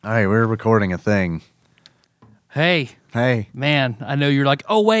All right, we're recording a thing. Hey, man, I know you're like,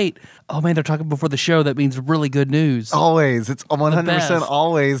 oh, wait. Oh, man, they're talking before the show. That means really good news. Always. It's 100%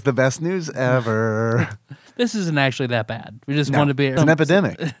 always the best news ever. This isn't actually that bad. We just want to be... It's an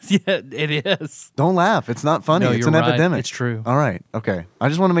epidemic. Yeah, it is. Don't laugh. It's not funny. No, it's an epidemic. It's true. All right. Okay. I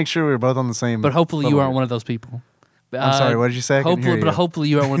just want to make sure we're both on the same... But hopefully you aren't one of those people. I'm sorry, what did you say? I couldn't hear you. But hopefully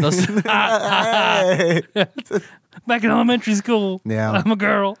you aren't one of those... Hey. Back in elementary school. Yeah. I'm a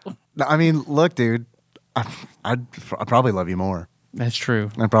girl. I mean, look, dude. I'd probably love you more. That's true.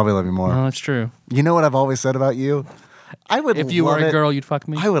 I'd probably love you more. No, that's true. You know what I've always said about you? If you were a girl, you'd fuck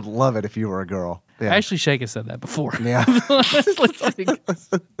me? I would love it if you were a girl. Yeah. Actually, Shake has said that before. Yeah.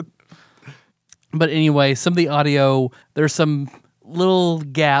 But anyway, some of the audio, there's some little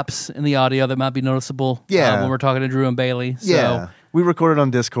gaps in the audio that might be noticeable when we're talking to Drew and Bailey. So. Yeah. We recorded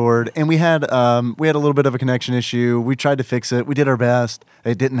on Discord, and we had a little bit of a connection issue. We tried to fix it. We did our best.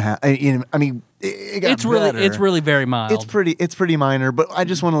 It didn't happen. I mean, it got better. It's really very mild. It's pretty minor. But I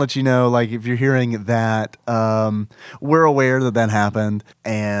just want to let you know, like, if you're hearing that, we're aware that happened,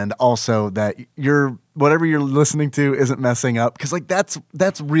 and also that whatever you're listening to isn't messing up, because like that's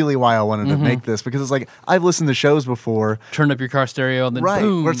really why I wanted to make this, because it's like I've listened to shows before. Turn up your car stereo and then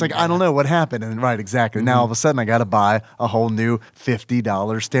boom. Where it's like I don't know what happened, and exactly. Now all of a sudden I got to buy a whole new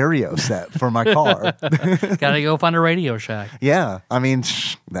 $50 stereo set for my car. Got to go find a Radio Shack. Yeah, I mean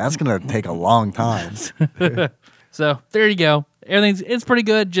that's gonna take a long time. So there you go. It's pretty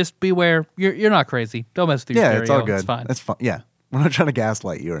good. Just beware. You're not crazy. Don't mess with your stereo. Yeah, it's all good. It's fine. It's fine. Yeah. We're not trying to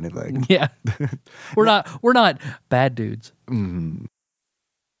gaslight you or anything. Yeah. We're not bad dudes. Mm.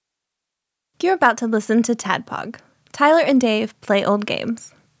 You're about to listen to Tadpog. Tyler and Dave play old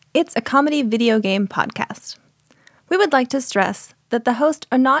games. It's a comedy video game podcast. We would like to stress that the hosts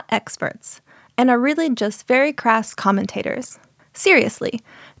are not experts and are really just very crass commentators. Seriously,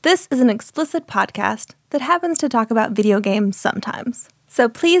 this is an explicit podcast that happens to talk about video games sometimes. So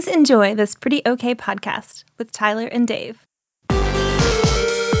please enjoy this pretty okay podcast with Tyler and Dave.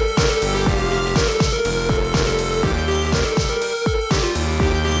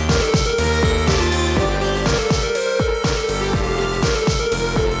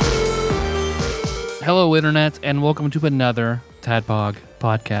 Hello, Internet, and welcome to another Tadpog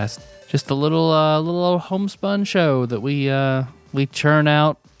podcast. Just a little homespun show that we churn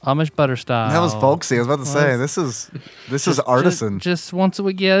out Amish butter style. That was folksy. I was about to say this is artisan. Just once a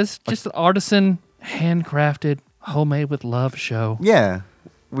week, yeah. It's just an artisan, handcrafted, homemade with love show. Yeah,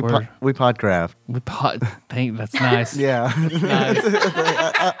 we podcraft. That's nice. Yeah, nice.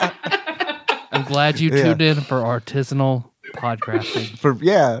 I'm glad you tuned in for artisanal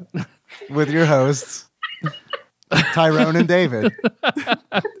podcrafting. With your hosts, Tyrone and David.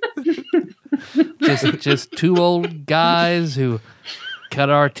 just two old guys who cut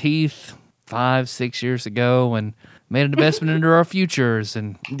our teeth 5-6 years ago and made an investment into our futures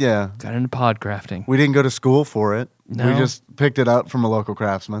and got into podcrafting. We didn't go to school for it. No. We just picked it up from a local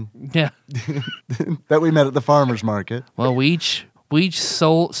craftsman. Yeah. That we met at the farmer's market. Well, we each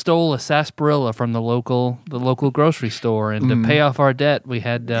stole a sarsaparilla from the local grocery store, and to pay off our debt, we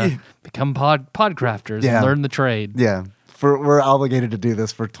had become podcrafters and learn the trade. Yeah, we're obligated to do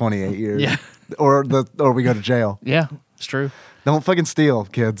this for 28 years. Yeah, or we go to jail. Yeah, it's true. Don't fucking steal,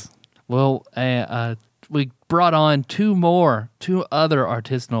 kids. Well, we brought on two other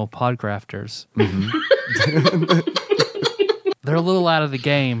artisanal podcrafters. They're a little out of the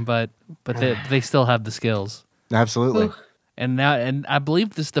game, but they still have the skills. Absolutely. Ooh. And I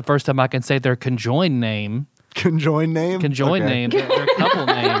believe this is the first time I can say their conjoined name. Conjoined name? Conjoined name. Their couple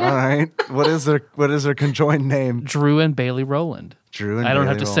name. All right. What is their conjoined name? Drew and Bailey Rowland. I don't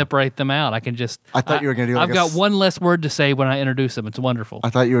have to separate them out. I can just... I thought you were going to do I've got one less word to say when I introduce them. It's wonderful. I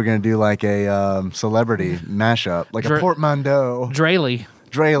thought you were going to do like a celebrity mashup, like a portmanteau. Draley.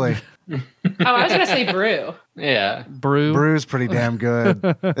 Oh, I was going to say brew. Yeah. Brew's pretty damn good.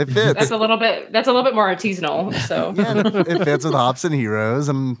 It fits. That's a little bit more artisanal. So it fits with Hops and Heroes,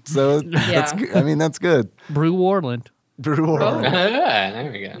 and so that's good. Brew Warland. Oh.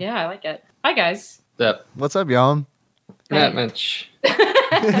 There we go. Yeah, I like it. Hi guys. What's up, y'all? Not much.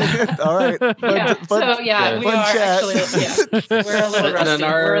 All right. We are chat. actually. We're a little rusty.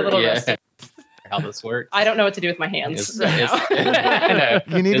 We're a little rusty. How this works. I don't know what to do with my hands.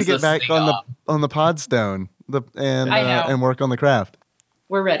 You need to get back on the pod stone and work on the craft.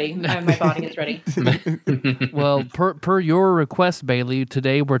 We're ready. My body is ready. Well, per your request, Bailey,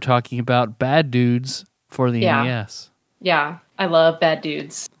 today we're talking about bad dudes for the NES. Yeah, I love bad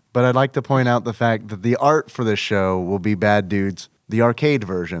dudes. But I'd like to point out the fact that the art for this show will be bad dudes the arcade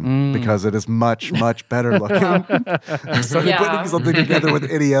version because it is much, much better looking. I started putting something together with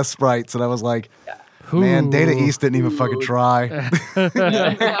NES sprites, and I was like, man, Data East didn't even fucking try. That's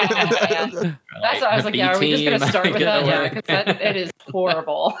what I was like, are we just going to start with that? Yeah, because it is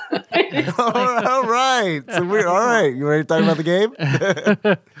horrible. All right. So we're all right. You ready to talk about the game?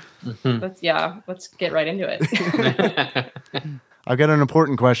 Let's get right into it. I've got an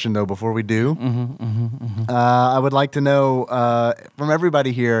important question, though, before we do. I would like to know from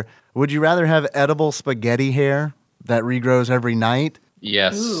everybody here, would you rather have edible spaghetti hair that regrows every night?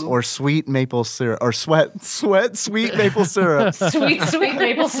 Yes. Ooh. Or sweet maple syrup, or sweet maple syrup. Sweet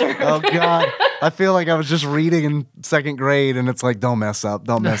maple syrup. Oh, God. I feel like I was just reading in second grade, and it's like, don't mess up.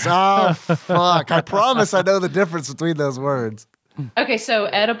 Oh, fuck. I promise I know the difference between those words. Okay, so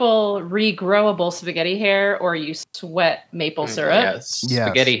edible, regrowable spaghetti hair, or you sweat maple syrup? Yes.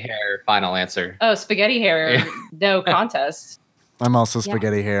 Spaghetti hair, final answer. Oh, spaghetti hair, no contest. I'm also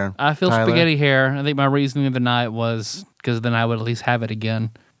spaghetti hair. I feel Tyler? spaghetti hair. I think my reasoning of the night was because then I would at least have it again.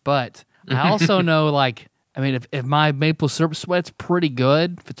 But I also know, like, I mean, if my maple syrup sweat's pretty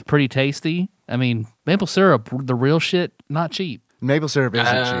good, if it's pretty tasty, I mean, maple syrup, the real shit, not cheap. Maple syrup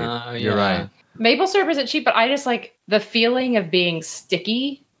isn't cheap. You're right. Maple syrup isn't cheap, but I just like the feeling of being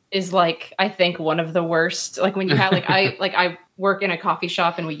sticky is like, I think one of the worst. Like when you have I work in a coffee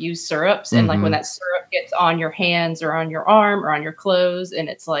shop and we use syrups, and like when that syrup gets on your hands or on your arm or on your clothes, and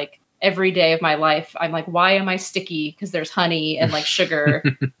it's like every day of my life, I'm like, why am I sticky? Because there's honey and like sugar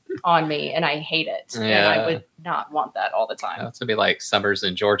on me, and I hate it. Yeah. And I would not want that all the time. That's would be like summers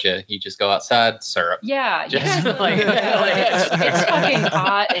in Georgia. You just go outside, syrup. Yeah, you Just guys like- it's fucking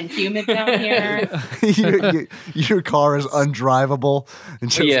hot and humid down here. Your car is undrivable, and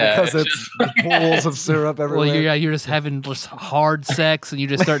just because it's just- pools of syrup everywhere. Well, you're just having just hard sex, and you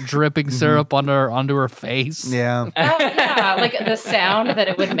just start dripping syrup onto her face. Yeah. Oh, yeah, like the sound that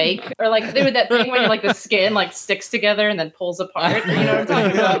it would make, or like there was that thing when like the skin like sticks together and then pulls apart. You know what I'm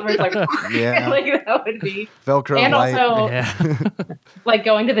talking about? Where it's like, Yeah. like that would be. Velcro And light. also, Yeah. like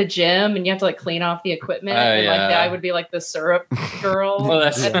going to the gym and you have to like clean off the equipment, and like yeah. I would be like the syrup girl Well,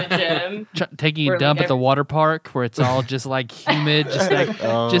 that's- at the gym. Taking a Where, dump like, at the water park where it's all just like humid, just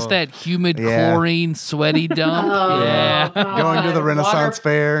that humid Yeah. chlorine sweaty dump. Oh, Yeah. Going to the God. Renaissance Water-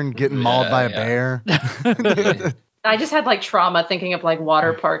 Fair and getting mauled by a yeah. bear. I just had like trauma thinking of like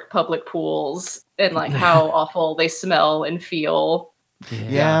water park public pools and like how awful they smell and feel.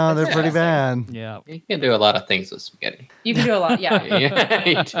 Yeah, they're pretty bad. Yeah. You can do a lot of things with spaghetti. You can do a lot, yeah. Yeah.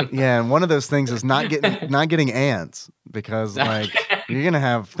 you do. Yeah, and one of those things is not getting ants, because like you're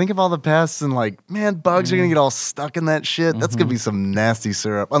gonna think of all the pests, and like, man, bugs are gonna get all stuck in that shit. That's gonna be some nasty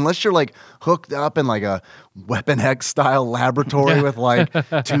syrup, unless you're like hooked up in like a Weapon X style laboratory with like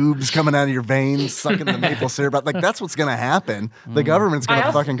tubes coming out of your veins sucking the maple syrup out. Like that's what's gonna happen. The government's I gonna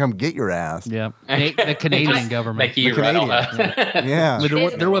also- fucking come get your ass. Yeah. The Canadian government. Make you The right all Canadian. that. Yeah,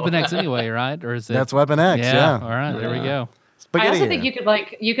 They're Weapon X anyway, right? Or is it? that's Weapon X. Yeah, All right. There we go. Spaghetti I also hair. think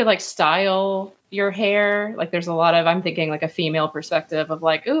you could like style your hair. Like there's a lot of, I'm thinking like a female perspective of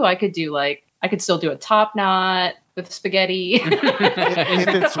like, ooh, I could still do a top knot with spaghetti. if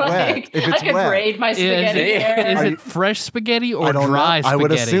it's wet. If it's I could wet. braid my spaghetti hair. Is it fresh spaghetti or I don't dry know. spaghetti? I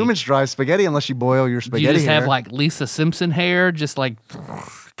would assume it's dry spaghetti unless you boil your Do spaghetti. you just have hair. like Lisa Simpson hair just like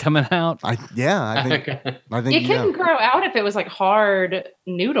coming out? I think It couldn't grow out if it was like hard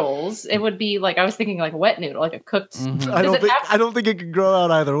noodles. It would be like, I was thinking like wet noodle, like a cooked. I don't think it could grow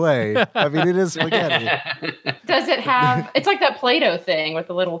out either way. I mean, it is spaghetti. Does it have? It's like that Play-Doh thing with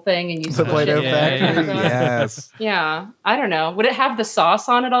the little thing and you. The squish Play-Doh it. factory. Yeah. Yes. Yeah, I don't know. Would it have the sauce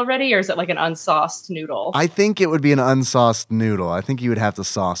on it already, or is it like an unsauced noodle? I think it would be an unsauced noodle. I think you would have to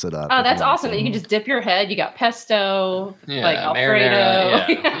sauce it up. Oh, if that's you want awesome! to. That you can just dip your head. You got pesto, Yeah, like Alfredo.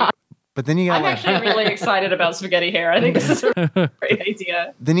 marinara, yeah. But then you got I'm like actually really excited about spaghetti hair. I think this is a great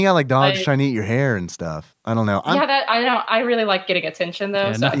idea. dogs I- trying to eat your hair and stuff. I don't know. Yeah, that I know. I really like getting attention though,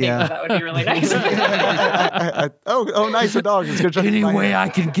 Yeah, so I think yeah. that would be really nice. oh, nice, a dog. It's gonna try to eat Any my way hair. I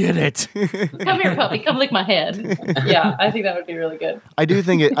can get it. Come here, puppy. Come lick my head. Yeah, I think that would be really good. I do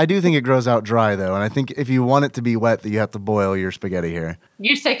think it grows out dry though, and I think if you want it to be wet, that you have to boil your spaghetti hair.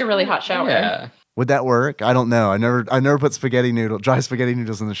 You just take a really hot shower. Yeah. Would that work? I don't know. I never put dry spaghetti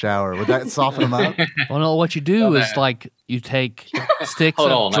noodles in the shower. Would that soften them up? Well, no, what you do Okay. is like you take sticks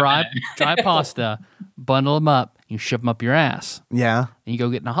Hold of on, dry pasta, bundle them up, you shove them up your ass, Yeah. and you go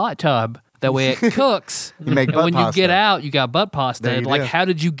get in a hot tub. That way it cooks. You make And butt when pasta. you get out, you got butt pasta. There you Like, do. how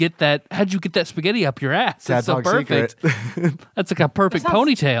did you get that? How did you get that spaghetti up your ass? Tad It's so dog perfect. secret. That's like a perfect That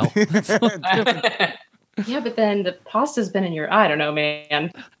sounds- ponytail. Yeah, but then the pasta's been in your. I don't know,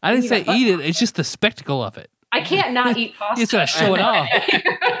 man. I didn't You say got butt eat it. It's just the spectacle of it. I can't not eat pasta. You just gotta show it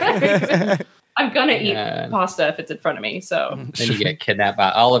off. I'm gonna eat pasta if it's in front of me. So Then you get kidnapped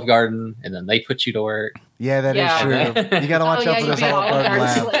by Olive Garden, and then they put you to work. Yeah, that is true. You got to watch out for this Olive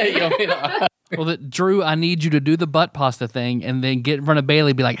Garden lab. Well, Drew, I need you to do the butt pasta thing and then get in front of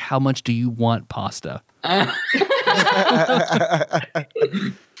Bailey and be like, how much do you want pasta?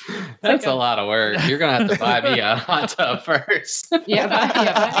 That's a lot of work. You're gonna have to buy me a hot tub first.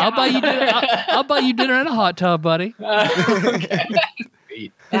 I'll buy you dinner in a hot tub, buddy. Okay. Yeah,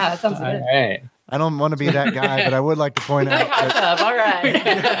 that sounds good. All right. I don't want to be that guy, but I would like to point out Hot that tub, all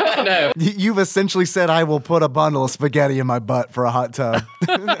right. No. you've essentially said I will put a bundle of spaghetti in my butt for a hot tub.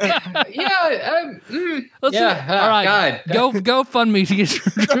 Yeah. Let's Yeah. all right, God. go fund me to get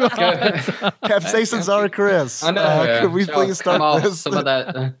Drew. Capsaicin Czar Chris. I know. Could we please come start off this? some of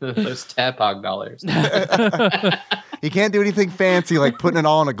that those Tapog dollars? You can't do anything fancy like putting it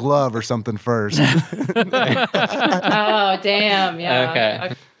all in a glove or something first. Oh, damn. Yeah.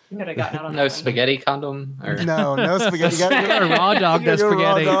 Okay. I could have gotten out on No that one. spaghetti condom? Or No spaghetti. You gotta A raw dog does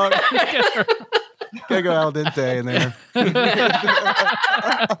spaghetti. Gotta go al dente in there.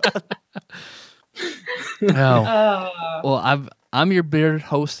 No. Oh. Well, I'm your bearded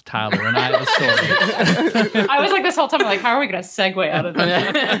host, Tyler, and I have a story. I was like this whole time, like, how are we going to segue out of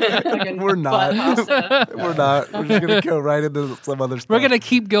this? We're not. We're not. We're just gonna go right into some other stuff. We're gonna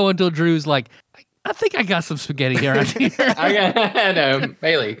keep going until Drew's like, I think I got some spaghetti around here. I know,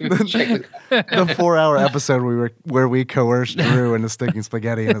 Bailey. Check the 4-hour episode where we coerced Drew into sticking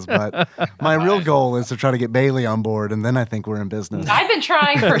spaghetti in his butt. My real goal is to try to get Bailey on board, and then I think we're in business. I've been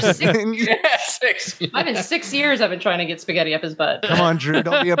trying for 6. I've been 6 years. I've been trying to get spaghetti up his butt. Come on, Drew,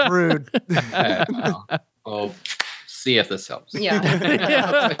 don't be a prude. We'll see if this helps.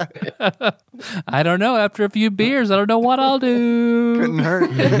 Yeah. I don't know. After a few beers, I don't know what I'll do. Couldn't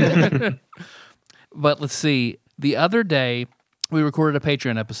hurt. But let's see. The other day, we recorded a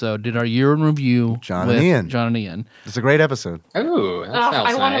Patreon episode, did our year in review John with and Ian. John and Ian. It's a great episode. Ooh, that sounds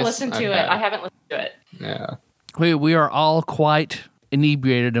I want to nice. listen to it. I haven't listened to it. Yeah. We are all quite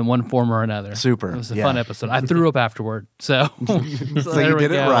inebriated in one form or another. Super. It was a Yeah. fun episode. I threw up afterward. So, So there you we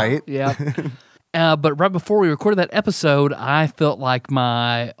did it go. right. Yeah. But right before we recorded that episode, I felt like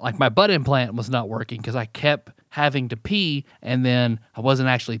my butt implant was not working because I kept having to pee and then I wasn't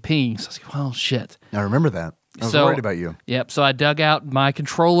actually peeing. So I was like, well, shit. I remember that. I was worried about you. Yep. So I dug out my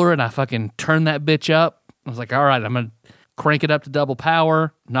controller and I fucking turned that bitch up. I was like, all right, I'm going to crank it up to double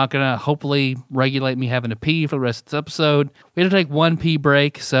power. Not going to hopefully regulate me having to pee for the rest of this episode. We had to take one pee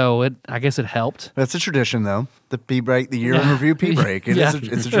break, so I guess it helped. That's a tradition, though. The pee break, the year in review pee break.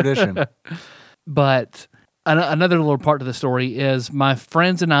 It's a tradition. But another little part of the story is my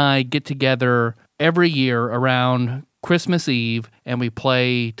friends and I get together every year around Christmas Eve and we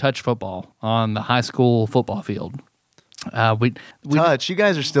play touch football on the high school football field. Touch, you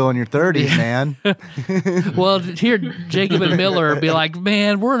guys are still in your 30s, man. Well, here Jacob and Miller be like,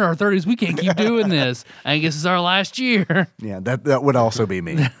 man, we're in our 30s. We can't keep doing this. I guess it's our last year. Yeah, that would also be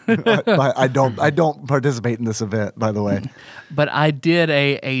me. I don't participate in this event, by the way. But I did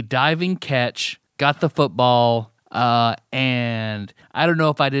a diving catch, got the football, and I don't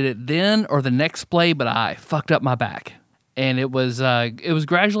know if I did it then or the next play, but I fucked up my back. And it was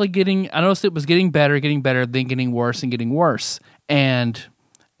gradually I noticed it was getting better, then getting worse and getting worse. And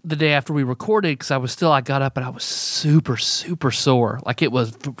the day after we recorded, because I got up and I was super, super sore. Like it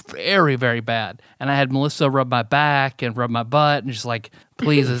was very, very bad. And I had Melissa rub my back and rub my butt and just like,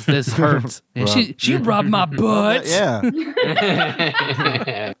 please, this hurts. And she rubbed my butt. Yeah.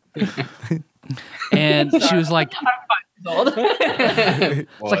 And she was like,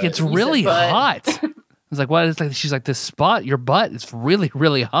 It's like, it's really hot. I was like, what? It's like, she's like, this spot, your butt, it's really,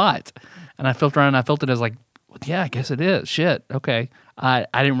 really hot. And I felt around and I felt it. I was like, well, yeah, I guess it is. Shit. Okay. I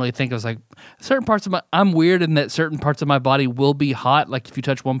didn't really think. I was like, certain parts of I'm weird in that certain parts of my body will be hot. Like if you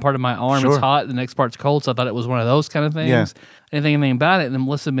touch one part of my arm, Sure. it's hot. The next part's cold. So I thought it was one of those kind of things. Yeah. I didn't think anything about it. And then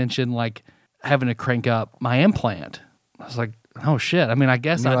Melissa mentioned like having to crank up my implant. I was like, oh shit. I mean, I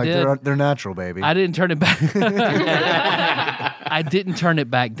guess I did. They're natural, baby. I didn't turn it back. I didn't turn it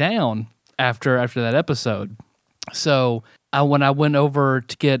back down after that episode. So when I went over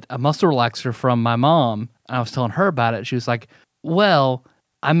to get a muscle relaxer from my mom, I was telling her about it. She was like, well,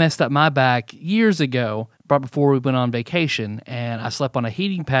 I messed up my back years ago, right before we went on vacation, and I slept on a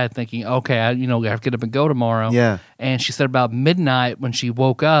heating pad thinking, okay, I have to get up and go tomorrow. Yeah. And she said about midnight when she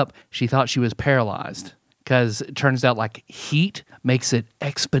woke up, she thought she was paralyzed. Because it turns out like heat makes it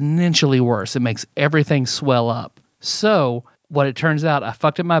exponentially worse. It makes everything swell up. So What it turns out, I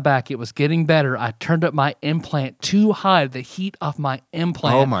fucked up my back. It was getting better. I turned up my implant too high. The heat off my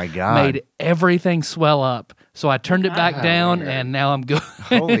implant Oh my God. made everything swell up. So I turned it back down, weird. and now I'm good.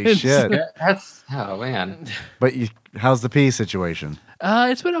 Holy shit. That's oh man. But how's the pee situation?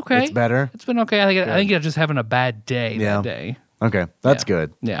 It's been okay. It's better? It's been okay. I think you're just having a bad day that day. Okay, that's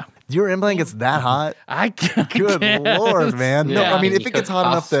good. Yeah. Your implant gets that hot? Good guess. Lord, man. No, Yeah, I mean, if you it gets cook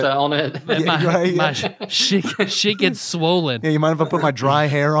hot enough pasta that... on it. Right, She gets swollen. Yeah, you mind if I put my dry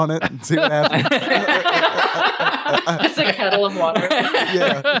hair on it and see what happens? Just a kettle of water.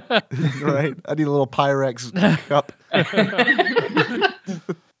 Yeah, right. I need a little Pyrex cup.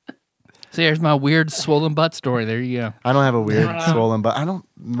 So here's my weird swollen butt story. There you go. I don't have a weird swollen butt. I don't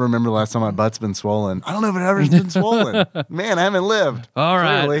remember the last time my butt's been swollen. I don't know if it ever's been swollen. Man, I haven't lived. All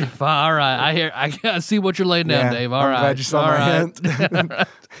right. Clearly. All right. I see what you're laying down, Yeah, Dave. All I'm right. glad you saw All my right. hint.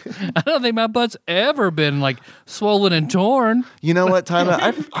 I don't think my butt's ever been like swollen and torn. You know what, Tyler?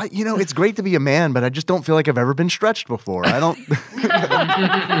 It's great to be a man, but I just don't feel like I've ever been stretched before. I don't.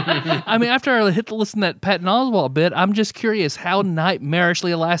 I mean, after I hit the listen to that Patton Oswalt bit, I'm just curious how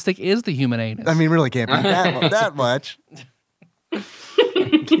nightmarishly elastic is the human anus? I mean, really can't be that much.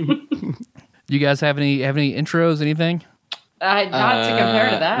 You guys have any intros? Anything? Not to compare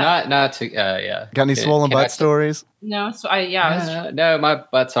to that. Not to. Yeah. Got any swollen Can I butt stories? No, so I was, No, my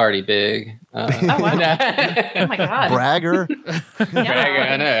butt's already big. oh, wow. Oh my God. Bragger.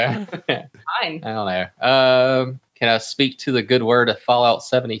 I know. Fine. I don't know. Can I speak to the good word of Fallout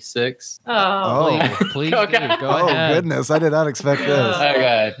 76? Oh. Please Okay. do. Go Oh ahead. goodness, I did not expect this.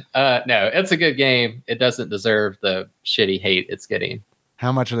 Oh god. No, it's a good game. It doesn't deserve the shitty hate it's getting.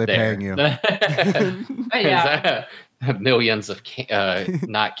 How much are they There. paying you? Yeah. Millions of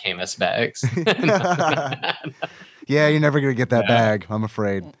not Camus bags. Yeah, you're never gonna get that bag. I'm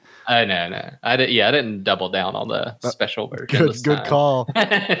afraid. I know. I didn't double down on the special version. Good call.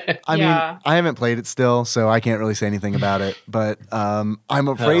 I mean, Yeah. I haven't played it still, so I can't really say anything about it. But I'm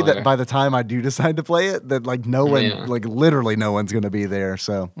afraid that by the time I do decide to play it, that like no one, like literally no one's going to be there.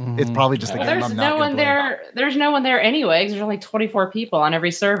 So it's probably just a game There's I'm no not one gonna play. there. There's no one there anyway. 'Cause there's only 24 people on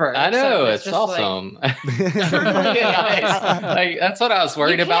every server. I know, So it's just awesome. Like, that's what I was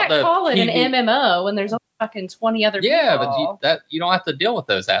worried you about. can't call it PV an MMO when there's only fucking 20 other Yeah, people. but you don't have to deal with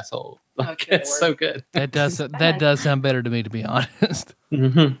those assholes. Like, Okay, it's so good. That does sound better to me, to be honest.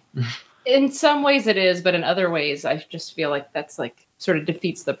 In some ways it is, but in other ways I just feel like that's like sort of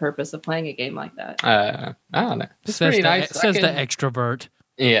defeats the purpose of playing a game like that. I don't know. It's Says pretty the, nice. says the extrovert.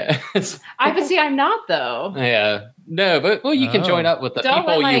 Yeah. But see, I'm not though. Yeah. No, but you can join up with the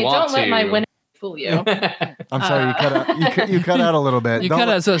people you want don't let to. my winning fool you. I'm sorry, you cut out. You cut out a little bit. You Don't cut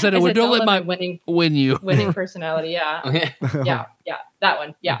let- out. So I said, I said, don't let my winning win you. personality. Yeah, yeah, that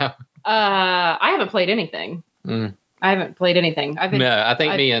one. Yeah. I haven't played anything. I haven't played anything. No, I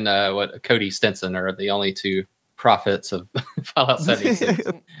think me and Cody Stinson are the only two prophets of Fallout 76.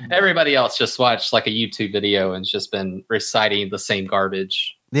 Everybody else just watched like a YouTube video and's just been reciting the same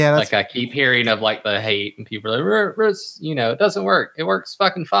garbage. Yeah, that's Like I keep hearing of like the hate and people are like, it doesn't work. It works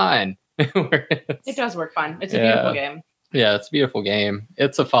fucking fine. It does work fine. It's a beautiful game. Yeah, it's a beautiful game.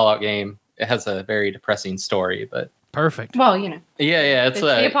 It's a Fallout game. It has a very depressing story, but Perfect. Well, yeah, it's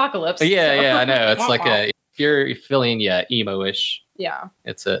the apocalypse. Yeah, I know. It's Wah, like wah. if you're feeling emo-ish, Yeah.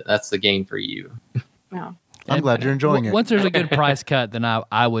 that's the game for you. Yeah. I'm glad you're enjoying it. Once there's a good price cut, then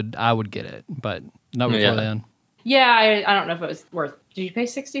I would get it, but not before then. Yeah, I don't know if it was worth. Did you pay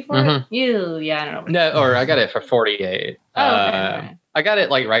 60 for it? Yeah, I don't know. No, or I got it for 48. Okay. I got it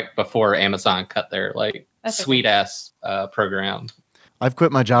like right before Amazon cut their like That's okay. sweet ass program. I've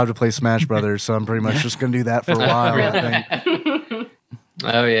quit my job to play Smash Brothers, so I'm pretty much just gonna do that for a while. I think.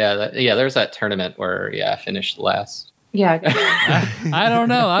 Oh yeah, there's that tournament where I finished last. Yeah. I don't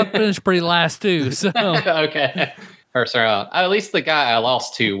know. I finished pretty last too. So Okay. First round. At least the guy I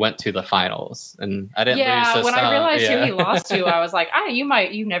lost to went to the finals, and I didn't lose this when I time. realized who he lost to, I was like,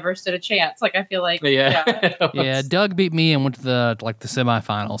 you never stood a chance. Like, I feel like, yeah, Doug beat me and went to the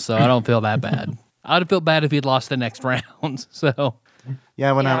semifinals, so I don't feel that bad. I'd feel bad if he'd lost the next round. So Yeah,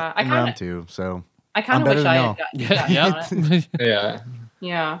 I went Yeah, out I in kinda- round 2, so I kind I'm of wish better I than had gotten on it. Yeah.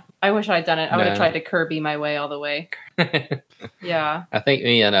 Yeah, I wish I'd done it. I would have No. tried to Kirby my way all the way. Yeah, I think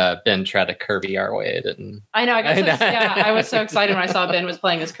me and Ben tried to Kirby our way. It didn't. I know. I was so excited when I saw Ben was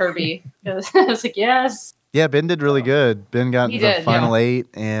playing as Kirby. I was like, yes. yeah, Ben did really good. Ben got He into the did, final 8,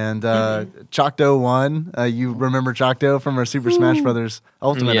 and Choctaw won. You remember Choctaw from our Super Smash Brothers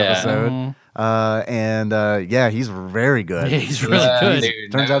Ultimate Yeah. episode. And he's very good. Yeah, he's really good.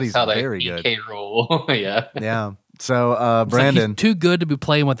 Dude, Turns out knows he's how to very good. PK rule. Yeah. Yeah. So, It's like Brandon. he's too good to be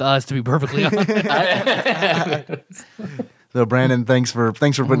playing with us, to be perfectly honest. So Brandon, thanks for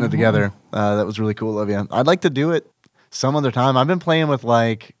putting it together. That was really cool of you. I'd like to do it some other time. I've been playing with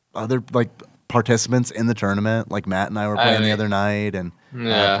like other like participants in the tournament. Like Matt and I were playing the other night, and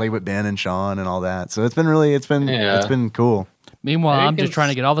played with Ben and Sean and all that. So it's been cool. Meanwhile, I'm just trying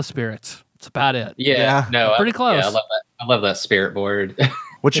to get all the spirits. That's about it. Yeah. No, pretty close. Yeah, I love that spirit board.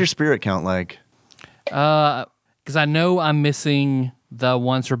 What's your spirit count like? Because I know I'm missing the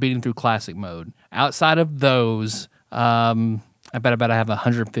ones for beating through classic mode. Outside of those, I bet I have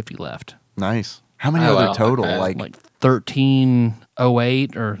 150 left. Nice. How many are there total? Okay. Like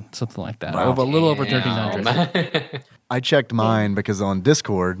 1308 or something like that. Wow. A little over 1300. I checked mine because on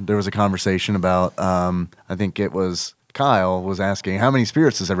Discord there was a conversation about I think it was Kyle was asking how many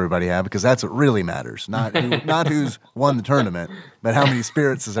spirits does everybody have, because that's what really matters. Not who's won the tournament, but how many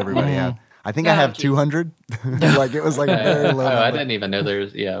spirits does everybody have. I think I have 200. Like it was like a very low. I didn't even know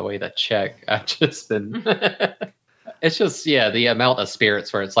there's a way to check. I've just been. It's just the amount of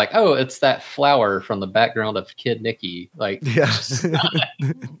spirits where it's like, oh, it's that flower from the background of Kid Nicky. Like Because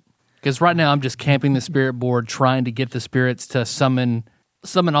right now I'm just camping the spirit board, trying to get the spirits to summon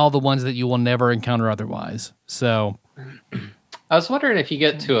all the ones that you will never encounter otherwise. So I was wondering if you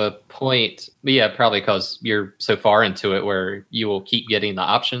get to a point, probably because you're so far into it, where you will keep getting the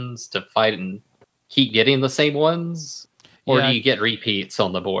options to fight and keep getting the same ones, or do you get repeats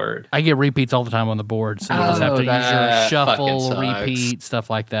on the board? I get repeats all the time on the board, so you just have to use your shuffle, repeat, stuff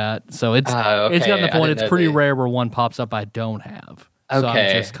like that. So it's gotten to the point it's pretty rare where one pops up I don't have. So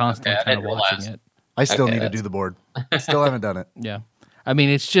I'm just constantly kind of watching it. I still need to do the board. Still haven't done it. Yeah. I mean,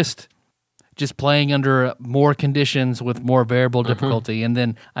 it's just playing under more conditions with more variable difficulty. And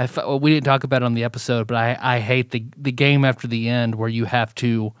then we didn't talk about it on the episode, but I hate the game after the end where you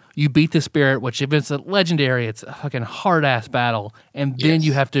beat the spirit, which if it's a legendary, it's a fucking hard-ass battle. And then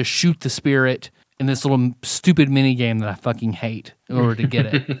you have to shoot the spirit in this little stupid mini game that I fucking hate in order to get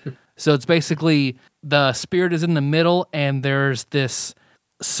it. So it's basically the spirit is in the middle and there's this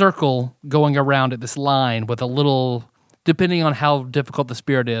circle going around it, this line with a little... Depending on how difficult the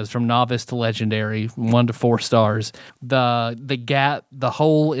spirit is, from novice to legendary, 1 to 4 stars, the gap, the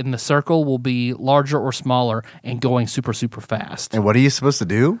hole in the circle will be larger or smaller and going super, super fast. And what are you supposed to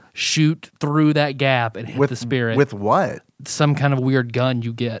do? Shoot through that gap and hit the spirit. With what? Some kind of weird gun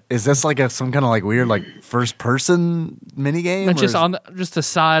you get. Is this like some kind of like weird like first person mini game? It's just a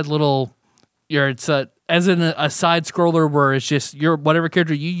side little. It's as in a side scroller where it's just your whatever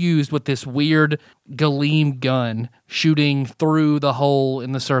character you used with this weird Galeem gun shooting through the hole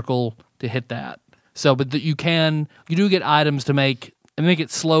in the circle to hit that. So, but you do get items to make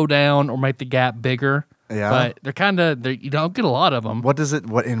it slow down or make the gap bigger. Yeah, but you don't get a lot of them. What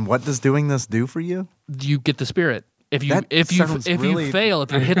does doing this do for you? You get the spirit. If you fail,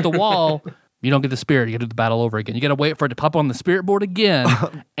 if you hit the wall. You don't get the spirit. You got to do the battle over again. You got to wait for it to pop on the spirit board again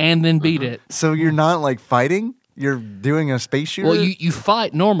and then beat it. So you're not like fighting? You're doing a space shooter? Well, you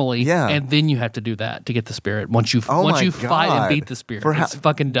fight normally, and then you have to do that to get the spirit. Once you fight and beat the spirit, it's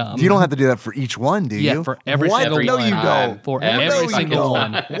fucking dumb. You don't have to do that for each one, do you? Yeah, for every single one. No, you don't. For every single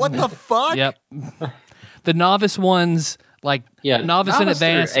one. What the fuck? Yep. The novice ones, novice and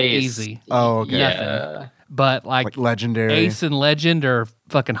advanced, easy. Oh, okay. Nothing. But like legendary, ace and legend are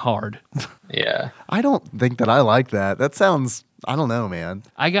fucking hard. Yeah, I don't think that I like that. That sounds, I don't know, man.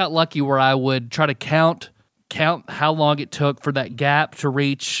 I got lucky where I would try to count how long it took for that gap to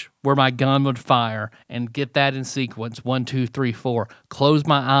reach where my gun would fire and get that in sequence 1, 2, 3, 4. Close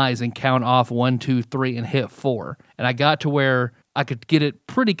my eyes and count off 1, 2, 3 and hit 4. And I got to where I could get it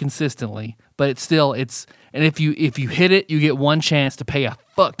pretty consistently, but it's and if you hit it, you get one chance to pay a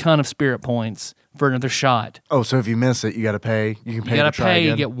fuck ton of spirit points for another shot. Oh, so if you miss it, you got to pay. You got to pay.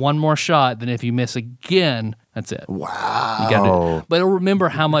 You get one more shot. Then if you miss again, that's it. Wow. You got to. But it'll remember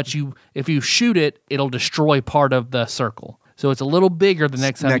how much if you shoot it, it'll destroy part of the circle. So it's a little bigger the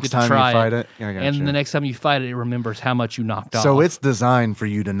next time you get to try it. Yeah, and the next time you fight it, it remembers how much you knocked off. So it's designed for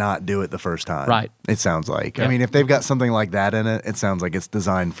you to not do it the first time. Right. It sounds like. Yep. I mean, if they've got something like that in it, it sounds like it's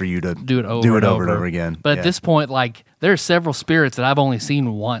designed for you to do it over and over again. But at this point, there are several spirits that I've only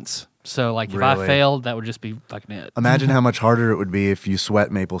seen once. So, if I failed, that would just be fucking it. Imagine how much harder it would be if you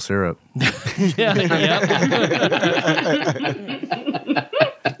sweat maple syrup.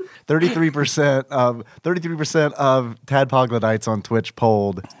 33% of Tadpoglodites on Twitch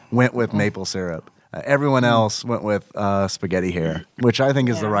polled went with maple syrup. Everyone else went with spaghetti hair, which I think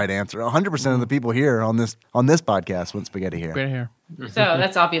is the right answer. 100% of the people here on this podcast went spaghetti hair. Spaghetti hair. So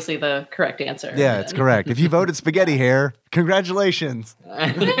that's obviously the correct answer. Yeah, it's correct. If you voted spaghetti hair, congratulations.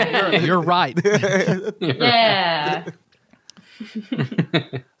 You're right. Yeah.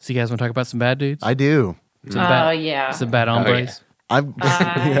 So you guys want to talk about some bad dudes? I do. Some bad, yeah. some bad hombres. I've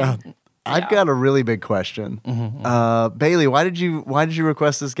I've got a really big question. Bailey, why did you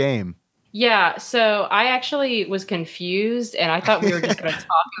request this game? Yeah, so I actually was confused, and I thought we were just going to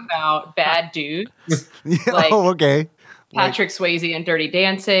talk about bad dudes, like okay. Patrick Swayze and Dirty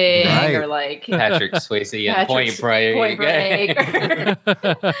Dancing, Right. or like Patrick Swayze and Point Break. Point Break.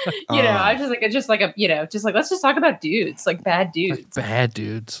 I was just like let's just talk about dudes, like bad dudes. Bad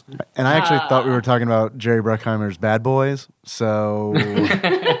dudes. And I actually thought we were talking about Jerry Bruckheimer's Bad Boys. So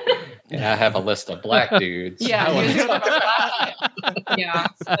Yeah, I have a list of black dudes. Yeah, I wanna talk about. Yeah,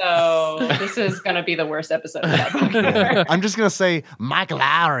 so this is going to be the worst episode of that book. I'm just gonna say Mike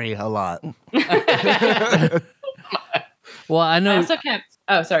Lowry a lot. Well, I know. I also kept.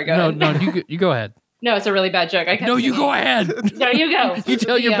 Oh, sorry. Go ahead. No, you go ahead. No, it's a really bad joke. I kept No, you saying- go ahead. No, you go. You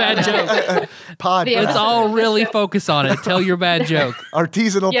tell your bad joke. Pod Let's Yeah. all really focus on it. Tell your bad joke.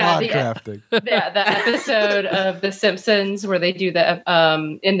 artisanal Yeah, pod the- crafting. Yeah, the episode of The Simpsons where they do the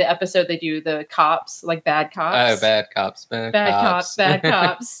in the episode they do the cops, like bad cops. Oh, bad cops, bad cops. Bad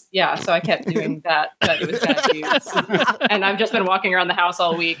cops. Yeah, so I kept doing that, but it was bad dudes. And I've just been walking around the house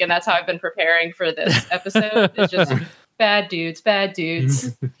all week, and that's how I've been preparing for this episode. It's just bad dudes.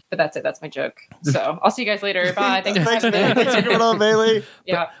 But that's it. That's my joke. So I'll see you guys later. Bye. Thanks for Thanks, having man. me. Thanks for coming on, Bailey.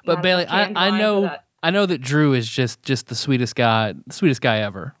 Yeah, But Bailey, canned I wine know. for that. I know that Drew is just the sweetest guy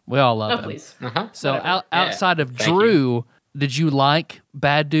ever. We all love Oh, him. please. Uh-huh. So Whatever. outside of Thank Drew, did you like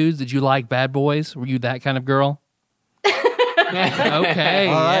bad dudes? Did you like bad boys? Were you that kind of girl? Okay. All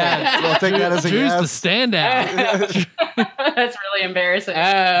right. Yeah. So I'll take that as a Drew's yes. the standout. That's really embarrassing.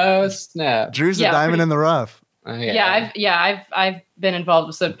 Oh, snap. Drew's a Yeah, diamond pretty- in the rough. Oh, I've been involved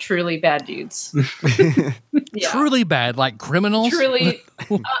with some truly bad dudes. Yeah. Truly bad, like criminals. Truly.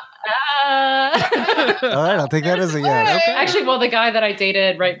 All right, I'll take that as a yes. Actually, well, the guy that I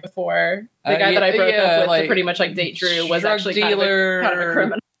dated right before, the guy that I broke up with to pretty much like date Drew was drug actually dealer, kind of a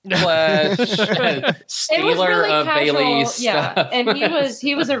criminal. slash It was stealer really of casual, Bailey's yeah. stuff. And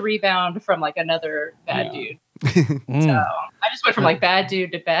he was a rebound from like another bad dude. Mm. So I just went from like bad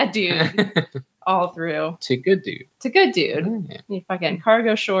dude to bad dude all through to good dude. to good dude. Yeah. You fucking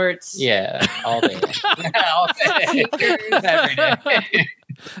cargo shorts. Yeah, all day. All day. Every day.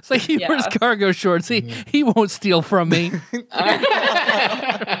 It's like he Yeah. wears cargo shorts. He won't steal from me.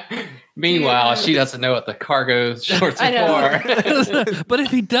 Meanwhile, she doesn't know what the cargo shorts I know. are for. But if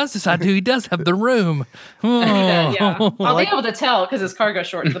he does decide to, he does have the room. Yeah. I'll Like- be able to tell because his cargo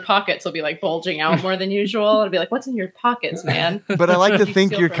shorts, the pockets will be like bulging out more than usual. I'll be like, "What's in your pockets, man?" But I like to You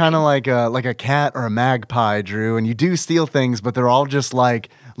think steal you're from kind of me. like a cat or a magpie, Drew, and you do steal things, but they're all just like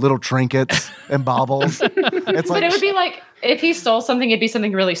little trinkets and baubles. It's But like it would be like if he stole something, it'd be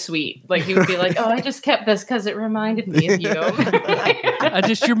something really sweet. Like he would be like, "Oh, I just kept this because it reminded me of you."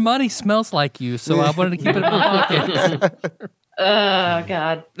 Your money smells like you, so I wanted to keep it in my pocket. Oh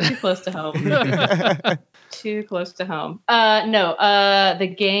God, too close to home. Too close to home. No. The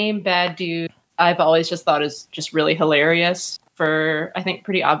game Bad Dude, I've always just thought is just really hilarious for I think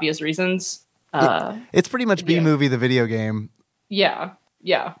pretty obvious reasons. it's pretty much B movie, the video game. Yeah.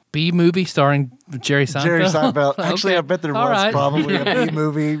 B movie starring Jerry Seinfeld. Jerry Seinfeld. Actually, Okay. I bet there All was right. probably a B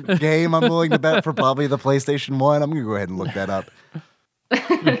movie game. I'm willing to bet for probably the PlayStation 1. I'm going to go ahead and look that up.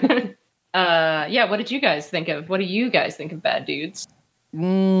 Yeah. What did you guys think of? What do you guys think of Bad Dudes?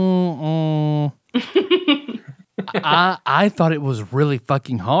 I thought it was really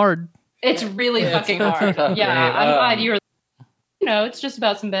fucking hard. It's really fucking hard. tough Yeah, game. I'm glad you were. It's just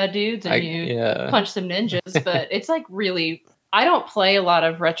about some bad dudes and you yeah. punch some ninjas, but it's like really. I don't play a lot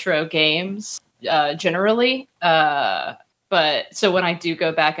of retro games generally, but so when I do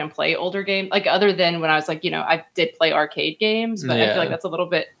go back and play older games, like other than when I was like, I did play arcade games, but I Yeah. feel like that's a little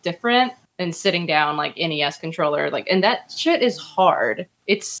bit different than sitting down like NES controller, like, and that shit is hard.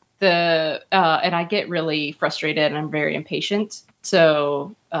 It's and I get really frustrated and I'm very impatient.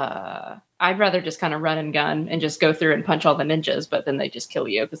 So I'd rather just kind of run and gun and just go through and punch all the ninjas, but then they just kill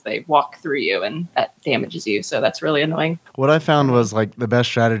you because they walk through you and that damages you. So that's really annoying. What I found was like the best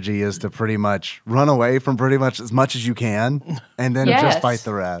strategy is to pretty much run away from pretty much as much as you can and then Yes. just fight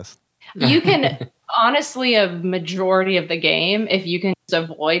the rest. You can honestly, a majority of the game, if you can just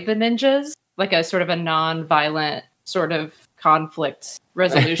avoid the ninjas, like a sort of a non-violent sort of conflict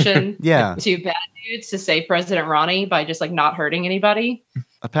resolution Yeah. to bad dudes to save President Ronnie by just like not hurting anybody.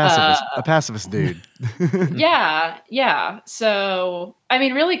 A pacifist dude. Yeah. So, I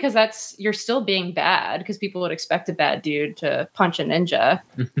mean, really, because you're still being bad because people would expect a bad dude to punch a ninja.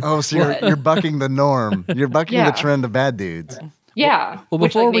 Oh, so you're bucking the norm. You're bucking Yeah. the trend of bad dudes. Yeah. Well, which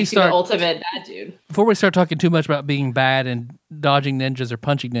before like, we makes you start- the ultimate bad dude. Before we start talking too much about being bad and dodging ninjas or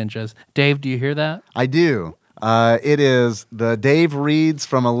punching ninjas, Dave, do you hear that? I do. It is the Dave reads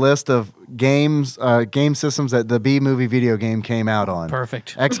from a list of games, game systems that the B movie video game came out on.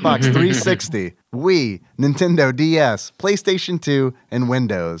 Perfect. Xbox 360, Wii, Nintendo DS, PlayStation 2, and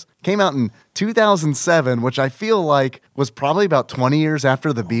Windows. Came out in 2007, which I feel like was probably about 20 years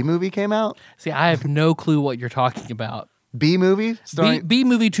after the B movie came out. See, I have no clue what you're talking about. B movie? B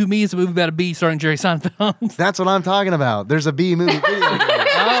movie to me is a movie about a bee starring Jerry Seinfeld. That's what I'm talking about. There's a B movie video game.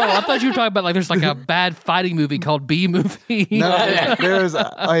 Oh, I thought you were talking about like there's like a bad fighting movie called B movie. No, there's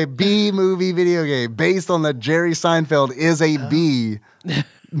a B movie video game based on the Jerry Seinfeld is a B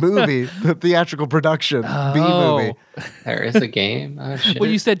movie, the theatrical production. B movie. There is a game. Oh, shit. When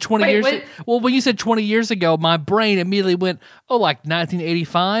you said 20 Wait, years what? well, when you said 20 years ago, my brain immediately went, "Oh, like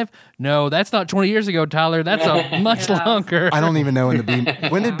 1985?" No, that's not 20 years ago, Tyler. That's a much longer. I don't even know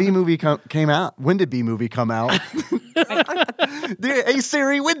when did B movie came out? When did B movie come out? Hey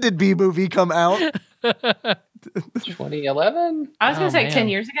Siri, when did B movie come out? 2011? I was going to say man. 10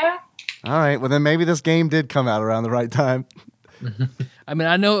 years ago. All right, well then maybe this game did come out around the right time. I mean,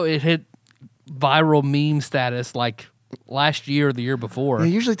 I know it hit viral meme status like last year or the year before. It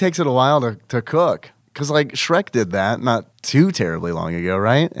usually takes it a while to cook. Because, like, Shrek did that not too terribly long ago,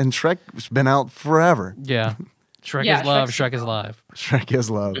 right? And Shrek's been out forever. Yeah. Shrek Yeah, is love, Shrek's- Shrek is live. Shrek is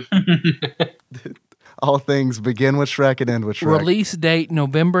love. All things begin with Shrek and end with Shrek. Release date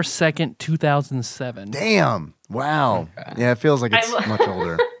November 2nd, 2007. Damn. Wow. Yeah, it feels like it's I lo- much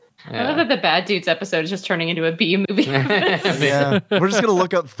older. I love that the Bad Dudes episode is just turning into a B movie. Yeah. We're just going to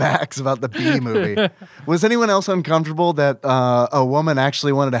look up facts about the B movie. Was anyone else uncomfortable that a woman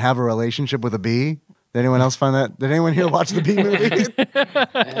actually wanted to have a relationship with a bee? Did anyone else find that? Did anyone here watch the B movie?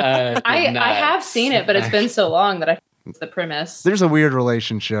 I have seen it, but it's been so long that I it's the premise. There's a weird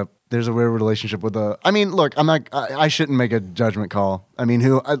relationship. There's a weird relationship with a. I mean, look, I'm not. I shouldn't make a judgment call. I mean,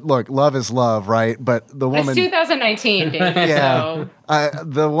 look, love is love, right? But the It's woman, 2019, dude. Yeah. So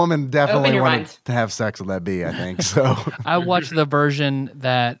the woman definitely Open your wanted mind. to have sex with that bee. I think so. I watched the version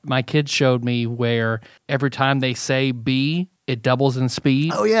that my kids showed me where every time they say B, it doubles in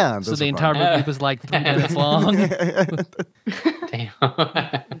speed. Oh yeah. So those the are entire fun. movie was like 3 minutes long.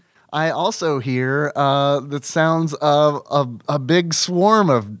 Damn. I also hear the sounds of a big swarm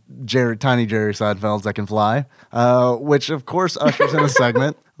of tiny Jerry Seinfelds that can fly, which of course ushers in a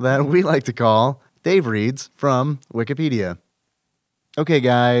segment that we like to call Dave Reads from Wikipedia. Okay,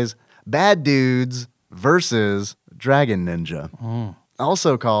 guys, Bad Dudes versus Dragon Ninja.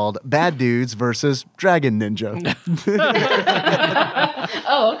 Also called Bad Dudes versus Dragon Ninja.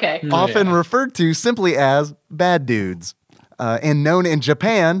 oh, okay. Often referred to simply as Bad Dudes. And known in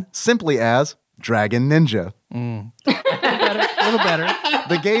Japan simply as Dragon Ninja. A little better.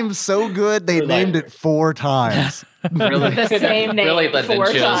 The game's so good, they named it 4 times. Really, The same name really the 4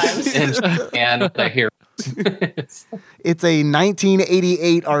 ninjas times. and the heroes. It's a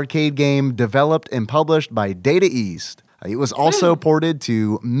 1988 arcade game developed and published by Data East. It was also ported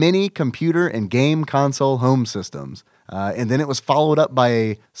to many computer and game console home systems. And then it was followed up by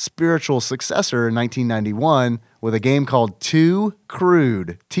a spiritual successor in 1991 with a game called Two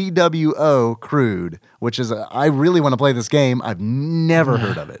Crude, TWO Crude, which is, I really want to play this game. I've never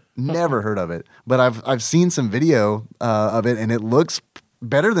heard of it. Never heard of it. But I've seen some video of it, and it looks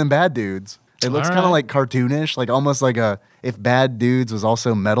better than Bad Dudes. It looks All kind of right. like cartoonish, like almost like if Bad Dudes was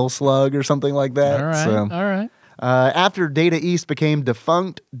also Metal Slug or something like that. All right. So, All right. after Data East became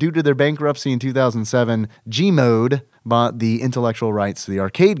defunct due to their bankruptcy in 2007, Gmode bought the intellectual rights to the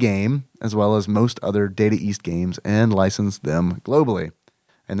arcade game, as well as most other Data East games, and licensed them globally.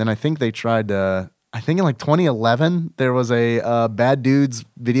 And then I think they tried I think in like 2011, there was a Bad Dudes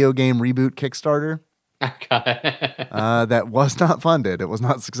video game reboot Kickstarter that was not funded. It was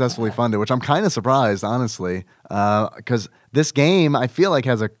not successfully funded, which I'm kind of surprised, honestly, because this game, I feel like,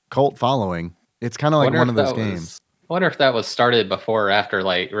 has a cult following. It's kind of like one of those games. I wonder if that was started before or after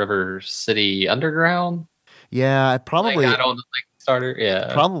like River City Underground. Yeah, probably. Like, I don't like starter.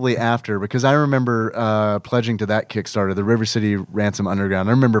 Yeah, Probably after, because I remember pledging to that Kickstarter, the River City Ransom Underground.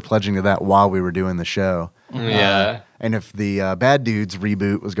 I remember pledging to that while we were doing the show. Yeah. And if the Bad Dudes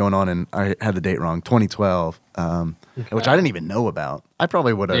reboot was going on, and I had the date wrong, 2012, which I didn't even know about, I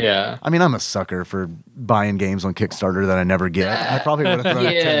probably would have. Yeah. I mean, I'm a sucker for buying games on Kickstarter that I never get. I probably would have thrown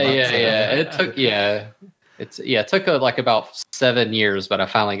 $10 at it. It took it took like about 7 years, but I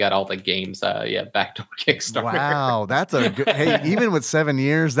finally got all the games. Backdoor Kickstarter. Wow, that's a good. Hey, even with 7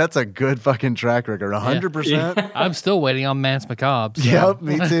 years, that's a good fucking track record. 100%. I'm still waiting on Mance Macabre. So. Yep,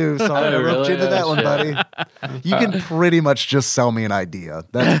 me too. Sorry, I roped you into that one, buddy. You can pretty much just sell me an idea.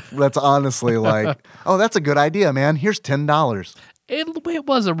 That's honestly like, oh, that's a good idea, man. Here's $10. It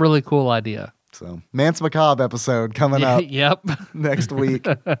was a really cool idea. So, Mance Macabre episode coming up Yep. next week.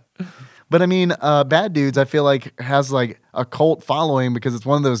 But I mean, Bad Dudes, I feel like has like a cult following because it's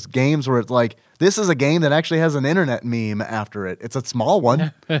one of those games where it's like, this is a game that actually has an internet meme after it. It's a small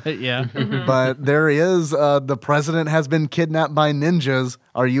one. Yeah. But there is, the president has been kidnapped by ninjas.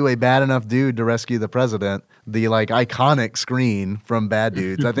 Are you a bad enough dude to rescue the president? The like iconic screen from Bad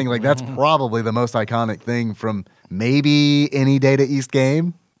Dudes. I think like that's probably the most iconic thing from maybe any Data East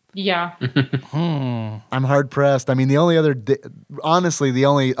game. Yeah. I'm hard pressed. I mean, the only other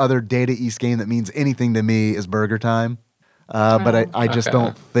Data East game that means anything to me is Burger Time. But I just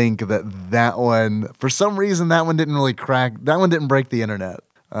don't think that one, for some reason, that one didn't really crack. That one didn't break the internet.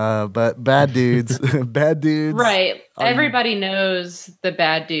 But Bad Dudes, Bad Dudes. Right. Everybody knows the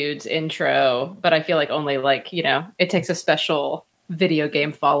Bad Dudes intro, but I feel like only like, it takes a special video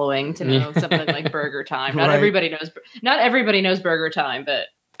game following to know something like Burger Time. Not everybody knows Burger Time, but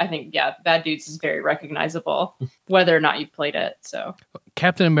I think, Bad Dudes is very recognizable, whether or not you've played it. So,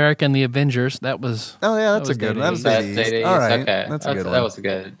 Captain America and the Avengers. That was. Oh yeah, that's a good one. That was Data East. All right, okay. That's a good one. That was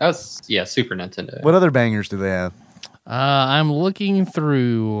good. That was Super Nintendo. What other bangers do they have? I'm looking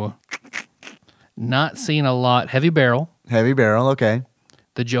through. Not seeing a lot. Heavy Barrel. Heavy Barrel. Okay.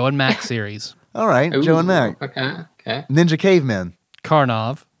 The Joe and Mac series. All right, Ooh, Joe and Mac. Okay. Ninja Cavemen.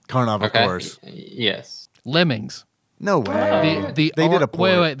 Karnov. Karnov, of course. Yes. Lemmings. No way. They did a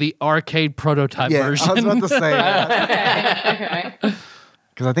port. Wait, the arcade prototype version. I was about to say okay.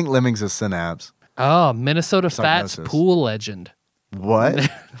 because I think Lemmings is Synapse. Oh, Minnesota Fats Psygnosis. Pool Legend. What?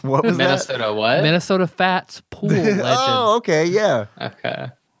 What was Minnesota that? what? Minnesota Fats Pool Legend. Oh, okay, yeah. Okay.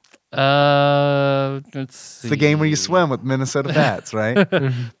 Let's see. It's the game where you swim with Minnesota Fats, right?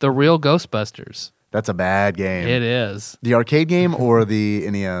 The Real Ghostbusters. That's a bad game. It is. The arcade game or the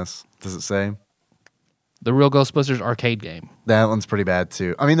NES? Does it say? The Real Ghostbusters arcade game. That one's pretty bad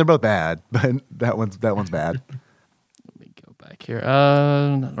too. I mean, they're both bad, but that one's bad. Let me go back here.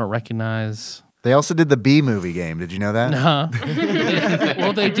 I don't recognize. They also did the B movie game. Did you know that?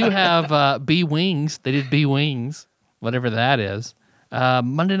 Well, they do have B Wings. They did B Wings, whatever that is.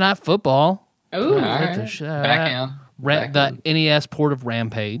 Monday Night Football. Ooh. Back in. The NES port of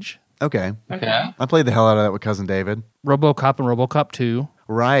Rampage. Okay. Okay. I played the hell out of that with Cousin David. RoboCop and RoboCop 2.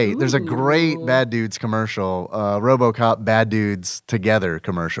 Right. There's a great Bad Dudes commercial, RoboCop Bad Dudes Together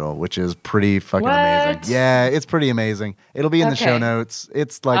commercial, which is pretty fucking amazing. Yeah, it's pretty amazing. It'll be in the show notes.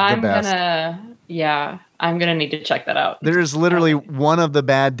 It's like the best. I'm gonna need to check that out. There's literally one of the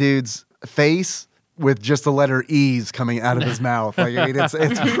Bad Dudes' face with just the letter E's coming out of his mouth. Like, I mean, it's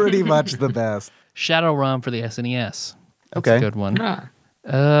pretty much the best. Shadowrun for the SNES. That's Okay. a good one.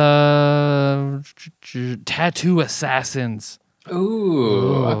 Tattoo Assassins.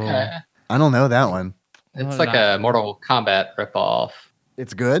 Ooh. Okay. I don't know that one. It's like a Mortal Kombat ripoff.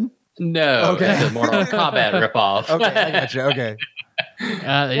 It's good? No. Okay. It's a Mortal Kombat ripoff. Okay, I got you. Okay.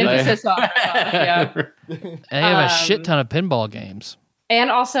 Emphasis on yeah. They have a shit ton of pinball games.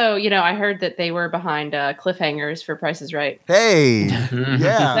 And also, I heard that they were behind cliffhangers for Price is Right. Hey.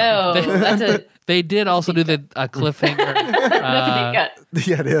 Yeah. So that's They did also do a cliffhanger. that's a deep cut.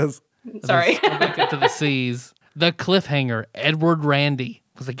 Yeah, it is. Sorry. Go back up to the seas. The cliffhanger. Edward Randy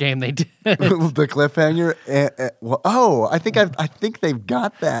was a game they did. The cliffhanger. I think they've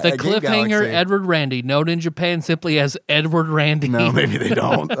got that. The at Game cliffhanger. Galaxy. Edward Randy, known in Japan simply as Edward Randy. No, maybe they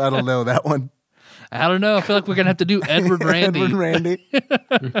don't. I don't know that one. I don't know. I feel like we're gonna have to do Edward Randy. Edward Randy.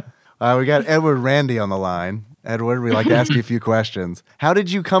 We got Edward Randy on the line. Edward, we like to ask you a few questions. How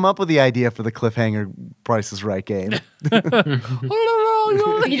did you come up with the idea for the cliffhanger Price is Right game? He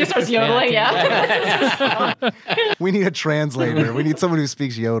just starts yodeling, yeah. We need a translator. We need someone who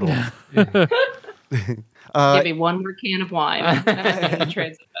speaks yodel. Give me one more can of wine.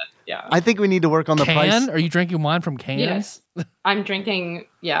 Yeah. I think we need to work on the price. Are you drinking wine from cans? Yes. I'm drinking,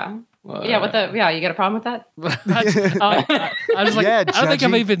 yeah. Yeah, you got a problem with that? I was like, Yeah, I don't think I've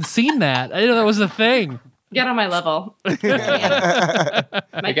judgy. even seen that. I didn't know that was a thing. Get on my level. I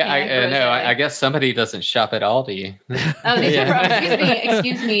guess somebody doesn't shop at Aldi. Oh, these are from,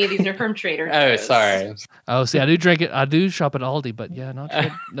 excuse me, these are from Trader Joe's. Oh, sorry. Oh, see, I do drink it. I do shop at Aldi, but yeah,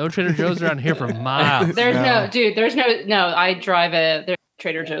 no Trader Joe's around here for miles. There's I drive there's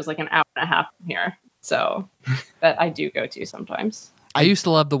Trader Joe's like an hour and a half from here. So that I do go to sometimes. I used to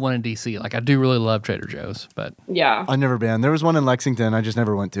love the one in DC. Like, I do really love Trader Joe's, but Yeah. I've never been. There was one in Lexington. I just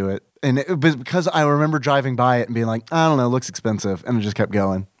never went to it. And it was because I remember driving by it and being like, I don't know, it looks expensive. And I just kept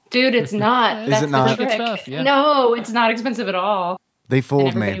going. Dude, it's not. Is That's it not? the Good trick. stuff, yeah. No, it's not expensive at all. They And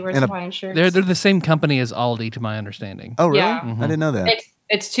fooled me. everybody wears And Hawaiian shirts. they're the same company as Aldi, to my understanding. oh, really? Yeah. I didn't know that.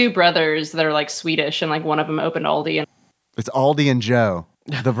 It's two brothers that are like Swedish, and like one of them opened Aldi. And It's Aldi and Joe.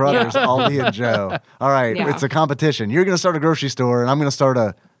 The brothers, Aldi and Joe. All right, Yeah. it's a competition. You're going to start a grocery store, and I'm going to start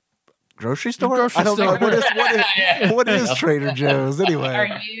a grocery store? Grocery I don't know. store. What is Trader Joe's anyway?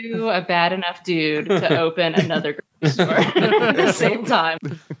 are you a bad enough dude to open another grocery store at the same time?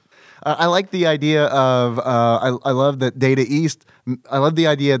 I like the idea of I love that Data East. I love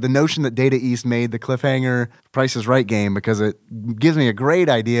the notion that Data East made the cliffhanger Price is Right game because it gives me a great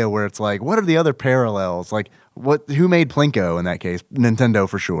idea where it's like, what are the other parallels? Like, who made Plinko in that case? Nintendo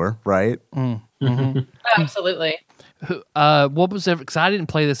for sure, right? Absolutely. What was because I didn't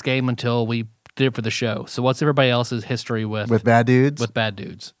play this game until we did it for the show. So what's everybody else's history with Bad Dudes. with Bad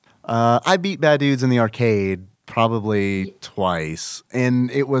Dudes? I beat Bad Dudes in the arcade probably twice, and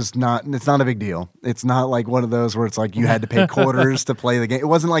it's not a big deal. It's not like one of those where it's like you had to pay quarters to play the game. It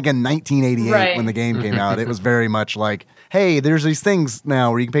wasn't like in 1988 Right. when the game came out. It was very much like, hey, there's these things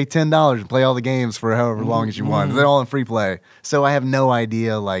now where you can pay $10 and play all the games for however long as you want. They're all in free play. So I have no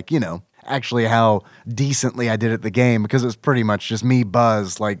idea, like, actually how decently I did at the game because it was pretty much just me,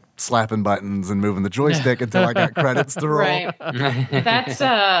 Buzz, like slapping buttons and moving the joystick until I got credits to roll. Right.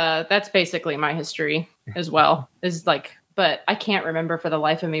 That's basically my history as well. Is like, but I can't remember for the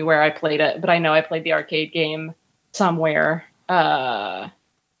life of me where I played it. But I know I played the arcade game somewhere, and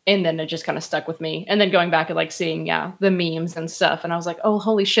then it just kind of stuck with me. And then going back and like seeing the memes and stuff, and I was like, oh,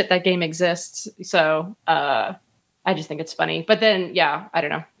 holy shit, that game exists. So I just think it's funny. But then, I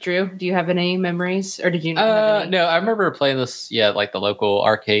don't know. Drew, do you have any memories, or did you not have any? No, I remember playing this, like the local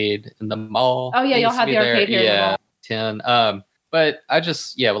arcade in the mall. Oh, yeah, It y'all used to had be the arcade here in the mall. 10. But I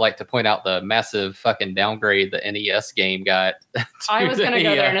just, would like to point out the massive fucking downgrade the NES game got. I was going to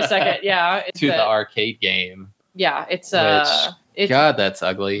go there in a second. Yeah. To the arcade game. Yeah, it's God, that's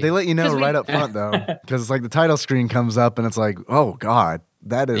ugly. They let you know 'Cause we- right up front, though, because it's like the title screen comes up and it's like, oh, God,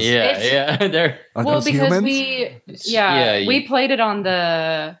 that is. They're Are well, those because humans? we played it on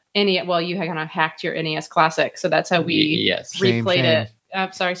the NES. Well, you kind of hacked your NES Classic, so that's how we Shame, replayed shame.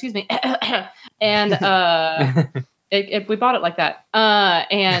 it. Sorry, excuse me. And we bought it like that.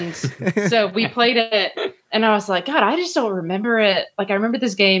 And so we played it, and I was like, God, I just don't remember it. Like, I remember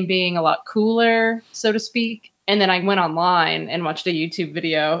this game being a lot cooler, so to speak. And then I went online and watched a YouTube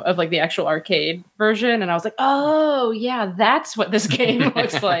video of like the actual arcade version, and I was like, oh yeah, that's what this game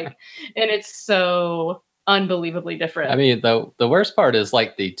looks like. And it's so unbelievably different. I mean, the worst part is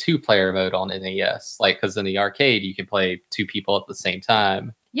like the 2-player mode on NES, like because in the arcade you can play 2 people at the same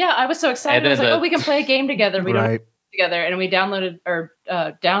time. Yeah, I was so excited. And I was then like, oh, we can play a game together. We don't have Right. to play together. And we downloaded,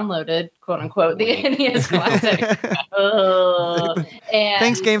 quote unquote, the NES Classic. And,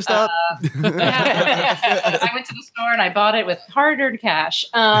 Thanks, GameStop. I went to the store and I bought it with hard-earned cash.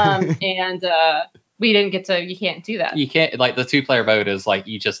 And we didn't get to, you can't do that. You can't, like the 2-player mode is like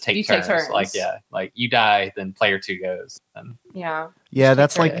you just take You turns. take turns. Like you die, then player 2 goes. And Yeah. Yeah,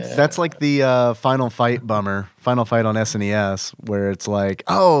 that's like Yeah. the Final Fight bummer, Final Fight on SNES, where it's like,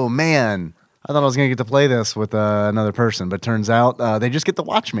 oh man, I thought I was gonna get to play this with another person, but turns out they just get to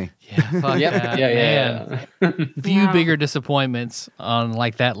watch me. Yeah, fuck that, man. Few Yeah. bigger disappointments on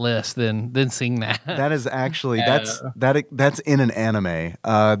like that list than seeing that. That is actually that's in an anime.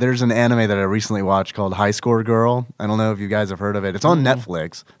 There's an anime that I recently watched called High Score Girl. I don't know if you guys have heard of it. It's on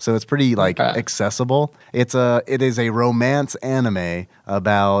Netflix, so it's pretty accessible. It is a romance anime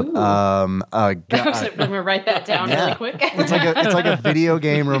about a guy. I'm gonna write that down really quick. It's like a video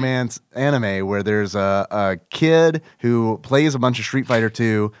game romance anime where there's a kid who plays a bunch of Street Fighter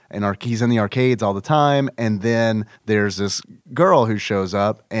 2 and he's in the arcades all the time, and then there's this girl who shows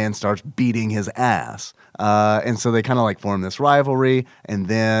up and starts beating his ass. And so they kind of like form this rivalry, and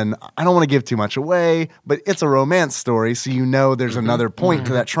then I don't want to give too much away, but it's a romance story, so there's another point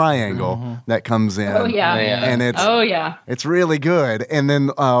to that triangle that comes in. Oh yeah. And it's really good. And then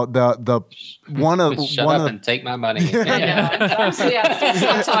the one of shut one up of and take my money. Stop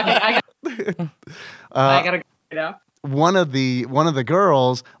talking. I gotta go now. one of the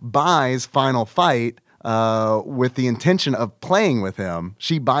girls buys Final Fight with the intention of playing with him.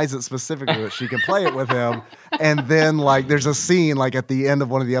 She buys it specifically that she can play it with him. And then like there's a scene like at the end of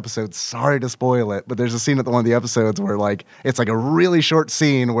one of the episodes, sorry to spoil it, but there's a scene at one of the episodes where like it's like a really short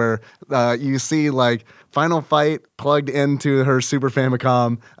scene where you see like Final Fight plugged into her Super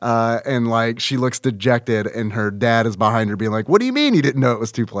Famicom, and like she looks dejected, and her dad is behind her being like, "What do you mean you didn't know it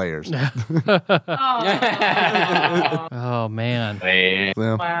was 2 players?" Oh man.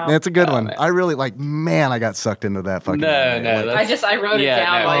 So, Wow. it's a good one. man. I really I got sucked into that fucking. anime. No, Like, that's- I wrote it Yeah,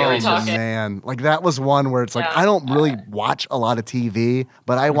 down no, while you were it's oh just- talking. man, like that was one where it's like Yeah. I don't really watch a lot of TV,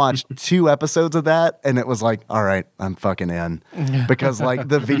 but I watched 2 episodes of that, and it was like, all right, I'm fucking in, because like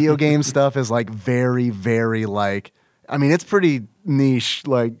the video game stuff is like very, very like. I mean, it's pretty niche.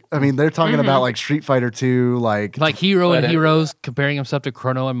 Like, I mean, they're talking about like Street Fighter 2, like Hero and But it- Heroes comparing himself to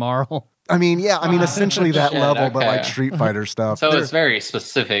Chrono and Marl. I mean, yeah, I mean, essentially that Shit, level, but like okay. Street Fighter stuff. So They're- it's very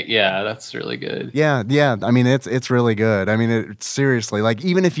specific. Yeah, that's really good. Yeah. I mean, it's really good. I mean, it's seriously like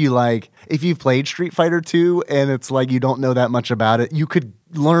even if you've played Street Fighter 2 and it's like you don't know that much about it, you could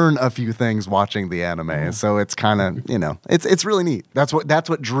learn a few things watching the anime. So it's kind of it's really neat. That's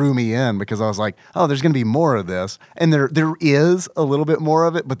what drew me in, because I was like, oh, there's gonna be more of this, and there is a little bit more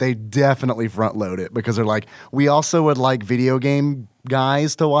of it, but they definitely front load it because they're like, we also would like video game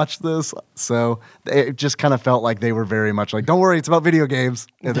guys to watch this, so it just kind of felt like they were very much like, don't worry, it's about video games,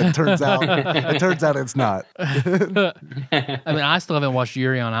 and it turns out it's not. I mean, I still haven't watched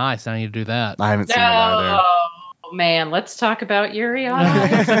Yuri on Ice. I need to do that. I haven't seen it either. Oh man, let's talk about Yuri on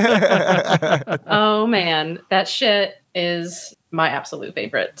Ice. Oh man, that shit is my absolute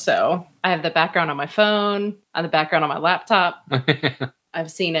favorite. So I have the background on my phone, on the background on my laptop.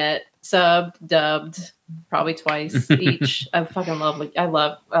 I've seen it subbed, dubbed, probably twice each. I fucking love.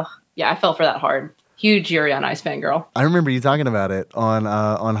 I fell for that hard. Huge Yuri on Ice fangirl. I remember you talking about it on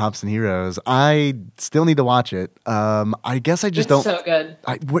Hops and Heroes. I still need to watch it. I guess I just It's don't. so good.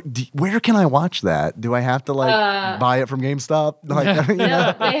 Where can I watch that? Do I have to like buy it from GameStop? Like, you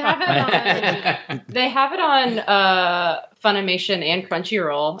know? No, they have it on Funimation and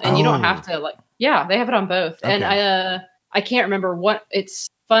Crunchyroll, and you don't have to like. Yeah, they have it on both, and I can't remember what it's.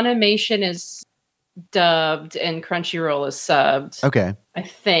 Funimation is dubbed and Crunchyroll is subbed. Okay. I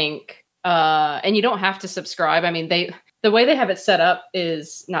think. And you don't have to subscribe. I mean, the way they have it set up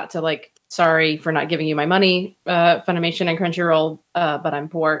is not to like, sorry for not giving you my money, Funimation and Crunchyroll, but I'm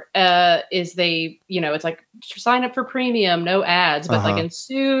poor. Is they, it's like sign up for premium, no ads, but like in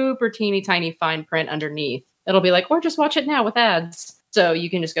super teeny tiny fine print underneath, it'll be like, or just watch it now with ads. So you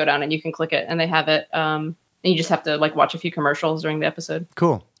can just go down and you can click it, and they have it. And you just have to like watch a few commercials during the episode.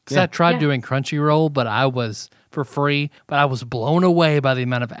 Cool. Because I tried doing Crunchyroll, but I was for free. But I was blown away by the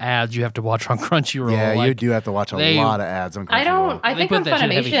amount of ads you have to watch on Crunchyroll. Yeah, like, you do have to watch a lot of ads on Crunchyroll. I think on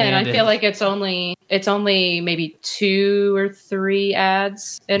Funimation, I feel like it's only maybe 2 or 3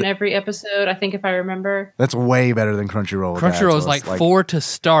 ads in every episode. I think if I remember. That's way better than Crunchyroll. Crunchyroll is like 4 to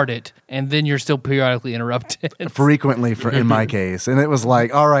start it, and then you're still periodically interrupted. Frequently, in my case, and it was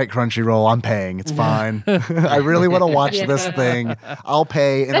like, all right, Crunchyroll, I'm paying. It's fine. I really want to watch this thing. I'll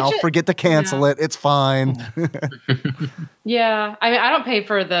pay, and I'll forget to cancel it. It's fine. Yeah, I mean, I don't pay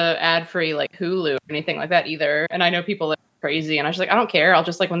for the ad-free like Hulu or anything like that either. And I know people are crazy, and I was like, I don't care. I'll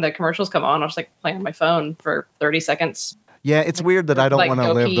just like when the commercials come on, I'll just like play on my phone for 30 seconds. Yeah, it's weird that I don't Like, want to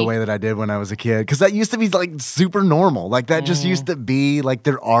go live the pee. way that I did when I was a kid, because that used to be like super normal. Like that just used to be like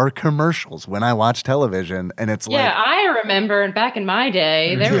there are commercials when I watch television, and it's Yeah, like I remember back in my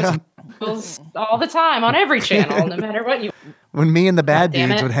day, there was commercials all the time on every channel, no matter what you. when me and the bad damn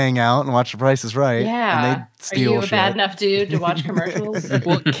dudes it. would hang out and watch The Price is Right, Yeah, and they'd are steal you a shit. bad enough dude to watch commercials?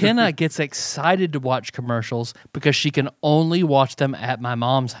 Well, Kenna gets excited to watch commercials because she can only watch them at my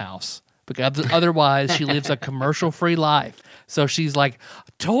mom's house. Because otherwise, she lives a commercial-free life. So she's like,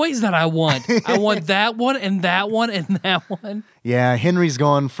 toys that I want that one and that one and that one. Yeah, Henry's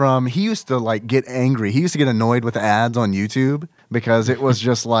gone from, he used to like get angry. He used to get annoyed with ads on YouTube because it was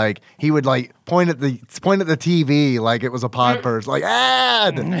just like, he would like point at the TV like it was a pod purge, like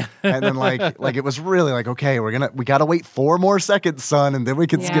ad. And then like it was really like, okay, we got to wait 4 more seconds, son, and then we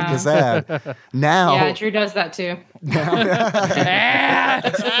can skip Yeah. this ad. Now. Yeah, Drew does that too.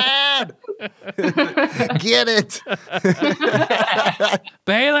 Ad! Get it.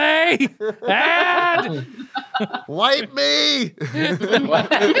 Bailey! Ad! Wipe me.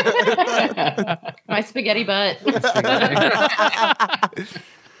 My spaghetti butt.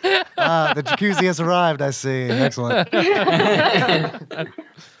 The jacuzzi has arrived, I see. Excellent.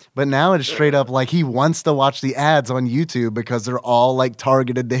 But now it's straight up like he wants to watch the ads on YouTube because they're all like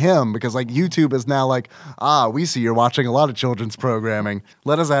targeted to him. Because like YouTube is now like, we see you're watching a lot of children's programming.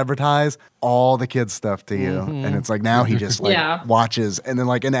 Let us advertise all the kids stuff to you. And it's like now he just like watches, and then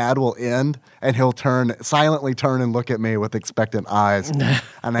like an ad will end and he'll silently turn and look at me with expectant eyes.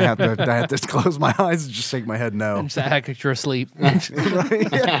 And I have to close my eyes and just shake my head no. And just act like you're asleep. Sorry,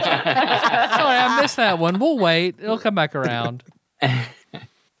 I missed that one. We'll wait. It'll come back around.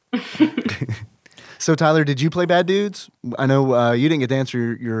 So Tyler, did you play Bad Dudes? I know you didn't get to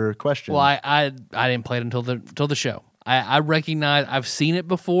answer your question. Well, I didn't play it until the show. I recognize I've seen it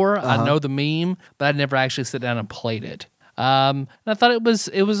before. I know the meme, but I never actually sit down and played it. And I thought it was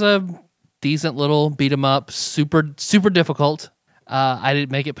a decent little beat 'em up, super difficult. I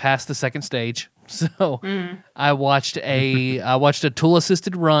didn't make it past the second stage. So I watched a tool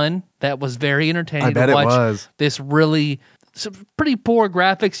assisted run that was very entertaining. I bet to watch it was. This really some pretty poor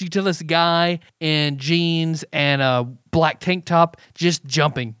graphics. You tell this guy in jeans and a black tank top just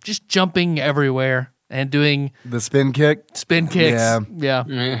jumping everywhere and doing the spin kicks.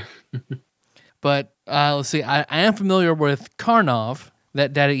 Yeah. But let's see. I am familiar with Karnov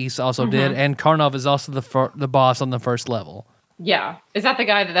that Data East also did, and Karnov is also the boss on the first level. Yeah. Is that the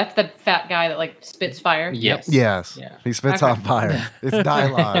guy that's the fat guy that like spits fire? Yes. Yes. Yeah. He spits on fire. It's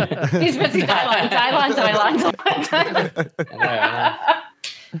Dylon. He spits Dylon.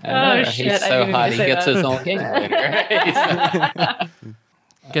 Oh, shit. He's so hot, he gets his own game.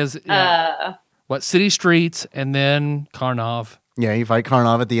 Because City Streets and then Karnov. Yeah, you fight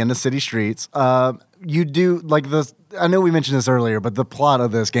Karnov at the end of City Streets. You do like this. I know we mentioned this earlier, but the plot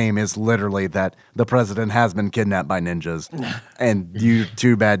of this game is literally that the president has been kidnapped by ninjas, and you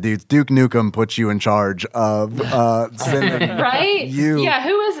two bad dudes, Duke Nukem, puts you in charge of sending right. you. Yeah,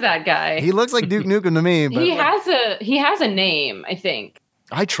 who is that guy? He looks like Duke Nukem to me, but he has a name, I think.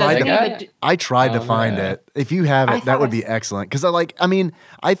 I tried to find it. If you have it, that would be excellent. Because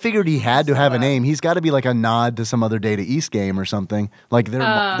I figured he had to have a name. He's got to be like a nod to some other Data East game or something. Like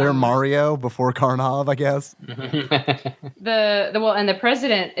they're Mario before Karnov, I guess. And the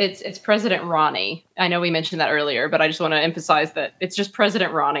president, it's President Ronnie. I know we mentioned that earlier, but I just want to emphasize that it's just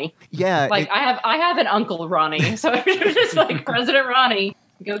President Ronnie. Yeah, I have an uncle Ronnie, so it's just like President Ronnie.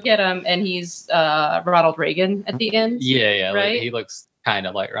 Go get him, and he's Ronald Reagan at the end. Yeah, right. Like, he looks kind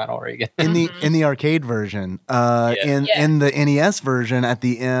of like Ronald Reagan in the arcade version. In the NES version, at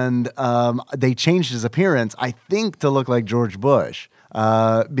the end, they changed his appearance, I think, to look like George Bush.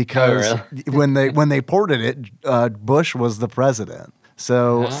 Because when they ported it, Bush was the president.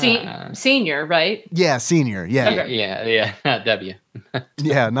 So senior, right? Yeah, senior. Yeah, okay. yeah. W.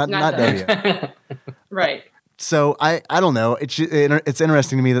 Yeah, not W. Right. So I don't know. It's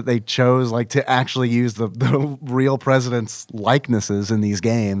interesting to me that they chose like to actually use the real president's likenesses in these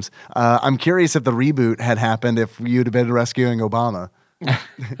games. I'm curious if the reboot had happened if you'd have been rescuing Obama.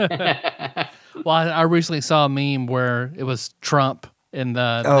 Well, I recently saw a meme where it was Trump and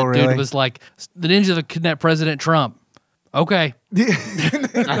the really? dude was like, the ninja that kidnapped President Trump. Okay.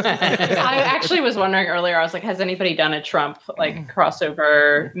 I actually was wondering earlier, I was like, has anybody done a Trump like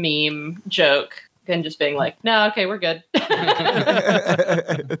crossover meme joke? And just being like, no, okay, we're good. Have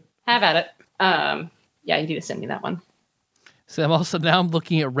at it. Yeah, you need to send me that one. So I'm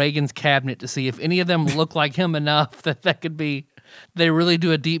looking at Reagan's cabinet to see if any of them look like him enough that could be. They really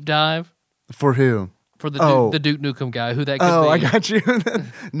do a deep dive. For who? For the Duke Nukem guy, who that could be. Oh, I got you.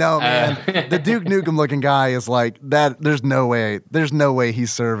 No, man. The Duke Nukem looking guy is like that. There's no way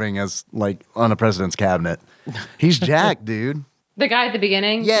he's serving as like on a president's cabinet. He's Jack, dude. The guy at the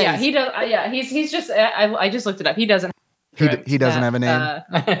beginning? Yes. Yeah, he does. He's just, I just looked it up. He doesn't. He doesn't have a name?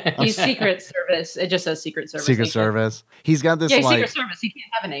 He's Secret Service. It just says Secret Service. Secret Service. He's got this Secret Service. He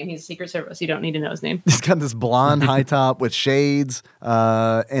can't have a name. He's Secret Service. You don't need to know his name. He's got this blonde high top with shades.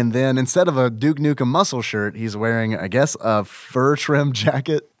 And then instead of a Duke Nukem muscle shirt, he's wearing, I guess, a fur trim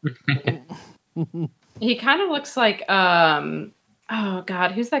jacket. He kind of looks like, oh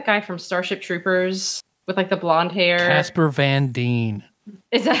God, who's that guy from Starship Troopers with like the blonde hair? Casper Van Dien.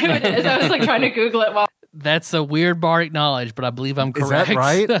 Is that who it is? I was like trying to Google it while. That's a weird bardic knowledge, but I believe I'm correct. Is that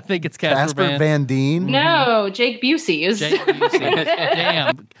right? I think it's Casper Van Dien. No, Jake Busey is. Jake Busey.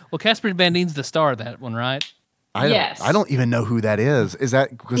 Damn. Well, Casper Van Dien's the star of that one, right? Yes. I don't even know who that is. Is that?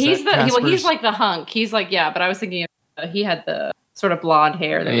 He's like the hunk. He's like, yeah, but I was thinking he had the sort of blonde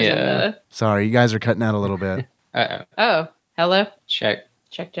hair that was in the. Sorry, you guys are cutting out a little bit. Oh, hello. Check.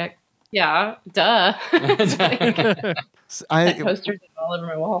 Yeah, duh. I posters all over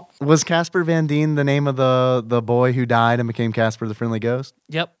my wall. Was Casper Van Dien the name of the boy who died and became Casper the Friendly Ghost?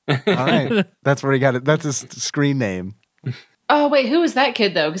 Yep. All right, that's where he got it. That's his screen name. Oh wait, who was that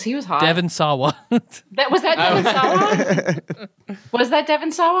kid though? Because he was hot. Devin Sawa. Was that Devin Sawa? Was that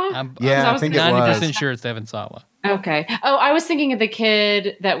Devin Sawa? I think it 90% was. sure it's Devin Sawa. Okay. Oh, I was thinking of the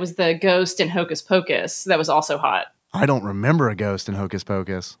kid that was the ghost in Hocus Pocus. That was also hot. I don't remember a ghost in Hocus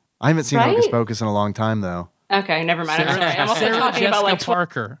Pocus. I haven't seen Right? Hocus Pocus in a long time, though. Okay, never mind. I'm sorry. I'm also Sarah talking Jessica about like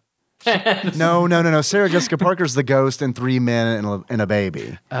Parker. No. Sarah Jessica Parker's the ghost in 3 Men and a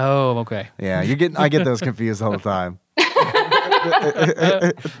Baby. Oh, okay. Yeah, I get those confused all the time.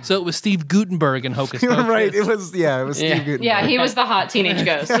 So it was Steve Gutenberg in Hocus Pocus. Right. It was Steve Gutenberg. Yeah, he was the hot teenage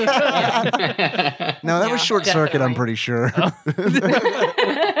ghost. No, that was Short Circuit, I'm pretty sure.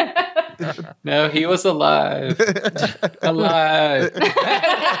 No, he was alive. Alive.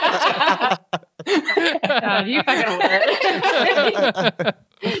 God, you fucking word.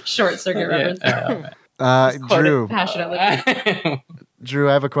 Short Circuit reference. Drew, Passionately. Drew,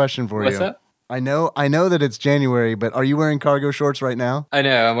 I have a question for What's you. up? I know that it's January, but are you wearing cargo shorts right now? I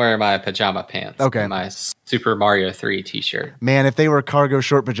know. I'm wearing my pajama pants. Okay. And my Super Mario 3 t-shirt. Man, if they were cargo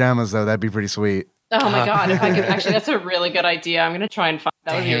short pajamas, though, that'd be pretty sweet. Oh my God, if I could actually, that's a really good idea. I'm going to try and find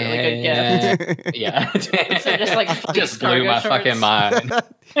that would be a really good gift. Yeah. So just like just blew my cargo fucking shorts. mind.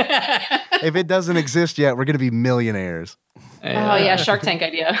 If it doesn't exist yet, we're going to be millionaires. Oh yeah, Shark Tank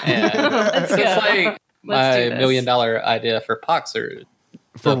idea. Yeah. Let's go. It's like Let's do my this. $1 million idea for boxers.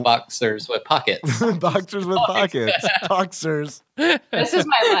 The boxers with pockets. Boxers with pockets. Boxers. This is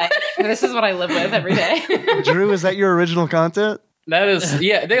my life. This is what I live with every day. Drew, is that your original content? That is, so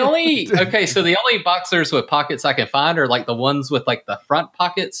the only boxers with pockets I can find are like the ones with like the front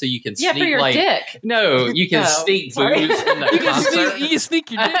pocket so you can Yeah, sneak for your like, dick. no, you can Oh, sneak sorry. booze in the concert. You can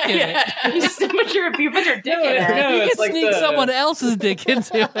sneak your dick in it. You put your dick in it. No, You it's can like sneak the- someone else's dick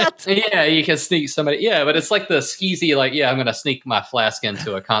into it. Yeah, you can sneak somebody. Yeah, but it's like the skeezy, like, I'm going to sneak my flask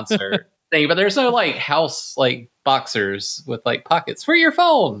into a concert thing. But there's no like house like boxers with like pockets for your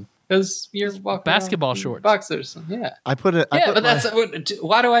phone because you're walking Basketball around in shorts. boxers. Yeah, I put it.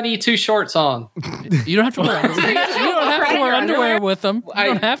 why do I need 2 shorts on? You don't have to wear underwear. You don't have to wear underwear with them. You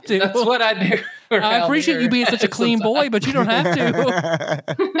don't have to. That's what I do. I appreciate you being such a clean boy, but you don't have to.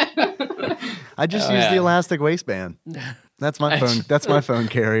 I just use the elastic waistband. That's my phone. That's my phone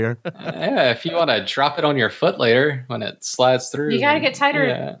carrier. Yeah, if you want to drop it on your foot later when it slides through. You gotta get tighter.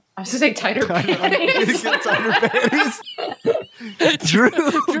 Yeah. I was gonna say tighter panties. Get tighter panties. Drew,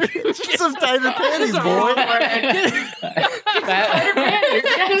 get some tighter panties, boy. Tighter panties.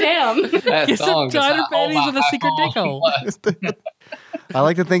 Goddamn. That Get some song is tighter like, panties my with a secret dick hole. iPhone. I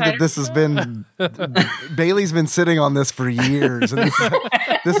like to think that this has been Bailey's been sitting on this for years, and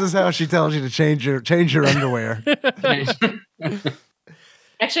this is how she tells you to change your underwear.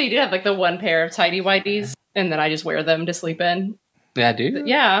 Actually, you do have like the one pair of tidy whities, and then I just wear them to sleep in. Yeah, dude.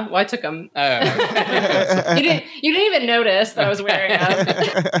 Yeah, well, I took them. Oh. You didn't even notice that I was wearing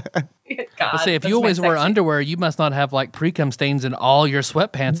them. God, Let's say if that's you always my wear sexy- underwear, you must not have like pre-cum stains in all your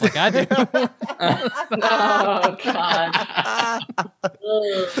sweatpants like I do. Oh God!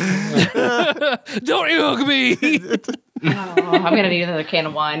 Don't you hug me. Oh, I'm gonna need another can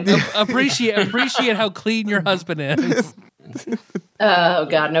of wine. appreciate how clean your husband is. Oh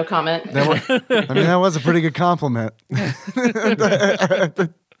God, no comment. That was a pretty good compliment.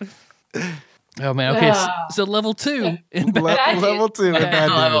 Oh man, okay. So level 2 in bad. Level 2 in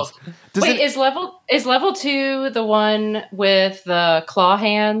bad Level. news. Does Wait, it- is level 2 the one with the claw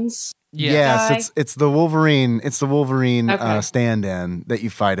hands? Yes. Yes, it's the Wolverine. It's the Wolverine Okay. stand-in that you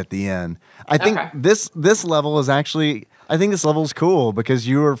fight at the end. I think Okay. this level is actually. I think this level is cool because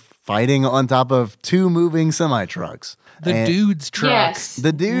you are fighting on top of 2 moving semi-trucks. The And- dude's trucks. Yes.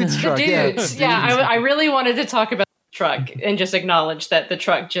 The dude's The truck. dudes. Yeah, I really wanted to talk about the truck and just acknowledge that the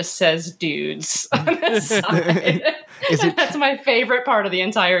truck just says dudes on the side. Is it- That's my favorite part of the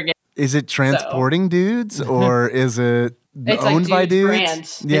entire game. Is it transporting dudes or is it It's like owned by dudes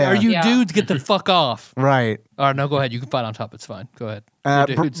dudes? brand. Yeah. Are you Yeah. dudes? Get the fuck off. right? All right, no, go ahead. You can fight on top. It's fine. Go ahead.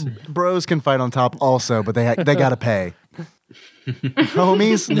 You're dudes. Bros can fight on top also, but they got to pay.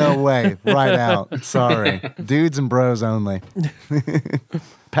 Homies, no way. Right out. Sorry, dudes and bros only.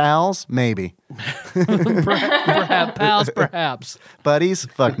 Pals, maybe. Perhaps, pals, perhaps. Buddies,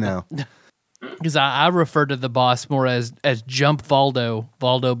 fuck no. Because I refer to the boss more as Jump Valdo.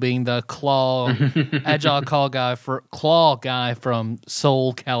 Valdo being the agile claw guy from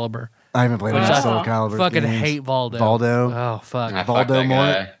Soul Calibur. I haven't played Which enough I Soul Calibur. Fucking games. hate Valdo. Valdo. Oh fuck. Ah, fuck that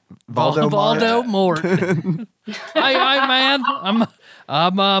guy. Valdo Mort. Hey man,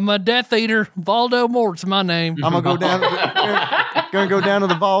 I'm a Death Eater. Valdo Mort's my name. I'm gonna go down to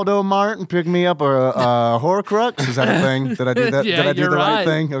the Valdo Mart and pick me up a Horcrux. Is that a thing? Did I do that? Yeah, Did I do you're the right right.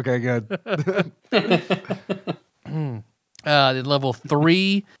 thing? Okay, good. Then level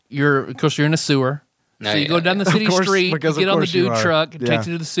 3, of course you're in a sewer. So you go down the city street, you get on the dude truck, it takes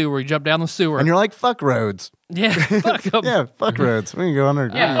you to the sewer, you jump down the sewer. And you're like, fuck roads. Yeah, fuck 'em. Yeah, fuck roads. We can go under.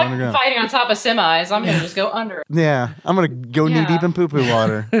 Yeah, go underground. fighting on top of semis. I'm gonna just go under. Yeah, I'm gonna go knee deep in poo-poo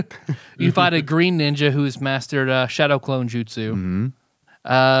water. You fight a green ninja who's mastered shadow clone jutsu.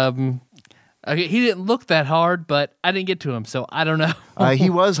 Okay, he didn't look that hard, but I didn't get to him, so I don't know. He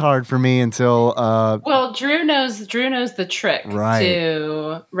was hard for me until. Well, Drew knows the trick.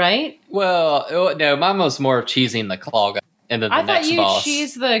 Right? Well, no, mine was more of cheesing the claw guy, and then the next boss.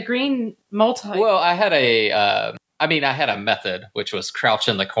 She's the green multi. Well, I had a method, which was crouch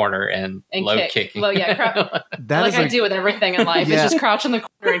in the corner and low kicking. I do with everything in life. It's just crouch in the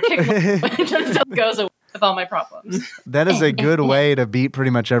corner and kick until it goes away with all my problems. That is a good way to beat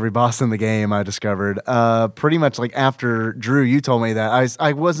pretty much every boss in the game, I discovered. Pretty much like after Drew, you told me that.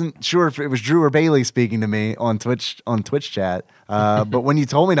 I wasn't sure if it was Drew or Bailey speaking to me on Twitch chat. But when you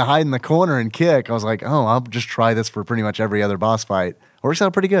told me to hide in the corner and kick, I was like, oh, I'll just try this for pretty much every other boss fight. Works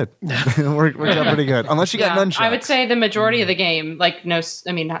out pretty good. Works out pretty good. Unless you got nunchucks. I would say the majority of the game,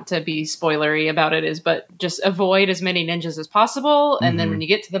 not to be spoilery about it, but just avoid as many ninjas as possible. And then when you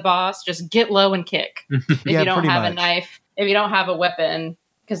get to the boss, just get low and kick. If you don't have a knife, if you don't have a weapon,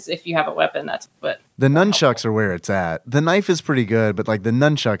 because if you have a weapon, that's what. The nunchucks are where it's at. The knife is pretty good, but like the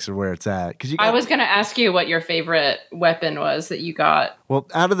nunchucks are where it's at. I was going to ask you what your favorite weapon was that you got. Well,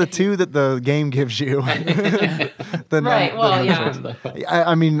 out of the two that the game gives you, I mean,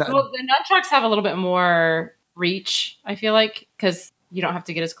 the nunchucks have a little bit more reach, I feel like, because you don't have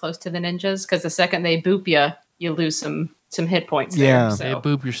to get as close to the ninjas. Because the second they boop you lose some hit points. Yeah, they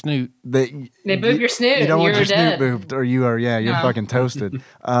boop your snoot. They boop your snoot. You don't want your dead. snoot booped, or you are. Yeah, you're fucking toasted.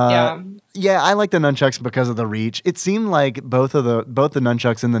 Yeah, I like the nunchucks because of the reach. It seemed like both the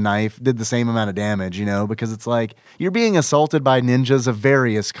nunchucks and the knife did the same amount of damage, because it's like you're being assaulted by ninjas of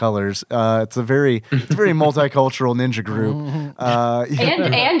various colors. It's a very multicultural ninja group.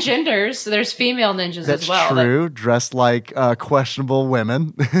 And genders. There's female ninjas as well. That's true. Dressed like questionable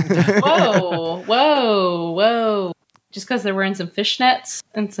women. Whoa. Just because they're wearing some fishnets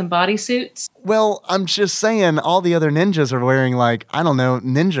and some bodysuits? Well, I'm just saying all the other ninjas are wearing,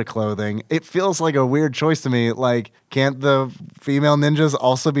 ninja clothing. It feels like a weird choice to me. Like, can't the female ninjas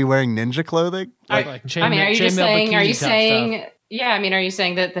also be wearing ninja clothing? Are you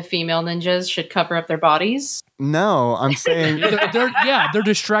saying that the female ninjas should cover up their bodies? No, I'm saying they're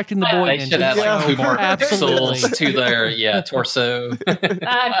distracting the boy ninjas. They should add 2 more pixels to their torso.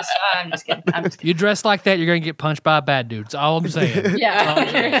 I'm just kidding. You dress like that, you're gonna get punched by a bad dude. That's all I'm saying.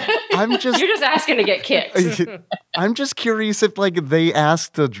 Yeah, you're just asking to get kicked. I'm just curious if they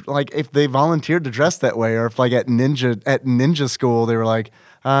asked if they volunteered to dress that way, or if at ninja school they were like,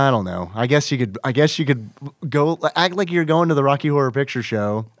 I don't know. I guess you could go act like you're going to the Rocky Horror Picture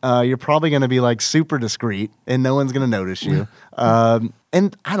Show. You're probably going to be super discreet, and no one's going to notice you.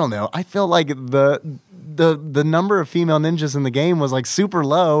 And I don't know. I feel like the number of female ninjas in the game was super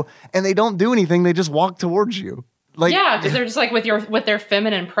low, and they don't do anything. They just walk towards you. Because they're just with their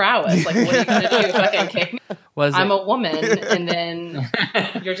feminine prowess. What are you gonna do? Fucking kick me? I'm a woman, and then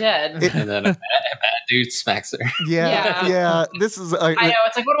you're dead. And then a bad dude smacks her. Yeah. This is. I know.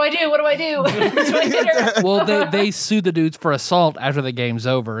 It's what do I do? What do I do? Well, they sued the dudes for assault after the game's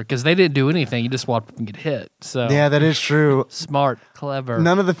over because they didn't do anything. You just watched them get hit. So yeah, that is true. Smart, clever.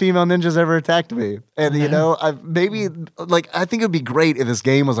 None of the female ninjas ever attacked me, and I think it would be great if this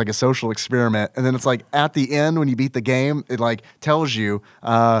game was a social experiment, and then it's at the end when you beat the game, it tells you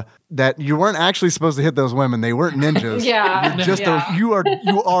that you weren't actually supposed to hit those women. They weren't ninjas. Yeah. You're just you are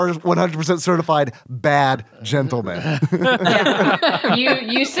 100% certified bad gentlemen.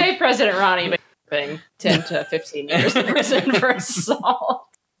 You say President Ronnie, but you're 10 to 15 years in prison for assault.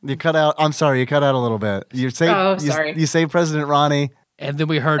 You cut out. I'm sorry. You cut out a little bit. Sorry. You say President Ronnie. And then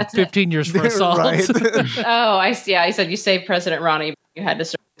we heard 15 years for assault. Right. Oh, I see. I said you saved President Ronnie, but you had to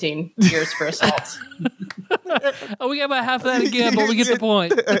serve 15 years for assault. We got about half of that again, but we get the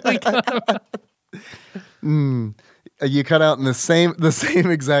point. You cut out in the same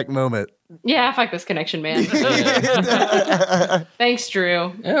exact moment. Yeah, fuck this connection, man. Thanks,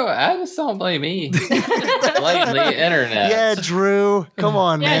 Drew. No, I just don't blame me. Blame the internet. Yeah, Drew. Come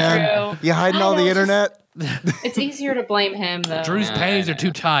on, man. Drew. You hiding all the internet? It's easier to blame him, though. Drew's panties are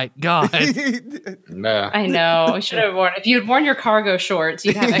too tight. God. No. I know. I should have worn. If you'd worn your cargo shorts,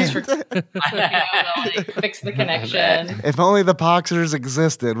 you'd have extra. Fix the connection. If only the Poxers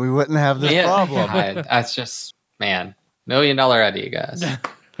existed, we wouldn't have this problem. That's just, man, $1 million idea, guys.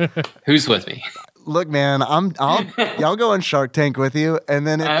 Who's with me? Look, man, y'all go on Shark Tank with you, and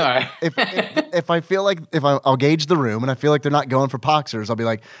then if I feel like I'll gauge the room, and I feel like they're not going for boxers, I'll be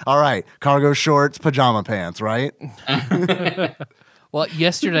like, all right, cargo shorts, pajama pants, right? Well,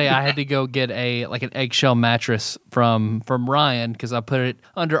 yesterday I had to go get an eggshell mattress from Ryan because I put it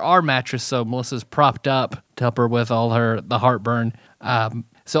under our mattress, so Melissa's propped up to help her with all the heartburn.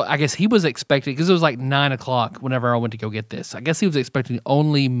 So I guess he was expecting, because it was like 9 o'clock whenever I went to go get this. I guess he was expecting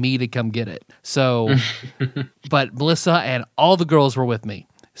only me to come get it. So, but Melissa and all the girls were with me.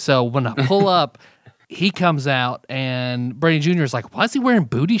 So when I pull up, he comes out, and Brady Jr. is like, why is he wearing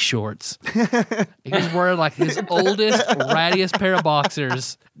booty shorts? He's wearing like his oldest, rattiest pair of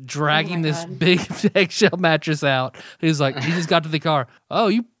boxers, dragging this big eggshell mattress out. He's like, he just got to the car. Oh,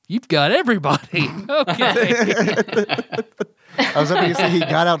 you've got everybody. Okay. I was hoping you said he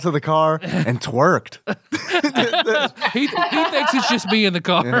got out to the car and twerked. he thinks it's just me in the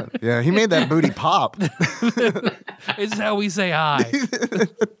car. Yeah, he made that booty pop. It's how we say hi.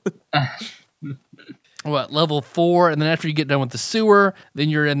 What, level 4, and then after you get done with the sewer, then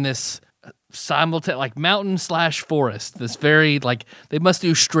you're in this mountain/forest. This very, they must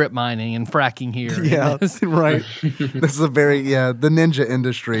do strip mining and fracking here. Yeah, right. This is the ninja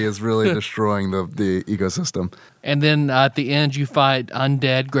industry is really destroying the ecosystem. And then at the end, you fight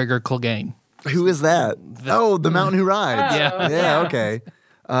undead Gregor Clegane. Who is that? The mountain who rides. Yeah, okay.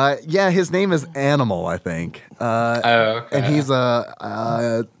 His name is Animal, I think. Okay. And he's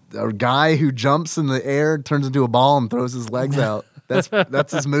a guy who jumps in the air, turns into a ball, and throws his legs out.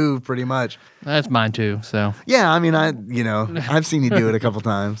 That's his move, pretty much. That's mine too. So yeah, I mean, I've seen you do it a couple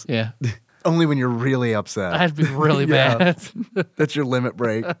times. Yeah, only when you're really upset. I had to be really bad. That's your limit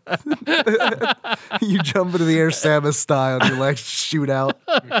break. You jump into the air, Samus style, and your legs shoot out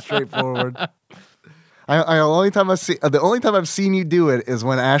straight forward. The only time I've seen you do it is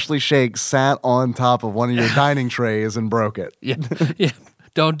when Ashley Shake sat on top of one of your dining trays and broke it. Yeah.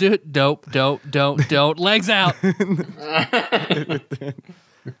 Don't do it. Don't. Legs out.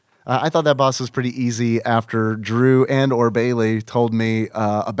 I thought that boss was pretty easy after Drew or Bailey told me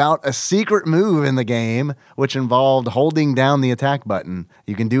about a secret move in the game, which involved holding down the attack button.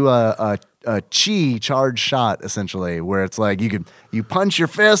 You can do a chi charge shot, essentially, where it's like you punch your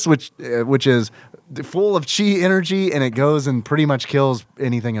fist, which is full of chi energy, and it goes and pretty much kills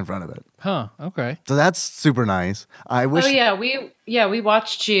anything in front of it. Huh, okay. So that's super nice. I wish. Oh yeah, we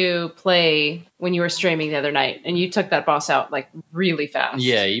watched you play when you were streaming the other night, and you took that boss out really fast.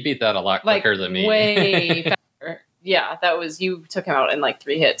 Yeah, you beat that a lot quicker than me. Way faster. Yeah, you took him out in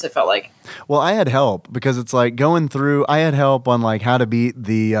 3 hits, it felt like. Well, I had help because it's going through. I had help on how to beat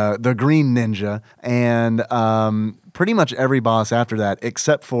the green ninja, and pretty much every boss after that,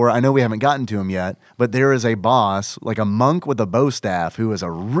 except for, I know we haven't gotten to him yet, but there is a boss, a monk with a bow staff, who is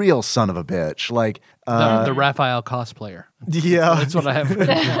a real son of a bitch. The Raphael cosplayer. Yeah. That's what I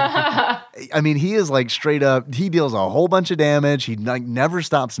have. I mean, he is straight up, he deals a whole bunch of damage. He never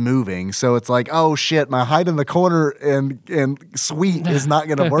stops moving. So it's oh shit, my hide in the corner and sweet is not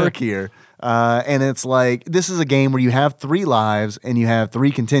going to work here. And it's this is a game where you have 3 lives and you have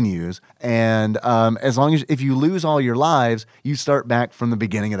 3 continues. And as long as, if you lose all your lives, you start back from the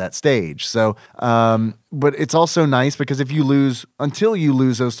beginning of that stage. So, but it's also nice because until you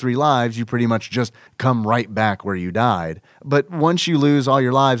lose those 3 lives, you pretty much just come right back where you died. But once you lose all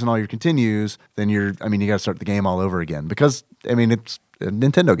your lives and all your continues, then you got to start the game all over again because, it's a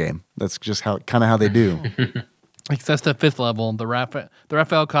Nintendo game. That's just how they do. That's the 5th level, the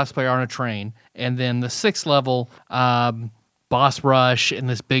Raphael cosplayer on a train. And then the 6th level, boss rush in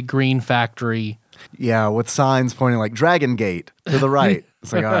this big green factory. Yeah, with signs pointing Dragon Gate to the right.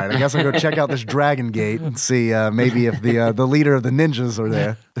 It's all right, I guess I'll go check out this Dragon Gate and see maybe if the leader of the ninjas are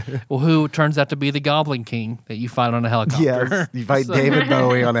there. Well, who turns out to be the Goblin King that you fight on a helicopter. Yes, you fight David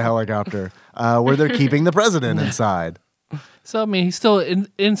Bowie on a helicopter where they're keeping the president inside. So, he's still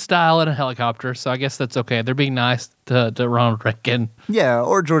in style in a helicopter, so I guess that's okay. They're being nice to Ronald Reagan. Yeah,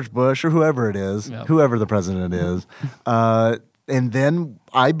 or George Bush, or whoever it is, whoever the president is. And then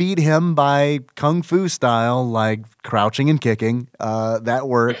I beat him by Kung Fu style, crouching and kicking. That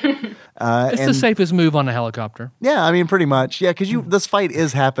worked. It's the safest move on a helicopter. Yeah, pretty much. Yeah, because this fight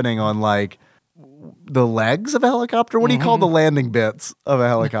is happening on, the legs of a helicopter? What do you call the landing bits of a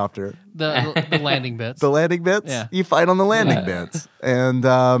helicopter? The landing bits. The landing bits? Yeah. You fight on the landing bits. And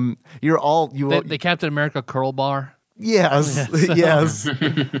you're all... The Captain America curl bar. Yes, yes,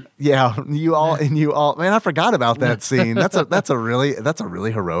 yeah. You all. Man, I forgot about that scene. That's a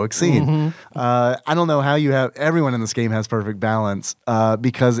really heroic scene. I don't know how you have everyone in this game has perfect balance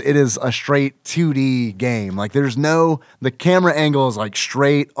because it is a straight 2D game. Like the camera angle is like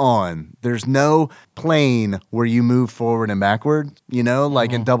straight on. There's no plane where you move forward and backward.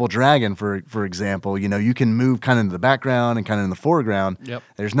 Like in Double Dragon, for example. You can move kind of into the background and kind of in the foreground. Yep.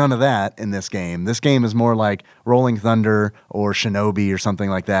 There's none of that in this game. This game is more like Rolling Thunder or Shinobi or something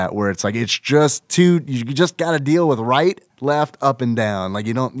like that, where it's like it's just you just got to deal with right, left, up, and down. Like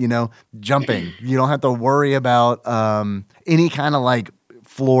you don't, jumping. You don't have to worry about any kind of like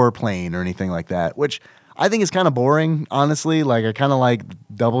floor plane or anything like that, which I think is kind of boring, honestly. Like I kind of like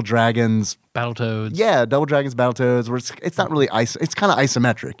Double Dragon's Battletoads. Yeah, Double Dragon's Battletoads, where it's not really it's kind of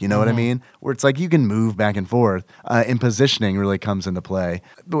isometric, you know what I mean? Where it's like you can move back and forth, and positioning really comes into play,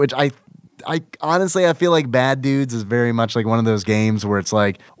 which I honestly, I feel like Bad Dudes is very much like one of those games where it's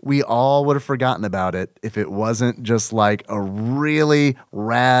like we all would have forgotten about it if it wasn't just like a really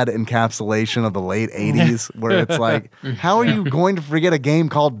rad encapsulation of the late 80s where it's like, how are you going to forget a game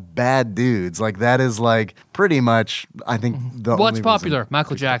called Bad Dudes? Like that is like pretty much, I think, the What's only popular? reason.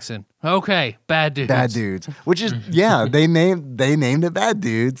 Michael Jackson. Okay, Bad Dudes. Bad Dudes, which is they named it Bad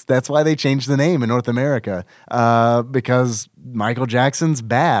Dudes. That's why they changed the name in North America because Michael Jackson's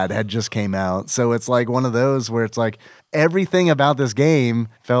Bad had just came out. So it's like one of those where it's like everything about this game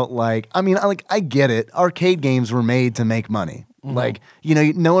felt like, I get it. Arcade games were made to make money. Like,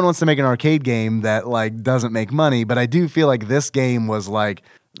 no one wants to make an arcade game that like doesn't make money, but I do feel like this game was like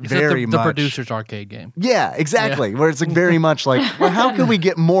very the much producer's arcade game. Yeah, exactly. Yeah. Where it's like very much like, well, how can we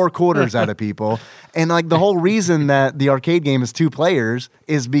get more quarters out of people? And like the whole reason that the arcade game is 2 players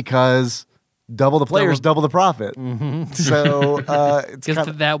is because double the players, double the profit. So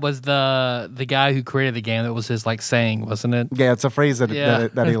because that was the guy who created the game. That was his like saying, wasn't it? Yeah, it's a phrase that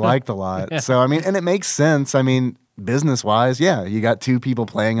he liked a lot. Yeah. So and it makes sense. Business wise, you got 2 people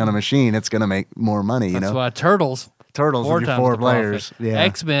playing on a machine, it's gonna make more money. That's why Turtles with your 4 players. Yeah.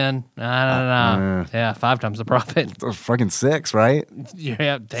 X-Men, I don't know. 5 times the profit. Fucking 6, right?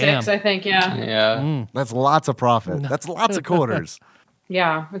 Yeah, damn. 6, I think. Yeah. Yeah. That's lots of profit. That's lots of quarters.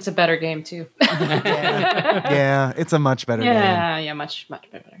 Yeah, it's a better game too. Yeah, it's a much better game. Yeah, much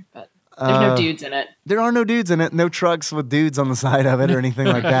better. But there's no dudes in it. There are no dudes in it. No trucks with dudes on the side of it or anything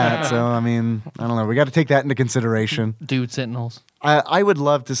like that. So I don't know. We got to take that into consideration. Dude Sentinels. I would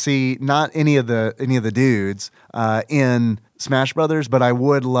love to see not any of the dudes in Smash Brothers, but I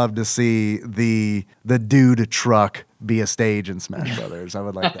would love to see the dude truck be a stage in Smash Brothers. I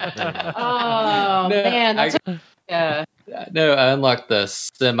would like that very much. Oh man, that's No, I unlocked the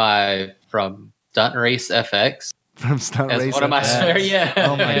semi from Stunt Race FX. From Stunt As Race one of my FX. yeah.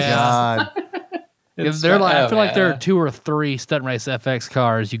 Oh my god. I feel like there are 2 or 3 Stunt Race FX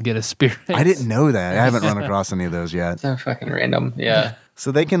cars you can get experience. I didn't know that. I haven't run across any of those yet. So fucking random. Yeah.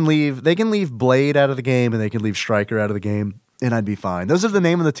 So they can leave Blade out of the game and they can leave Stryker out of the game, and I'd be fine. Those are the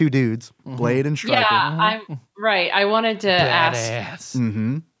name of the 2 dudes, Blade and Stryker. Yeah, I'm right. I wanted to ask.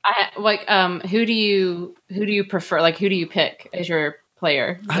 Mm-hmm. Who do you prefer? Like, who do you pick as your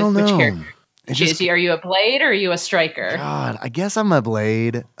player? I don't know. Which character? Are you a Blade or are you a Stryker? God, I guess I'm a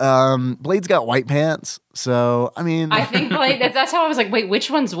Blade. Blade's got white pants, so I think Blade. That's how I was like, wait,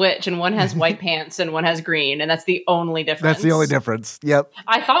 which one's which? And one has white pants and one has green, and that's the only difference. That's the only difference. Yep.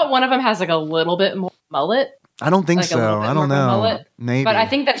 I thought one of them has like a little bit more mullet. I don't think so. I don't know. Maybe. But I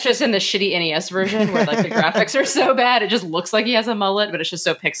think that's just in the shitty NES version where like the graphics are so bad. It just looks like he has a mullet, but it's just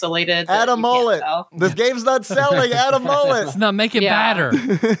so pixelated. Add a mullet. This game's not selling. Add a mullet. It's not making badder.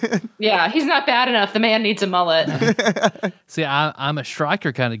 Yeah, he's not bad enough. The man needs a mullet. See, I'm a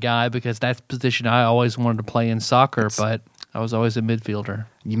striker kind of guy because that's the position I always wanted to play in soccer, but I was always a midfielder.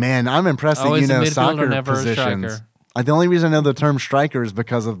 Man, I'm impressed that you know soccer never positions. A striker. The only reason I know the term striker is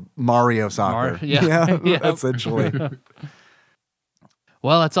because of Mario Soccer. Yeah, essentially.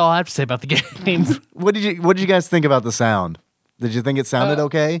 Well, that's all I have to say about the game. What did you guys think about the sound? Did you think it sounded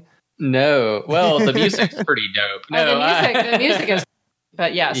okay? No. Well, the music's pretty dope. No, the music is.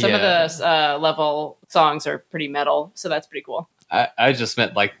 But yeah, some of the level songs are pretty metal, so that's pretty cool. I just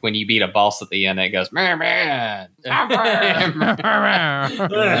meant like when you beat a boss at the end, it goes, man. They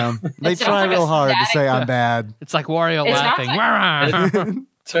try real hard to say I'm bad. It's like Wario laughing. It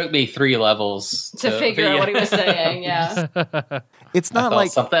took me 3 levels to figure out what he was saying. Yeah, it's not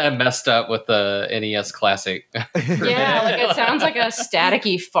like something I messed up with the NES Classic. Yeah, like it sounds like a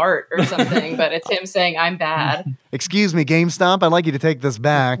staticky fart or something, but it's him saying I'm bad. Excuse me, GameStop. I'd like you to take this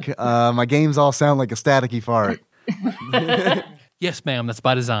back. My games all sound like a staticky fart. Yes, ma'am. That's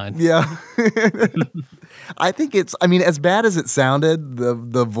by design. Yeah. I think as bad as it sounded,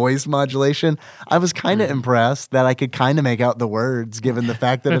 the voice modulation, I was kind of impressed that I could kind of make out the words given the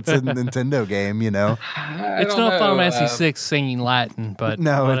fact that it's a Nintendo game, It's not Final Fantasy VI singing Latin, but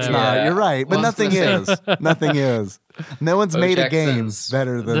no, whatever. it's not. Yeah. You're right. But Well, nothing is. Nothing is. No one's made a game Jackson's-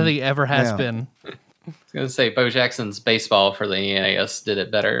 better than Nothing ever has yeah. been. I was going to say, Bo Jackson's baseball for the NES did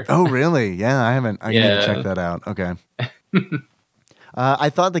it better. Oh, really? Yeah, I haven't. I need to Yeah. check that out. Okay. I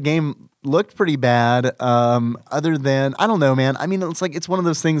thought the game looked pretty bad. Other than, I don't know, man. I mean, it's one of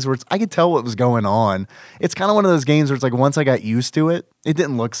those things where I could tell what was going on. It's kind of one of those games where it's like once I got used to it, it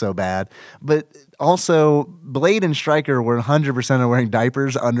didn't look so bad. But also, Blade and Stryker were 100% wearing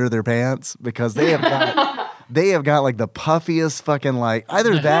diapers under their pants because they have got like the puffiest fucking like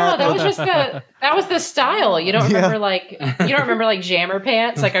either that. No, or that was the style. You don't remember like jammer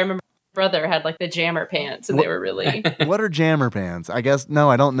pants. Like I remember my brother had like the jammer pants, and they were really what are jammer pants? I guess no,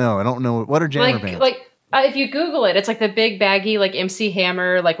 I don't know. I don't know what are jammer pants. If you Google it, it's like the big baggy like MC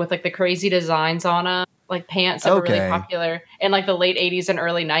Hammer like with like the crazy designs on them. Like pants that were really popular in like the late 80s and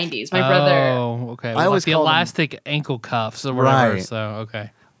early 90s. My brother. Oh, okay. I always the call them- elastic ankle cuffs or whatever. Right. So,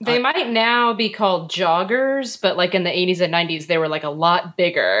 okay. They might now be called joggers, but like in the 80s and 90s, they were like a lot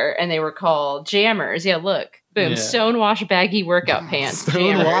bigger and they were called jammers. Yeah, look. Boom. Yeah. Stonewash baggy workout pants.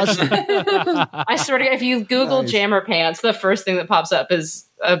 Jammers. I swear to God, if you Google jammer pants, the first thing that pops up is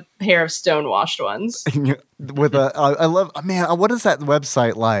a pair of stonewashed ones. With I love, man, what is that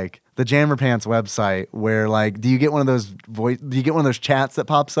website like? The Jammer Pants website where like, do you get one of those chats that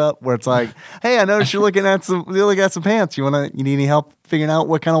pops up where it's like, hey, I noticed you're looking at some pants. You need any help figuring out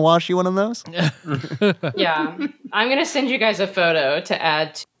what kind of wash you want on those? Yeah. I'm going to send you guys a photo to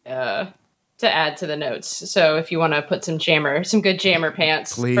add to the notes. So if you want to put some good jammer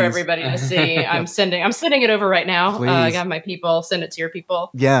pants Please. for everybody to see, I'm sending it over right now. I got my people, send it to your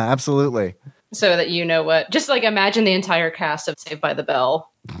people Yeah, absolutely. so that you know what, just like imagine the entire cast of Saved by the Bell,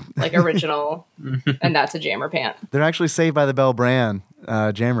 like original, and that's a jammer pant. They're actually Saved by the Bell brand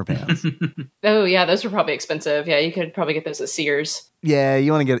Jammer Pants. Oh yeah, those were probably expensive. Yeah, you could probably get those at Sears. Yeah,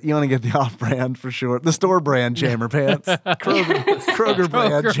 you want to get the off brand for sure. The store brand Jammer Pants, Kroger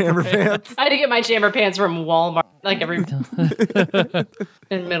brand Jammer Pants. I had to get my jammer pants from Walmart, like every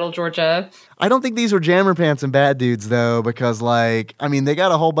in Middle Georgia. I don't think these were Jammer Pants and Bad Dudes though, because like, I mean, they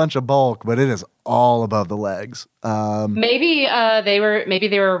got a whole bunch of bulk, but it is all above the legs. Maybe they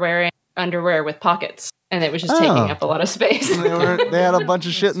were wearing underwear with pockets, and it was just taking up a lot of space. They had a bunch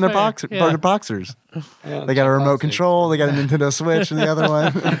of shit in their boxers. Yeah, They got a remote control. They got a Nintendo Switch in the other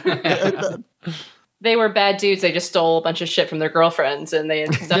one. They were bad dudes. They just stole a bunch of shit from their girlfriends, and they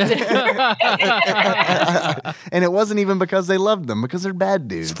stuffed it. And it wasn't even because they loved them, because they're bad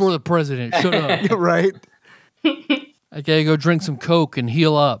dudes. It's for the president. Shut up. Right? I gotta go drink some Coke and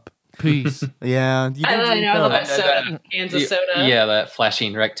heal up. Peace. Yeah. You I did don't drink know. I love Coke. that soda. Cans of soda. Yeah, that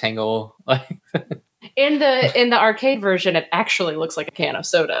flashing rectangle. In the arcade version, it actually looks like a can of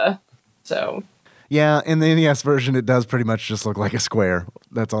soda. So Yeah, in the NES version, it does pretty much just look like a square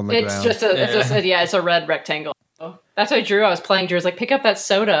that's on the it's ground. it's a red rectangle. That's what Drew. I was playing. Drew was like, "Pick up that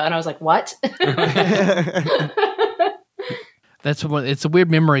soda," and I was like, "What?" It's a weird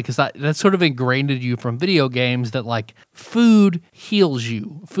memory because that's sort of ingrained in you from video games that like food heals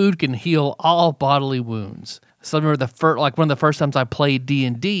you. Food can heal all bodily wounds. So I remember one of the first times I played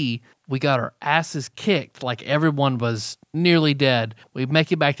D&D, we got our asses kicked. Like everyone was nearly dead. We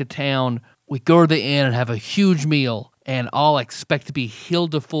make it back to town. We go to the inn and have a huge meal, and all expect to be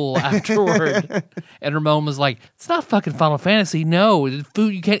healed to full afterward. And Ramon was like, "It's not fucking Final Fantasy. No,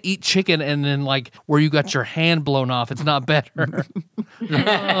 food, you can't eat chicken and then like where you got your hand blown off. It's not better."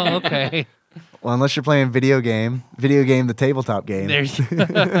 Oh, okay. Well, unless you're playing video game, the tabletop game. There's.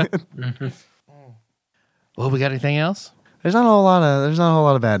 Well, we got anything else? There's not a whole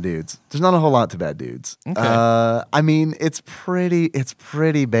lot of bad dudes. There's not a whole lot to bad dudes. Okay. I mean, it's pretty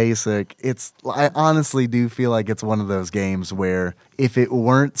basic. I honestly do feel like it's one of those games where if it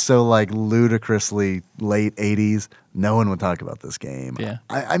weren't so like ludicrously late 80s, no one would talk about this game. Yeah.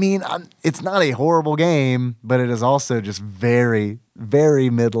 I mean, it's not a horrible game, but it is also just very, very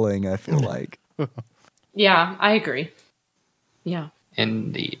middling, I feel like. Yeah, I agree. Yeah,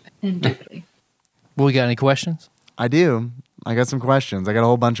 Indeed. indubitably. Well, we got any questions? I do. I got some questions. I got a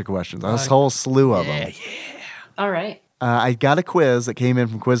whole bunch of questions. A whole slew of them. All right. I got a quiz that came in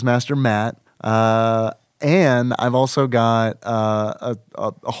from Quizmaster Matt. And I've also got a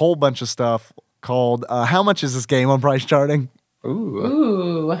whole bunch of stuff called How Much Is This Game on Price Charting? Ooh.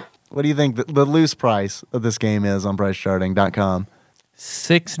 Ooh. What do you think the loose price of this game is on pricecharting.com?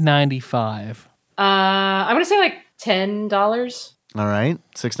 $6.95. I'm gonna say like $10. All right,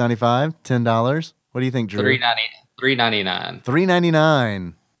 $6.95, $10. What do you think, Drew? $3.99.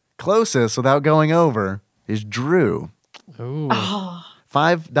 $3.99. Closest without going over is Drew. Ooh. Oh,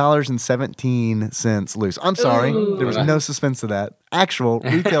 $5.17 loose. I'm sorry. Ooh. There was no suspense to that. Actual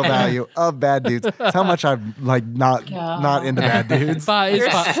retail value of Bad Dudes. That's how much I'm like not into Bad Dudes. you're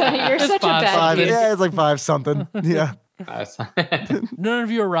such a bad Five, dude. yeah, it's like 5 something. Yeah. None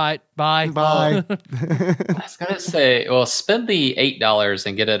of you are right. Bye. Bye. I was gonna say, well, spend the $8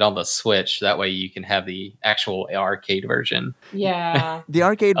 and get it on the Switch. That way, you can have the actual arcade version. Yeah. The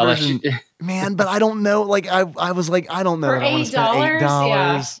arcade Unless version, you- man, but I don't know. Like I was like, I don't know. For that I want to spend $8,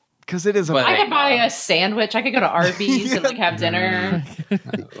 $8 because it is a. But- I could buy a sandwich. I could go to Arby's and like have dinner.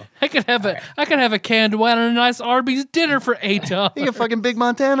 I could have a canned wine and a nice Arby's dinner for $8. You get fucking Big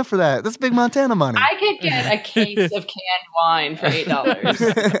Montana for that. That's Big Montana money. I could get a case of canned wine for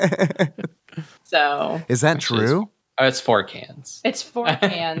 $8. So Is that true? Oh, it's 4 cans. it's 4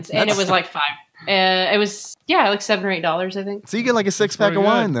 cans, and it was like 5. It was like $7 or $8, I think. So you get like a 6-pack pretty of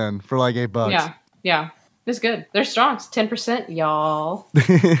wine good. then for like $8. Yeah. It's good. They're strong. It's 10%, y'all.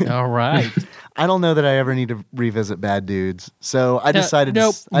 All right. I don't know that I ever need to revisit Bad Dudes, so I decided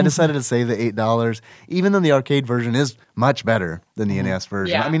nope. I decided to save the $8, even though the arcade version is much better than the NES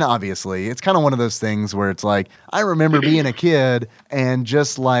version. Yeah. I mean, obviously, it's kind of one of those things where it's like I remember being a kid and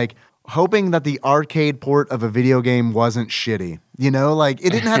just like hoping that the arcade port of a video game wasn't shitty. You know, like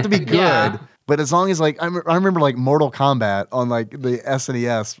it didn't have to be good. Yeah. But as long as like I remember like Mortal Kombat on like the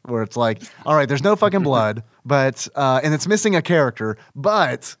SNES where it's like, all right, there's no fucking blood, but and it's missing a character,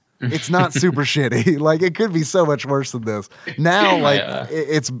 but it's not super shitty. Like it could be so much worse than this. Now, like Yeah.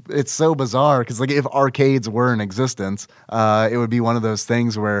 it's so bizarre because like if arcades were in existence, it would be one of those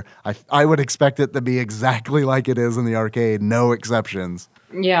things where I would expect it to be exactly like it is in the arcade, no exceptions.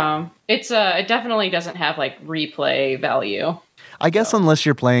 Yeah. It's it definitely doesn't have like replay value. I guess unless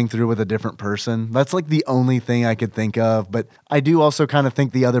you're playing through with a different person, that's like the only thing I could think of. But I do also kind of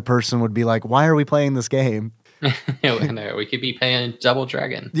think the other person would be like, why are we playing this game? No, we could be playing Double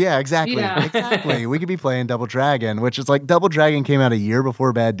Dragon. Yeah, exactly. Yeah. Exactly. We could be playing Double Dragon, which is like Double Dragon came out a year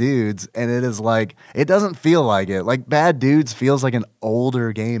before Bad Dudes. And it is like, it doesn't feel like it. Like Bad Dudes feels like an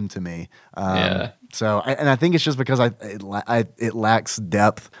older game to me. Yeah. So, I think it's just because it lacks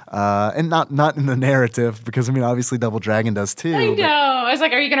depth, and not in the narrative, because I mean, obviously Double Dragon does too. I but- know. I was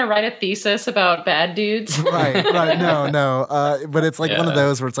like, are you going to write a thesis about bad dudes? right. No. But it's like one of Yeah.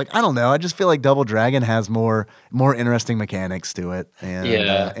 those where it's like, I don't know. I just feel like Double Dragon has more interesting mechanics to it. And,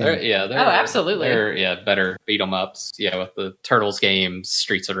 They're absolutely. They're better beat 'em ups. Yeah, with the Turtles games,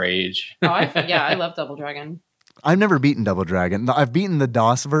 Streets of Rage. I love Double Dragon. I've never beaten Double Dragon. I've beaten the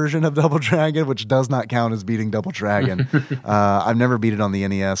DOS version of Double Dragon, which does not count as beating Double Dragon. I've never beat it on the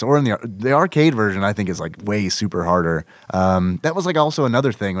NES or in the arcade version. I think is like way super harder. That was like also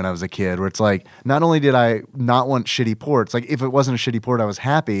another thing when I was a kid, where it's like not only did I not want shitty ports, like if it wasn't a shitty port, I was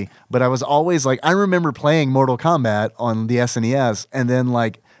happy, but I was always like, I remember playing Mortal Kombat on the SNES, and then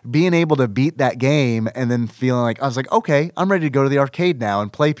like being able to beat that game, and then feeling like I was like, okay, I'm ready to go to the arcade now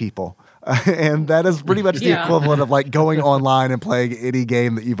and play people. And that is pretty much the Yeah. equivalent of like going online and playing any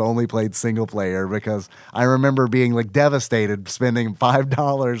game that you've only played single player, because I remember being like devastated spending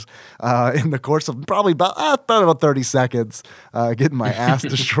 $5 in the course of probably about 30 seconds getting my ass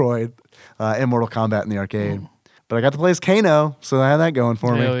destroyed in Mortal Kombat in the arcade. But I got to play as Kano, so I had that going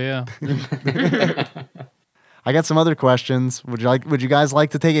for Hell me. yeah. I got some other questions. Would you guys like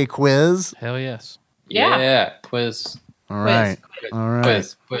to take a quiz? Hell yes. Yeah. Quiz. All right.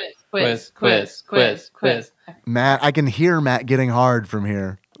 Quiz. Matt, I can hear Matt getting hard from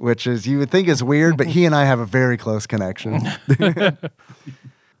here, which is you would think is weird, but he and I have a very close connection. The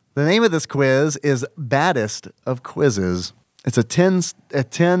name of this quiz is Baddest of Quizzes. It's a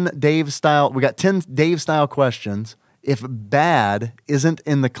 10 Dave style. We got 10 Dave style questions. If bad isn't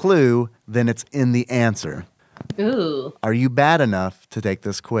in the clue, then it's in the answer. Ooh. Are you bad enough to take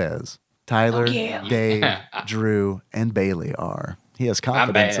this quiz? Tyler, yeah. Dave, Drew, and Bailey are. He has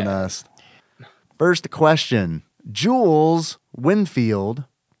confidence in bad. us. First question. Jules Winfield,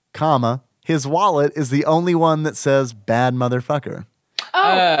 his wallet is the only one that says bad motherfucker.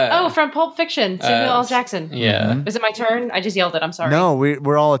 From Pulp Fiction, Samuel L. Jackson. Yeah. Is it my turn? I just yelled it. I'm sorry. No,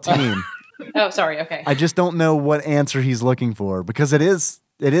 we're all a team. Oh, sorry. Okay. I just don't know what answer he's looking for, because it is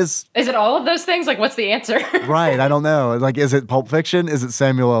Is it all of those things? Like, what's the answer? right. I don't know. Like, is it Pulp Fiction? Is it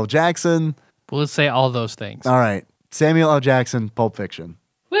Samuel L. Jackson? Well, let's say all those things. All right. Samuel L. Jackson, Pulp Fiction.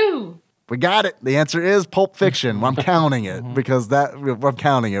 Woo. We got it. The answer is Pulp Fiction. I'm counting it because I'm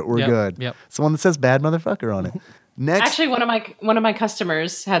counting it. We're Yep, good. yep. It's the one that says bad motherfucker on it. Next, Actually, one of my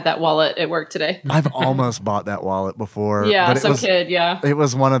customers had that wallet at work today. I've almost bought that wallet before. Yeah, but some kid. Yeah. It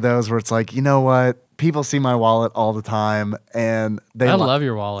was one of those where it's like, you know what? People see my wallet all the time, and I love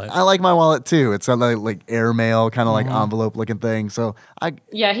your wallet. I like my wallet too. It's like airmail, kind of like envelope looking thing. So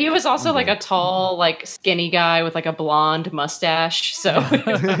Yeah, he was also like a tall, like skinny guy with like a blonde mustache. So it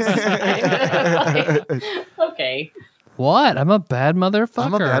was like, okay. What? I'm a bad motherfucker.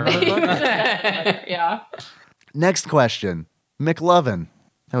 I'm a bad motherfucker. Yeah. Next question, McLovin.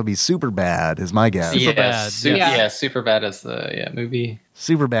 That would be super bad, is my guess. Super bad. Yeah. super bad is the movie.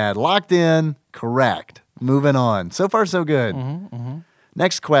 Super bad. Locked in. Correct. Moving on. So far, so good.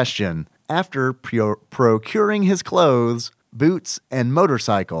 Next question. After procuring his clothes, boots, and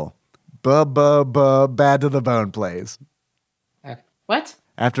motorcycle, bad to the bone plays. What?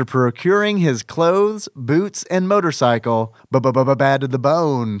 After procuring his clothes, boots, and motorcycle, bad to the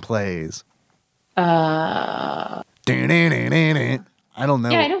bone plays. I don't know.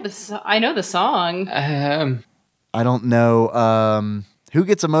 Yeah, I know the song. I don't know who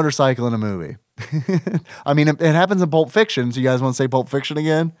gets a motorcycle in a movie. I mean, it happens in Pulp Fiction. So you guys want to say Pulp Fiction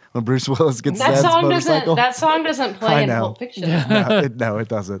again when Bruce Willis gets Zed's motorcycle? That song doesn't play in Pulp Fiction. No, it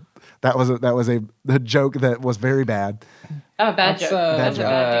doesn't. That was a joke that was very bad. Oh, bad joke. Bad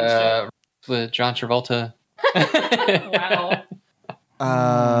joke. With John Travolta. Wow.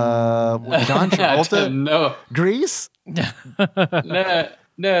 John Travolta? No. Grease?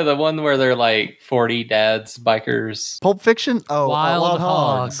 No, the one where they're like 40 dads, bikers. Pulp Fiction? Oh, Wild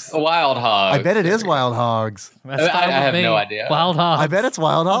Hogs. Wild Hogs. I bet it is Wild Hogs. That's I fine with have me. no idea. Wild Hogs. I bet it's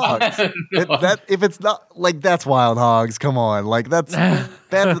Wild Hogs. If it's not, like, that's Wild Hogs. Come on. Like, that's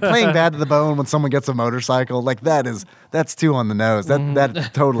playing bad to the bone when someone gets a motorcycle. Like, that's too on the nose. That's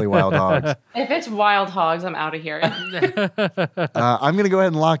totally Wild Hogs. If it's Wild Hogs, I'm out of here. I'm going to go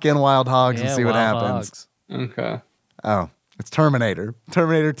ahead and lock in Wild Hogs and see what Wild happens. Hogs. Okay. Oh, it's Terminator.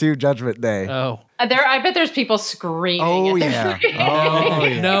 Terminator 2 Judgment Day. Oh. I bet there's people screaming. Oh, yeah. Oh,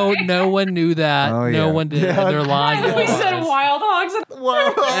 yeah. No one knew that. Oh, No yeah. one did. Yeah. They're lying. We said Wild Hogs.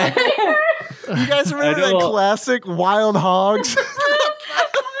 Wild Hogs. You guys remember that classic Wild Hogs?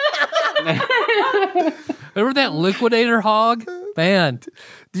 Remember that liquidator hog? Man.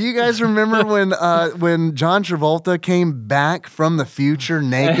 Do you guys remember when John Travolta came back from the future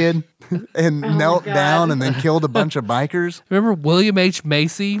naked and knelt down and then killed a bunch of bikers? Remember William H.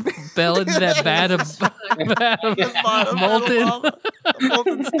 Macy fell into that vat of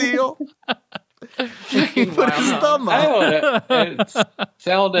molten steel? He put his thumb up. It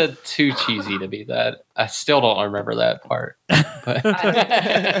sounded too cheesy to be that. I still don't remember that part. But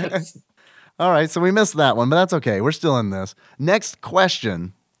All right, so we missed that one, but that's okay. We're still in this. Next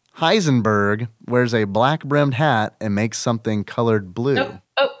question. Heisenberg wears a black-brimmed hat and makes something colored blue.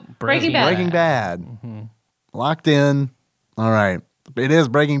 Breaking Bad. Breaking Bad. Locked in. All right. It is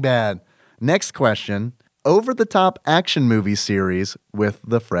Breaking Bad. Next question. Over-the-top action movie series with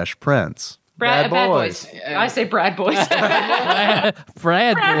the Fresh Prince. Bad Boys. I say Brad Boys. Brad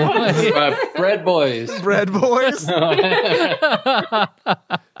boy. Bread Boys. Bread Boys?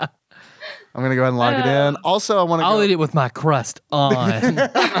 I'm going to go ahead and lock it in. Also, I want to I'll eat it with my crust on.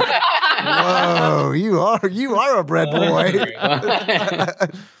 Whoa, you are a bread boy.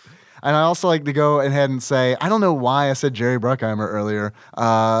 And I also like to go ahead and say, I don't know why I said Jerry Bruckheimer earlier.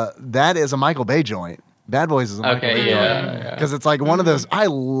 That is a Michael Bay joint. Bad Boys is a Michael Bay joint. Because it's like one of those, I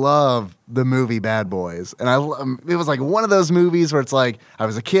love the movie Bad Boys. And it was like one of those movies where it's like, I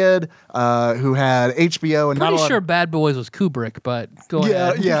was a kid who had HBO and Pretty not a lot sure Bad Boys was Kubrick, but go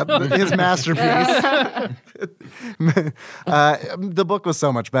ahead. Yeah, his masterpiece. The book was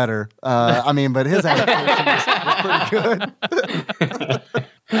so much better. But his adaptation was pretty good.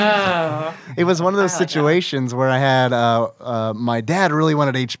 It was one of those situations where I had my dad really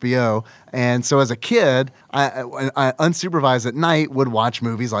wanted HBO, and so as a kid, I unsupervised at night would watch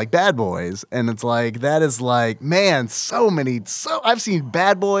movies like Bad Boys, and it's like that is like, man, I've seen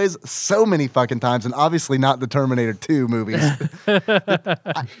Bad Boys so many fucking times, and obviously not the Terminator 2 movies.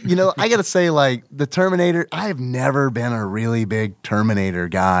 I gotta say, like, the Terminator, I have never been a really big Terminator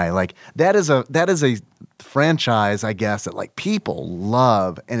guy. Like that is a franchise, I guess, that like people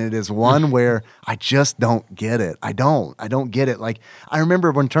love, and it is one where I just don't get it. I don't get it. Like, I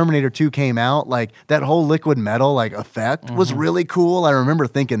remember when Terminator 2 came out, like that whole liquid metal like effect was really cool. I remember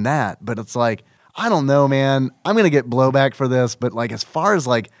thinking that, but it's like, I don't know, man. I'm gonna get blowback for this, but like as far as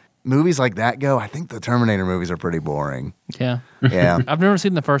like movies like that go, I think the Terminator movies are pretty boring. Yeah. I've never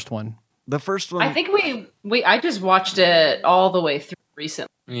seen the first one. The first one, I think I just watched it all the way through recently.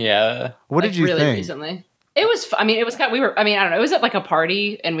 Yeah. What did you really think? Recently. It was. I mean, it was kind of, we were. I mean, I don't know. It was at like a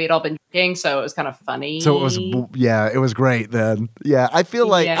party, and we had all been drinking, so it was kind of funny. So it was, it was great then. Yeah, I feel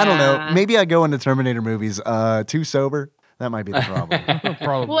like I don't know. Maybe I go into Terminator movies too sober. That might be the problem.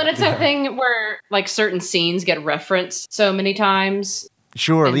 Probably. Well, and it's a thing where like certain scenes get referenced so many times.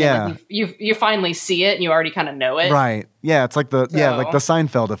 Sure, and yeah. Like, you finally see it, and you already kind of know it. Right. Yeah, it's like the like the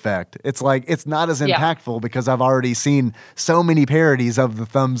Seinfeld effect. It's like it's not as impactful because I've already seen so many parodies of the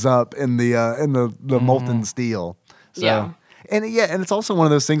thumbs up in the molten steel. So, Yeah. And it's also one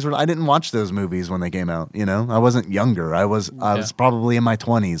of those things where I didn't watch those movies when they came out, you know? I wasn't younger. I was probably in my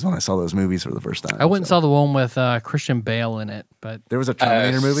 20s when I saw those movies for the first time. I went and saw the one with Christian Bale in it, but there was a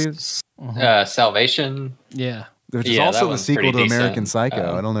Terminator movie. Salvation. Yeah. There's also the sequel to American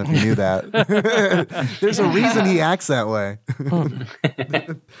Psycho. I don't know if you knew that. There's a reason he acts that way.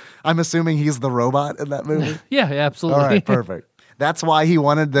 I'm assuming he's the robot in that movie. Yeah, absolutely. All right, perfect. That's why he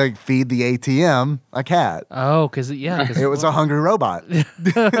wanted to feed the ATM a cat. Oh, because it was a hungry robot. He's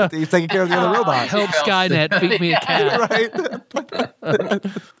taking care of the other robot. Help Skynet feed me a cat.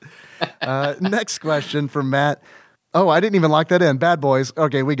 Right. Next question from Matt. Oh, I didn't even lock that in. Bad Boys.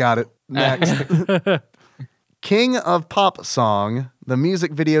 Okay, we got it. Next. King of Pop Song. The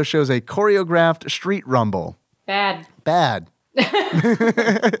music video shows a choreographed street rumble. Bad. Bad. That's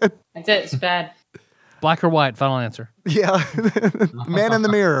it. It's bad. Black or white? Final answer. Yeah. Man in the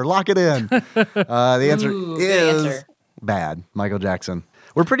Mirror. Lock it in. The answer is bad. Michael Jackson.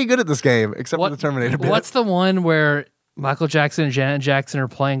 We're pretty good at this game, except for the Terminator bit. What's the one where Michael Jackson and Janet Jackson are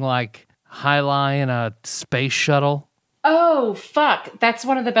playing like High Lie in a space shuttle? Oh, fuck. That's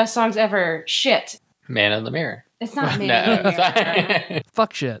one of the best songs ever. Shit. Man in the Mirror. It's not Man in the Mirror.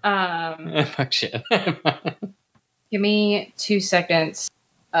 Fuck shit. Fuck shit. Give me 2 seconds.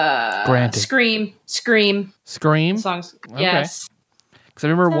 Granted. Scream. Songs. Okay. Yes. Because I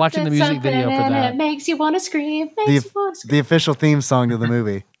remember watching the music video for that. It makes you want to scream. The official theme song to the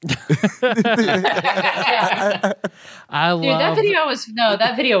movie. That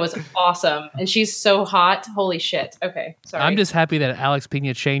video was awesome, and she's so hot. Holy shit. Okay, sorry. I'm just happy that Alex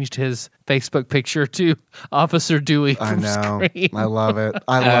Pena changed his Facebook picture to Officer Dewey from I know. Scream. I love it.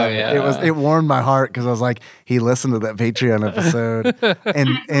 I love it. It warmed my heart because I was like, he listened to that Patreon episode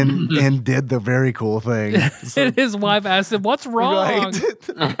and did the very cool thing. So, and his wife asked him, "What's wrong?"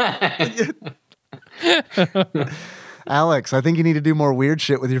 Right. Alex, I think you need to do more weird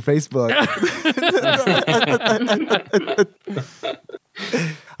shit with your Facebook.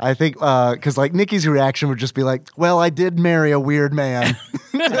 I think because like Nikki's reaction would just be like, "Well, I did marry a weird man."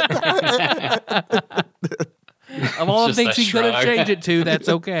 Of all the things he could have changed it to, that's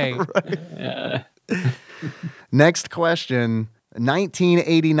okay. Right. Yeah. Next question.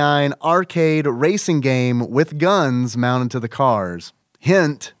 1989 arcade racing game with guns mounted to the cars.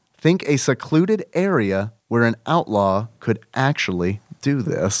 Hint, think a secluded area where an outlaw could actually do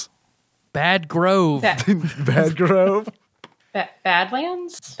this. Bad Grove. Bad Grove?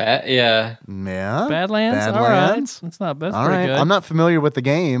 Badlands? Yeah. Yeah. Badlands? All right. That's not bad. All right. Good. I'm not familiar with the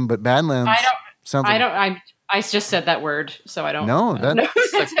game, but Badlands sounds like... I just said that word, so I don't... No,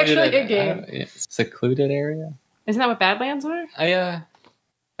 that's actually a game. Secluded area? Isn't that what Badlands are? Yeah.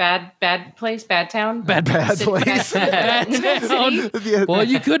 Bad place, bad town. Bad place. Bad town. Yeah. Well,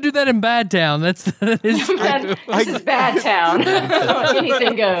 you could do that in Bad Town. This is Bad Town.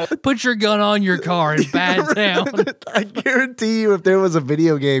 Anything goes. Put your gun on your car in Bad Town. I guarantee you, if there was a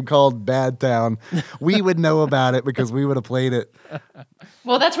video game called Bad Town, we would know about it because we would have played it.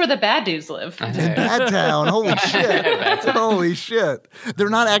 Well, that's where the bad dudes live. In Bad Town. Holy shit. Holy shit. They're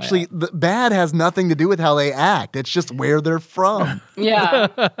not actually... Bad has nothing to do with how they act. It's just where they're from. Yeah.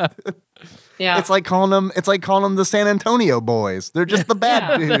 Yeah. It's like calling them the San Antonio boys. They're just the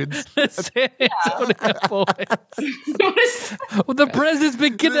bad dudes. San Antonio boys. Well, the president's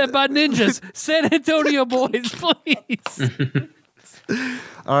been kidnapped by ninjas. San Antonio boys, please.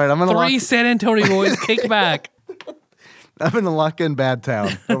 All right, I'm going to 3 San Antonio boys kick back. I'm going to lock in Bad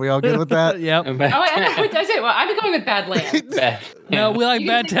Town. Are we all good with that? Yep. I'm going with Badlands. No, we like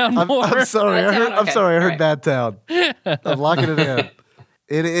Bad Town more. I'm sorry. I heard Bad Town. I'm locking it in.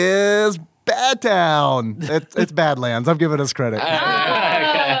 It is Bad Town. It's Badlands. I'm giving us credit.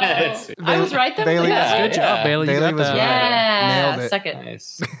 I was right though. Bailey, good job, Bailey. Bailey You got was that. right. Nailed it. Suck it.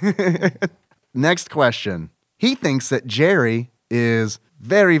 Nice. Next question. He thinks that Jerry is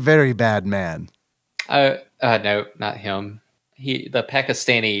very, very bad man. No, not him. The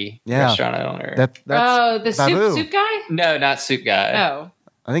Pakistani restaurant owner. That's the Babu. soup guy? No, not soup guy. No.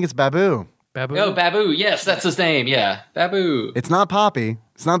 I think it's Babu. Babu. No, Babu. Yes, that's his name. Yeah, Babu. It's not Poppy.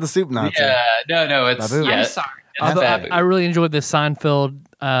 It's not the soup Nazi. Yeah, no, it's Babu. yeah, I'm sorry. it's Babu. I really enjoyed the Seinfeld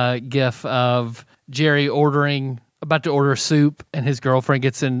gif of Jerry about to order soup, and his girlfriend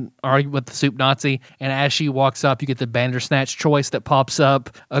gets in argument with the soup Nazi, and as she walks up, you get the Bandersnatch choice that pops up.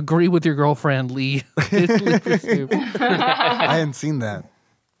 Agree with your girlfriend, leave your soup. I hadn't seen that.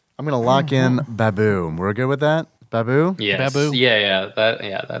 I'm going to lock in Babu. We're good with that? Babu? Yes. Babu? Yeah,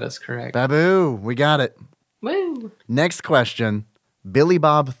 that is correct. Babu. We got it. Woo. Next question. Billy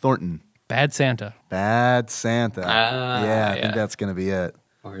Bob Thornton. Bad Santa. Bad Santa. I think yeah. that's going to be it.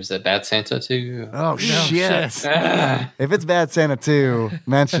 Or is it Bad Santa 2? Oh, shit. shit. If it's Bad Santa 2,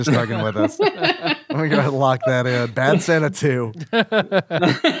 Matt's just fucking with us. We got to lock that in. Bad Santa 2.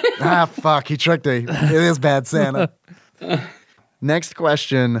 Fuck. He tricked me. It is Bad Santa. Next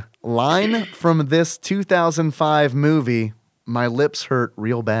question. Line from this 2005 movie, My Lips Hurt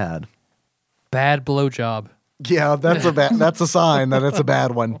Real Bad. Bad blowjob. Yeah, that's a sign that it's a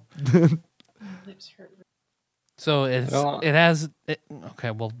bad one. So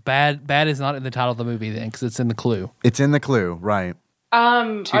bad is not in the title of the movie then, because it's in the clue. It's in the clue, right.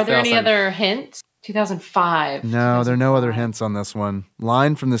 Are there any other hints? 2005. No, there are no other hints on this one.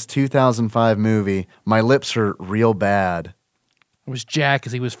 Line from this 2005 movie, My Lips Hurt Real Bad. It was Jack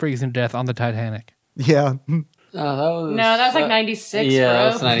because he was freezing to death on the Titanic. Yeah. Oh, that was like 96, yeah,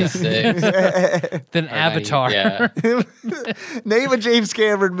 bro. that's 96. Then Avatar. Yeah. Name a James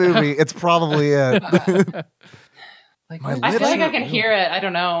Cameron movie. It's probably it. My I feel lips like I can hear it. I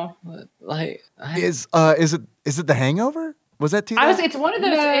don't know. Is it The Hangover? Was that 2000? It's one of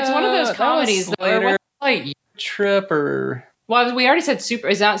those comedies. That was later, like Trip or. Well, we already said super.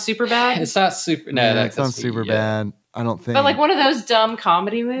 Is that super bad? It's not super. No, Yeah, that it sounds super bad. I don't think. But like one of those dumb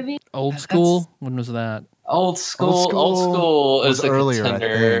comedy movies. Old School? When was that? Old School was is a earlier,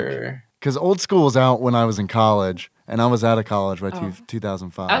 contender. Because Old School was out when I was in college, and I was out of college by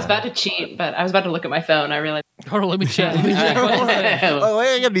 2005. I was about to cheat, but I was about to look at my phone. I realized. Hold on, let me check. Oh,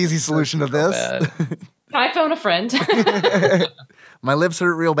 I got an easy solution to this. Can I phone a friend? My lips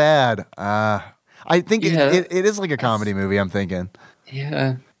hurt real bad. I think it is like a comedy movie, I'm thinking.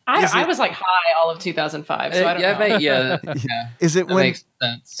 Yeah. I was like high all of 2005, so I don't know. Yeah. Is it That when makes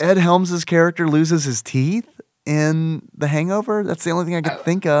sense. Ed Helms' character loses his teeth in The Hangover? That's the only thing I could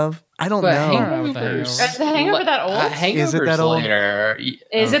think of. I don't know. Hangover's Is The Hangover that old? Is it that old? Later.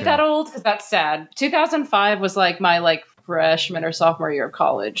 Is it that old? Because that's sad. 2005 was like my freshman or sophomore year of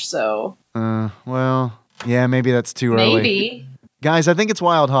college, so Well, yeah, maybe that's too early. maybe. Guys, I think it's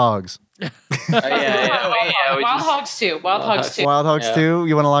Wild Hogs. Wild Hogs 2. Wild Hogs 2. Wild Hogs 2?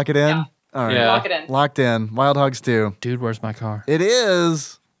 You want to lock it in? Yeah. All right. Yeah. Lock it in. Locked in. Wild Hogs 2. Dude, where's my car? It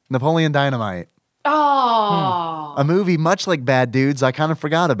is Napoleon Dynamite. Oh. A movie much like Bad Dudes I kind of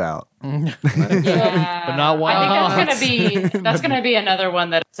forgot about. Yeah. But not Wild I Hogs. think that's gonna be another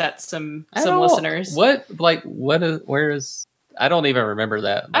one that upsets some listeners. Where is I don't even remember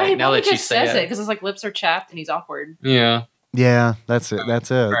that. I mean, now he that you just say says it because his lips are chapped and he's awkward. Yeah. Yeah, that's it.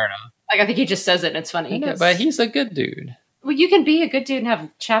 That's it. Fair enough. I think he just says it and it's funny. Yeah, but he's a good dude. Well, you can be a good dude and have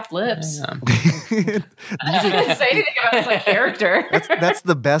chapped lips. Yeah. I didn't say anything about his character. That's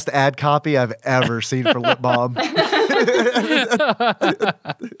the best ad copy I've ever seen for lip balm.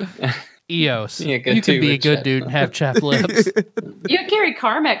 EOS. Yeah, good you can too be a with good chapped dude and have chapped lips. You carry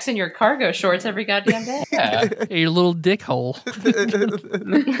Carmex in your cargo shorts every goddamn day. Yeah. Your little dick hole.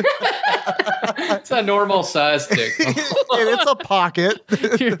 It's a normal size dick. And it's a pocket.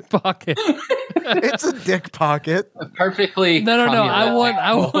 Your pocket. It's a dick pocket. Perfectly. No. I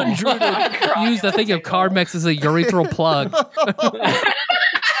cromulent. want Drew to use the thing of Carmex as a urethral plug.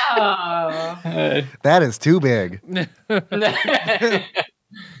 Oh. That is too big.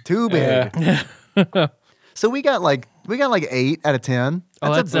 Too big. So we got like 8 out of 10.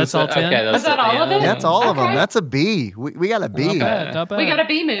 Oh, that's all 10? Okay, Was that all of it? That's all of them. Okay. That's a B. We got a B. Not bad. We got a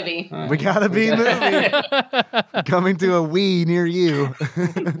B movie. We got a B movie coming to a Wii near you.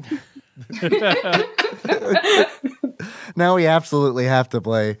 Now we absolutely have to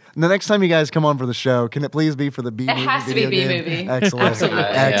play. The next time you guys come on for the show, can it please be for the B movie? It has to be video B game? movie. Excellent.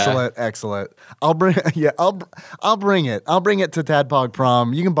 Absolutely. Excellent. I'll bring it. I'll bring it to Tadpog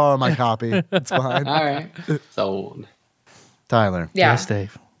Prom. You can borrow my copy. It's fine. All right. Sold. Tyler. Yeah. Yes,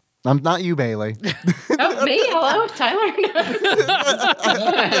 Dave. I'm not you, Bailey. Oh, me? Hello, Tyler?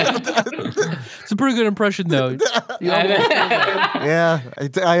 It's a pretty good impression, though. Yeah,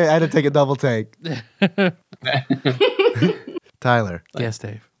 I had to take a double take. Tyler, Yes,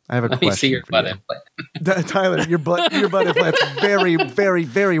 Dave. I have a Let me see question your for butt you. implant. Tyler, your butt implant's very, very,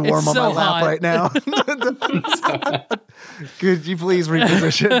 very warm It's on so my lap hot. right now. Could you please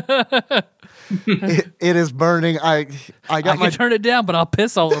reposition? It is burning. I I got can my turn it down, but I'll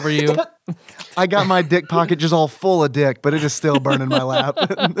piss all over you. I got my dick pocket just all full of dick, but it is still burning my lap.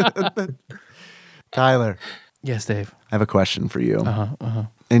 Tyler, Yes, Dave. I have a question for you. Uh-huh.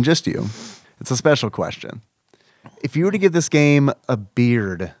 And just you. It's a special question. If you were to give this game a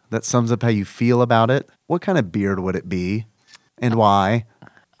beard that sums up how you feel about it, what kind of beard would it be and why?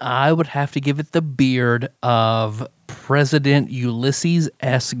 I would have to give it the beard of President Ulysses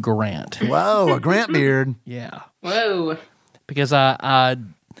S. Grant. Whoa, a Grant beard. Yeah. Whoa. Because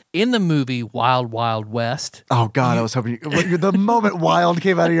in the movie Wild Wild West, Oh, God, I was hoping the moment wild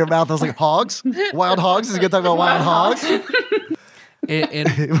came out of your mouth, I was like, hogs? Wild hogs? Is he going to talk about wild hogs?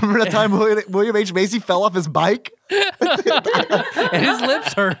 Remember that time William H. Macy fell off his bike? and his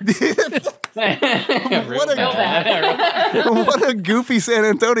lips hurt. What a goofy San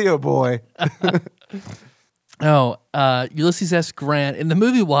Antonio boy. Ulysses S. Grant in the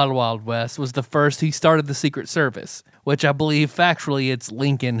movie Wild Wild West was the first. He started the Secret Service, which I believe factually it's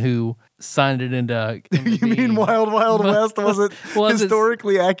Lincoln who signed it into You mean Wild Wild West wasn't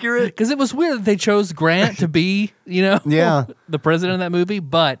historically accurate? Because it was weird that they chose Grant to be, Yeah. the president of that movie.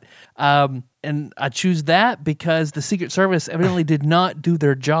 But and I choose that because the Secret Service evidently did not do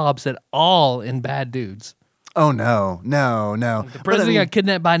their jobs at all in Bad Dudes. Oh, no. The president got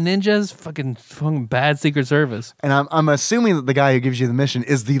kidnapped by ninjas. Fucking bad Secret Service. And I'm assuming that the guy who gives you the mission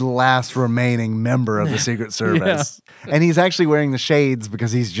is the last remaining member of the Secret Service. Yeah. And he's actually wearing the shades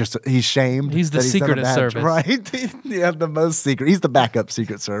because he's shamed. He's the that secretest done service. Right? Yeah, the most secret. He's the backup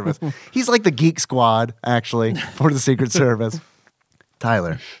Secret Service. He's like the Geek Squad, actually, for the Secret Service.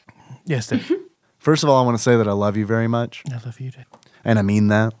 Tyler. Yes, Dave. First of all, I want to say that I love you very much. I love you, Dave. And I mean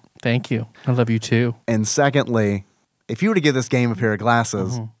that. Thank you. I love you too. And secondly, if you were to give this game a pair of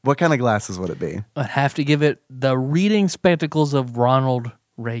glasses, what kind of glasses would it be? I'd have to give it the reading spectacles of Ronald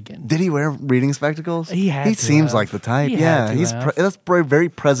Reagan. Did he wear reading spectacles? He had He to seems have. like the type. He Yeah, had to have. that's very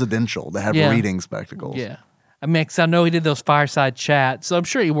presidential to have Yeah. reading spectacles. Yeah. I mean, 'cause I know he did those fireside chats, so I'm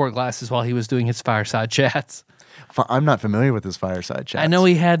sure he wore glasses while he was doing his fireside chats. I'm not familiar with his fireside chats. I know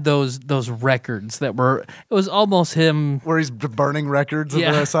he had those records that were, it was almost him. Where he's burning records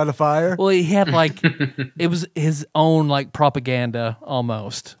Yeah. on the side of fire. Well, he had it was his own propaganda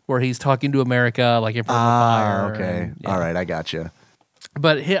almost, where he's talking to America in front of the fire. Okay. and, yeah. All right, I got you.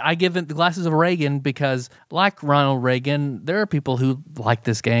 But I give it the glasses of Reagan because, like Ronald Reagan, there are people who like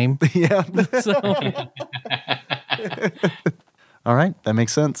this game. Yeah. So, All right, that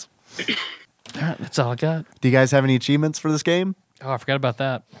makes sense. all right, that's all I got. Do you guys have any achievements for this game? Oh, I forgot about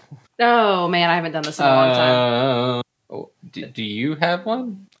that. Oh man, I haven't done this in a long time. Do you have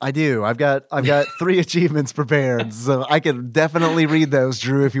one? I do. I've got 3 achievements prepared, so I can definitely read those,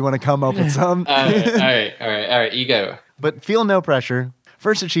 Drew, if you want to come up with some. All right. You go. But feel no pressure.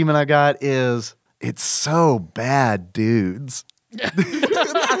 First achievement I got is it's so bad, dudes.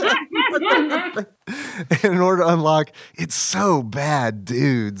 In order to unlock it's so bad,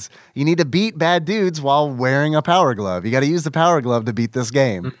 dudes, you need to beat bad dudes while wearing a power glove. You got to use the power glove to beat this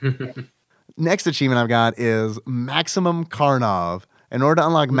game. Next achievement I've got is Maximum Karnov. In order to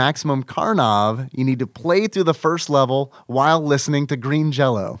unlock Maximum Karnov, you need to play through the first level while listening to Green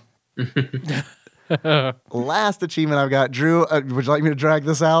Jello. Last achievement I've got, Drew, would you like me to drag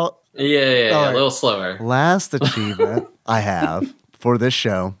this out? Yeah, All right. a little slower. Last achievement I have for this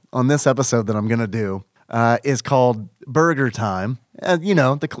show, on this episode that I'm going to do, is called Burger Time.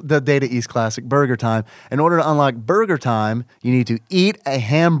 The Data East classic, Burger Time. In order to unlock Burger Time, you need to eat a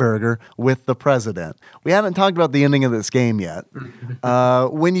hamburger with the president. We haven't talked about the ending of this game yet.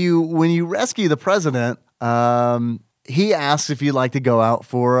 When you rescue the president, he asks if you'd like to go out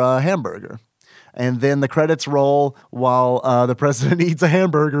for a hamburger. And then the credits roll while the president eats a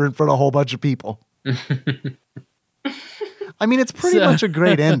hamburger in front of a whole bunch of people. I mean, it's pretty much a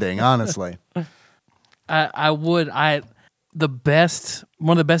great ending, honestly. One of the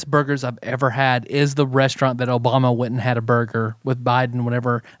best burgers I've ever had is the restaurant that Obama went and had a burger with Biden,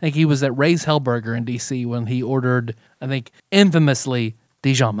 whatever. I think he was at Ray's Hellburger in D.C. when he ordered, I think, infamously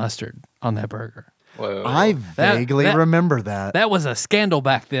Dijon mustard on that burger. Whoa. I vaguely remember that. That was a scandal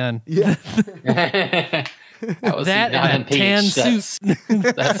back then. Yeah. That was That not and a tan impeached. suit.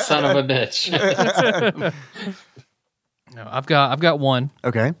 That son of a bitch. No, I've got one.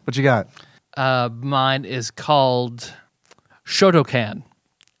 Okay, what you got? Mine is called Shotokan,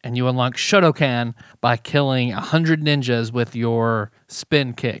 and you unlock Shotokan by killing 100 ninjas with your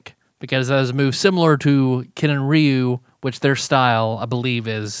spin kick, because that is a move similar to Ken and Ryu, which their style, I believe,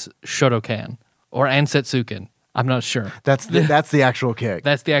 is Shotokan or Ansetsuken. I'm not sure. That's the actual kick.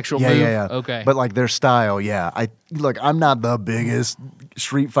 That's the actual yeah, move? yeah. Okay. But like their style, yeah. I'm not the biggest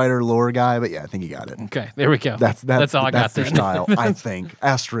Street Fighter lore guy, but yeah, I think you got it. Okay, there we go. That's all I got their then. style, I think.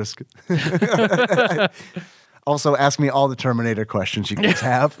 Asterisk. Also, ask me all the Terminator questions you guys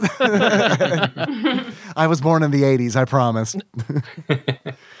have. I was born in the 80s, I promise.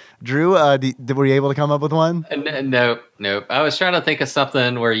 Drew, were you able to come up with one? Nope. I was trying to think of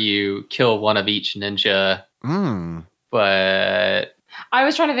something where you kill one of each ninja, but I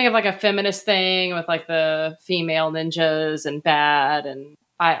was trying to think of like a feminist thing with like the female ninjas and bad, and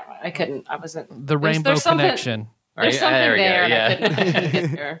I couldn't. I wasn't The Rainbow Connection. There's something there we go, there, yeah. and I couldn't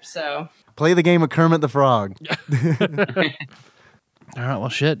get there. So Play the game of Kermit the Frog. All right, well,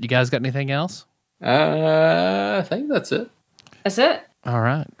 shit. You guys got anything else? I think that's it. that's it. All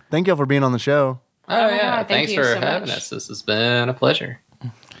right. Thank y'all for being on the show. Oh, my yeah. God, Thanks thank you for so having much. us. This has been a pleasure.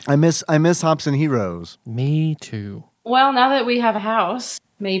 I miss Hobson Heroes. Me too. Well, now that we have a house,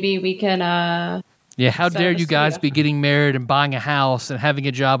 maybe we can. Yeah, how So dare the you guys studio. be getting married and buying a house and having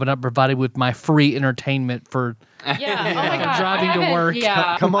a job and not provided with my free entertainment for Yeah. Oh my God. Driving I to haven't- work.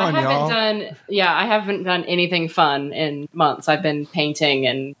 Yeah. Come on, I haven't y'all. I haven't done anything fun in months. I've been painting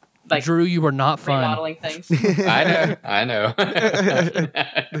and like Drew, you were not fun. remodeling things. I know.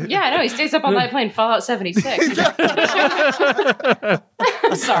 Yeah, I know. He stays up all night playing Fallout 76.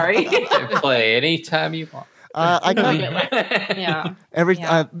 Sorry. Play anytime you want. I can Yeah.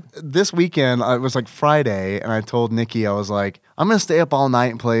 Yeah. This weekend, it was like Friday, and I told Nikki, I was like, I'm going to stay up all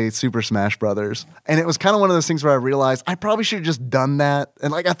night and play Super Smash Brothers. And it was kind of one of those things where I realized I probably should have just done that.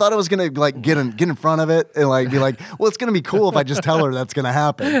 And like, I thought I was going to like get in front of it and like be like, well, it's going to be cool if I just tell her that's going to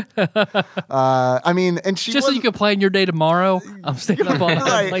happen. I mean, and she Just so you can plan your day tomorrow. I'm staying up all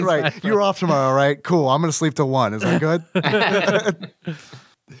night. playing right. Smash You're off tomorrow, right? Cool. I'm going to sleep till 1. Is that good?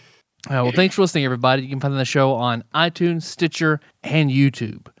 Well, thanks for listening, everybody. You can find the show on iTunes, Stitcher, and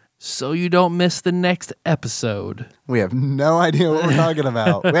YouTube, so you don't miss the next episode. We have no idea what we're talking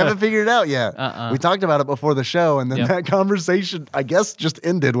about. We haven't figured it out yet. We talked about it before the show, and then Yep. that conversation, I guess, just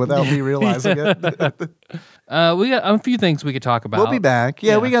ended without me realizing it. We got a few things we could talk about. We'll be back.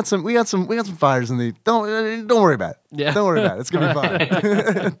 Yeah, Yeah. we got some fires in the. Don't worry about it. Yeah. Don't worry about it. It's gonna be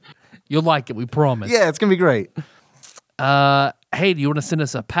fine. You'll like it, we promise. Yeah, it's gonna be great. Hey, do you want to send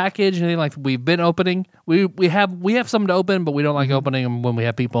us a package? Anything like we've been opening? We have something to open, but we don't like opening them when we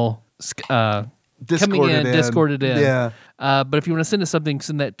have people coming in, discorded in. Yeah. But if you want to send us something,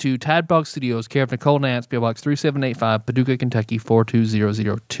 send that to Tadpog Studios, care of Nicole Nance, PO Box 3785, Paducah, Kentucky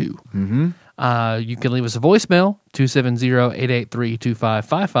 42002. Mm-hmm. You can leave us a voicemail,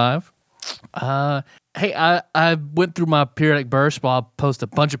 270-883-2555. Hey, I went through my periodic burst while I post a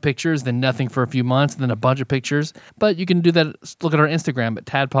bunch of pictures, then nothing for a few months, then a bunch of pictures. But you can do that. Look at our Instagram at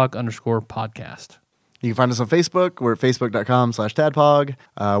tadpog_podcast. You can find us on Facebook. We're at facebook.com/tadpog.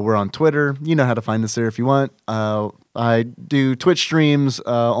 We're on Twitter. You know how to find us there if you want. I do Twitch streams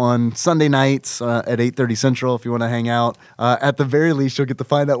on Sunday nights at 8:30 Central if you want to hang out. At the very least, you'll get to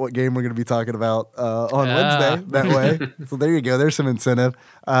find out what game we're going to be talking about on Wednesday that way. So there you go. There's some incentive.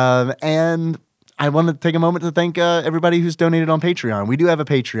 And I want to take a moment to thank everybody who's donated on Patreon. We do have a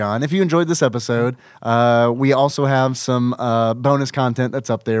Patreon. If you enjoyed this episode, we also have some bonus content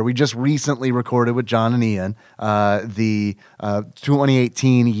that's up there. We just recently recorded with John and Ian the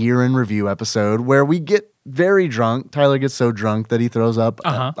 2018 year in review episode where we get very drunk. Tyler gets so drunk that he throws up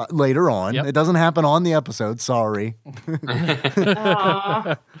later on. Yep. It doesn't happen on the episode. Sorry.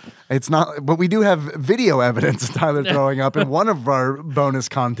 It's not, but we do have video evidence of Tyler throwing up in one of our bonus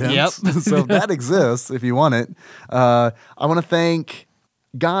contents. Yep. So that exists if you want it. I want to thank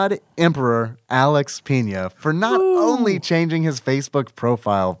God Emperor Alex Pena for not only changing his Facebook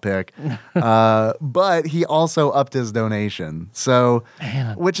profile pic, but he also upped his donation. So,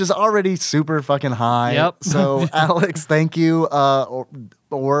 which is already super fucking high. Yep. So, Alex, thank you.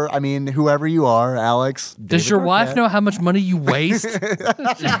 Or I mean, whoever you are, Alex. Does your wife know how much money you waste?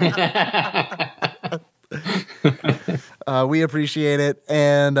 We appreciate it.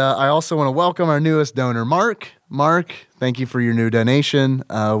 And I also want to welcome our newest donor, Mark. Mark, thank you for your new donation.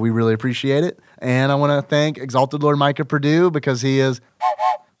 We really appreciate it. And I want to thank Exalted Lord Micah Purdue because he is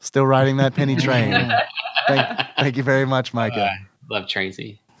still riding that penny train. Thank you very much, Micah. Love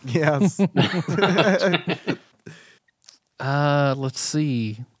Tracy. Yes. Let's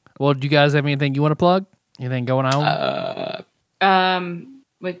see. Well, do you guys have anything you want to plug? Anything going on?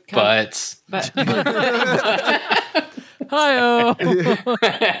 But Hi-oh.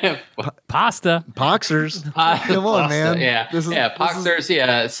 Pasta. Poxers. Come on, man. Yeah, Poxers.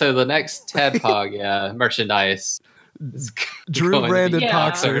 Yeah. So the next Tadpog, merchandise. Drew branded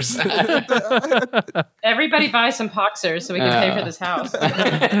Yeah. Poxers. Everybody buy some Poxers so we can pay for this house.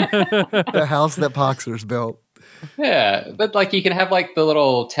 The house that Poxers built. Yeah, but like you can have like the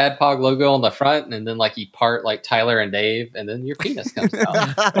little Tadpog logo on the front, and then like you part like Tyler and Dave, and then your penis comes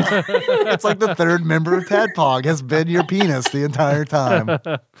out. It's like the third member of Tadpog has been your penis the entire time.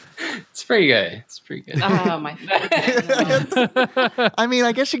 It's pretty good. It's pretty good. Oh my! I mean,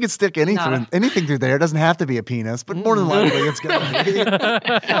 I guess you could stick anything through there. It doesn't have to be a penis, but more than likely it's going to be.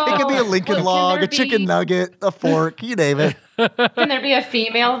 It could be a Lincoln log, a chicken nugget, a fork, you name it. Can there be a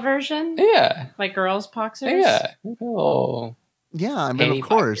female version? Yeah, Like girls' boxers? yeah. Oh, Yeah, I mean, Panty of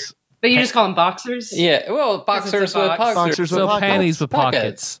course. But you just call them boxers? yeah. Well, boxers with box. boxers. Boxers with So pockets. panties with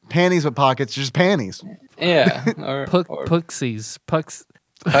pockets. Panties with pockets, just panties. Yeah, or Puxies. puxies.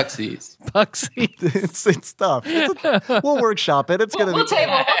 Puxies. It's tough. We'll workshop it. It's gonna We'll be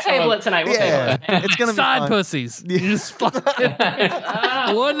table it tonight. We'll yeah. table it. It's gonna be Side fun. pussies. You just fucking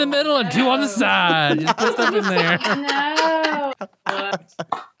one in the middle and two on the side. Just put stuff in there. No.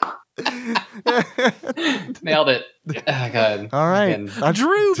 Nailed it. Oh, God. All right. Again.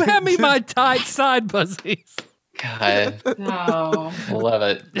 Drew, hand me my tight side pussies. God. No. Love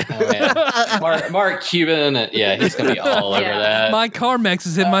it. Oh, man. Mark Cuban. Yeah, he's going to be all over that. My Carmex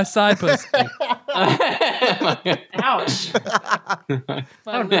is in my side pussy. Ouch.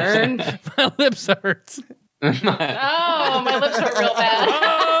 Oh, burn. My lips hurt. Oh, my lips hurt real bad.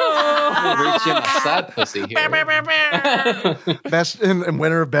 Reach in my side pussy here. Best and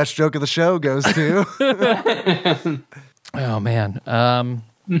winner of best joke of the show goes to. Oh man.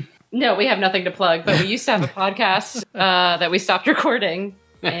 No, we have nothing to plug, but we used to have a podcast that we stopped recording,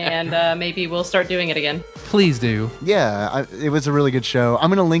 and maybe we'll start doing it again. Please do. Yeah, it was a really good show. I'm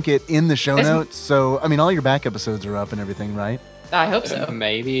gonna link it in the show notes. So I mean, all your back episodes are up and everything, right? I hope so.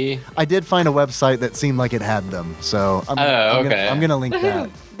 Maybe. I did find a website that seemed like it had them, so I'm gonna link that.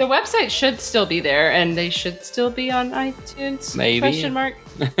 The website should still be there, and they should still be on iTunes. Maybe. Question mark.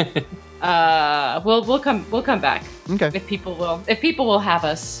 We'll come back. Okay. If people will have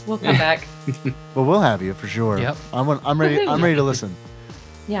us, we'll come back. Well, we'll have you for sure. Yep. I'm ready. I'm ready to listen.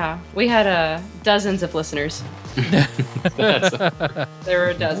 Yeah, we had dosens of listeners. There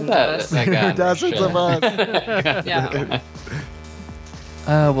were dozens of us. Dozens of us. Yeah.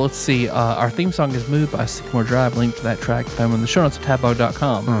 Well, let's see. Our theme song is Moved by Sycamore Drive. Link to that track found in the show notes at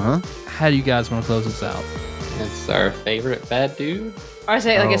tabog.com. How do you guys want to close this out? It's our favorite bad dude. Or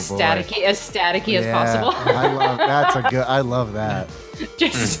say like Oh, as staticky as possible. I love that.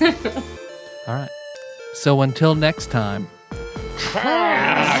 Just All right. So until next time.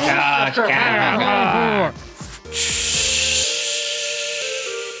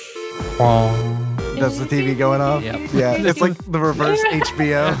 That's the TV going off? Yep. Yeah, it's like the reverse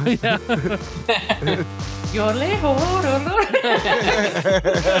HBO.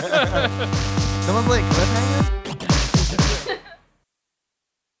 Someone's like, cliffhanger?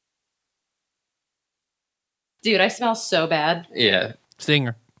 dude, I smell so bad. Yeah.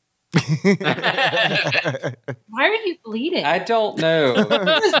 Stinger. Why are you bleeding? I don't know.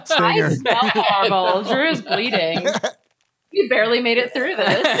 I smell horrible. Drew is bleeding. You barely made it through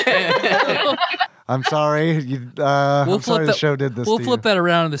this. I'm sorry. I'm sorry the show did this We'll to flip that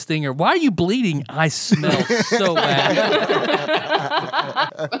around in the stinger. Why are you bleeding? I smell so bad.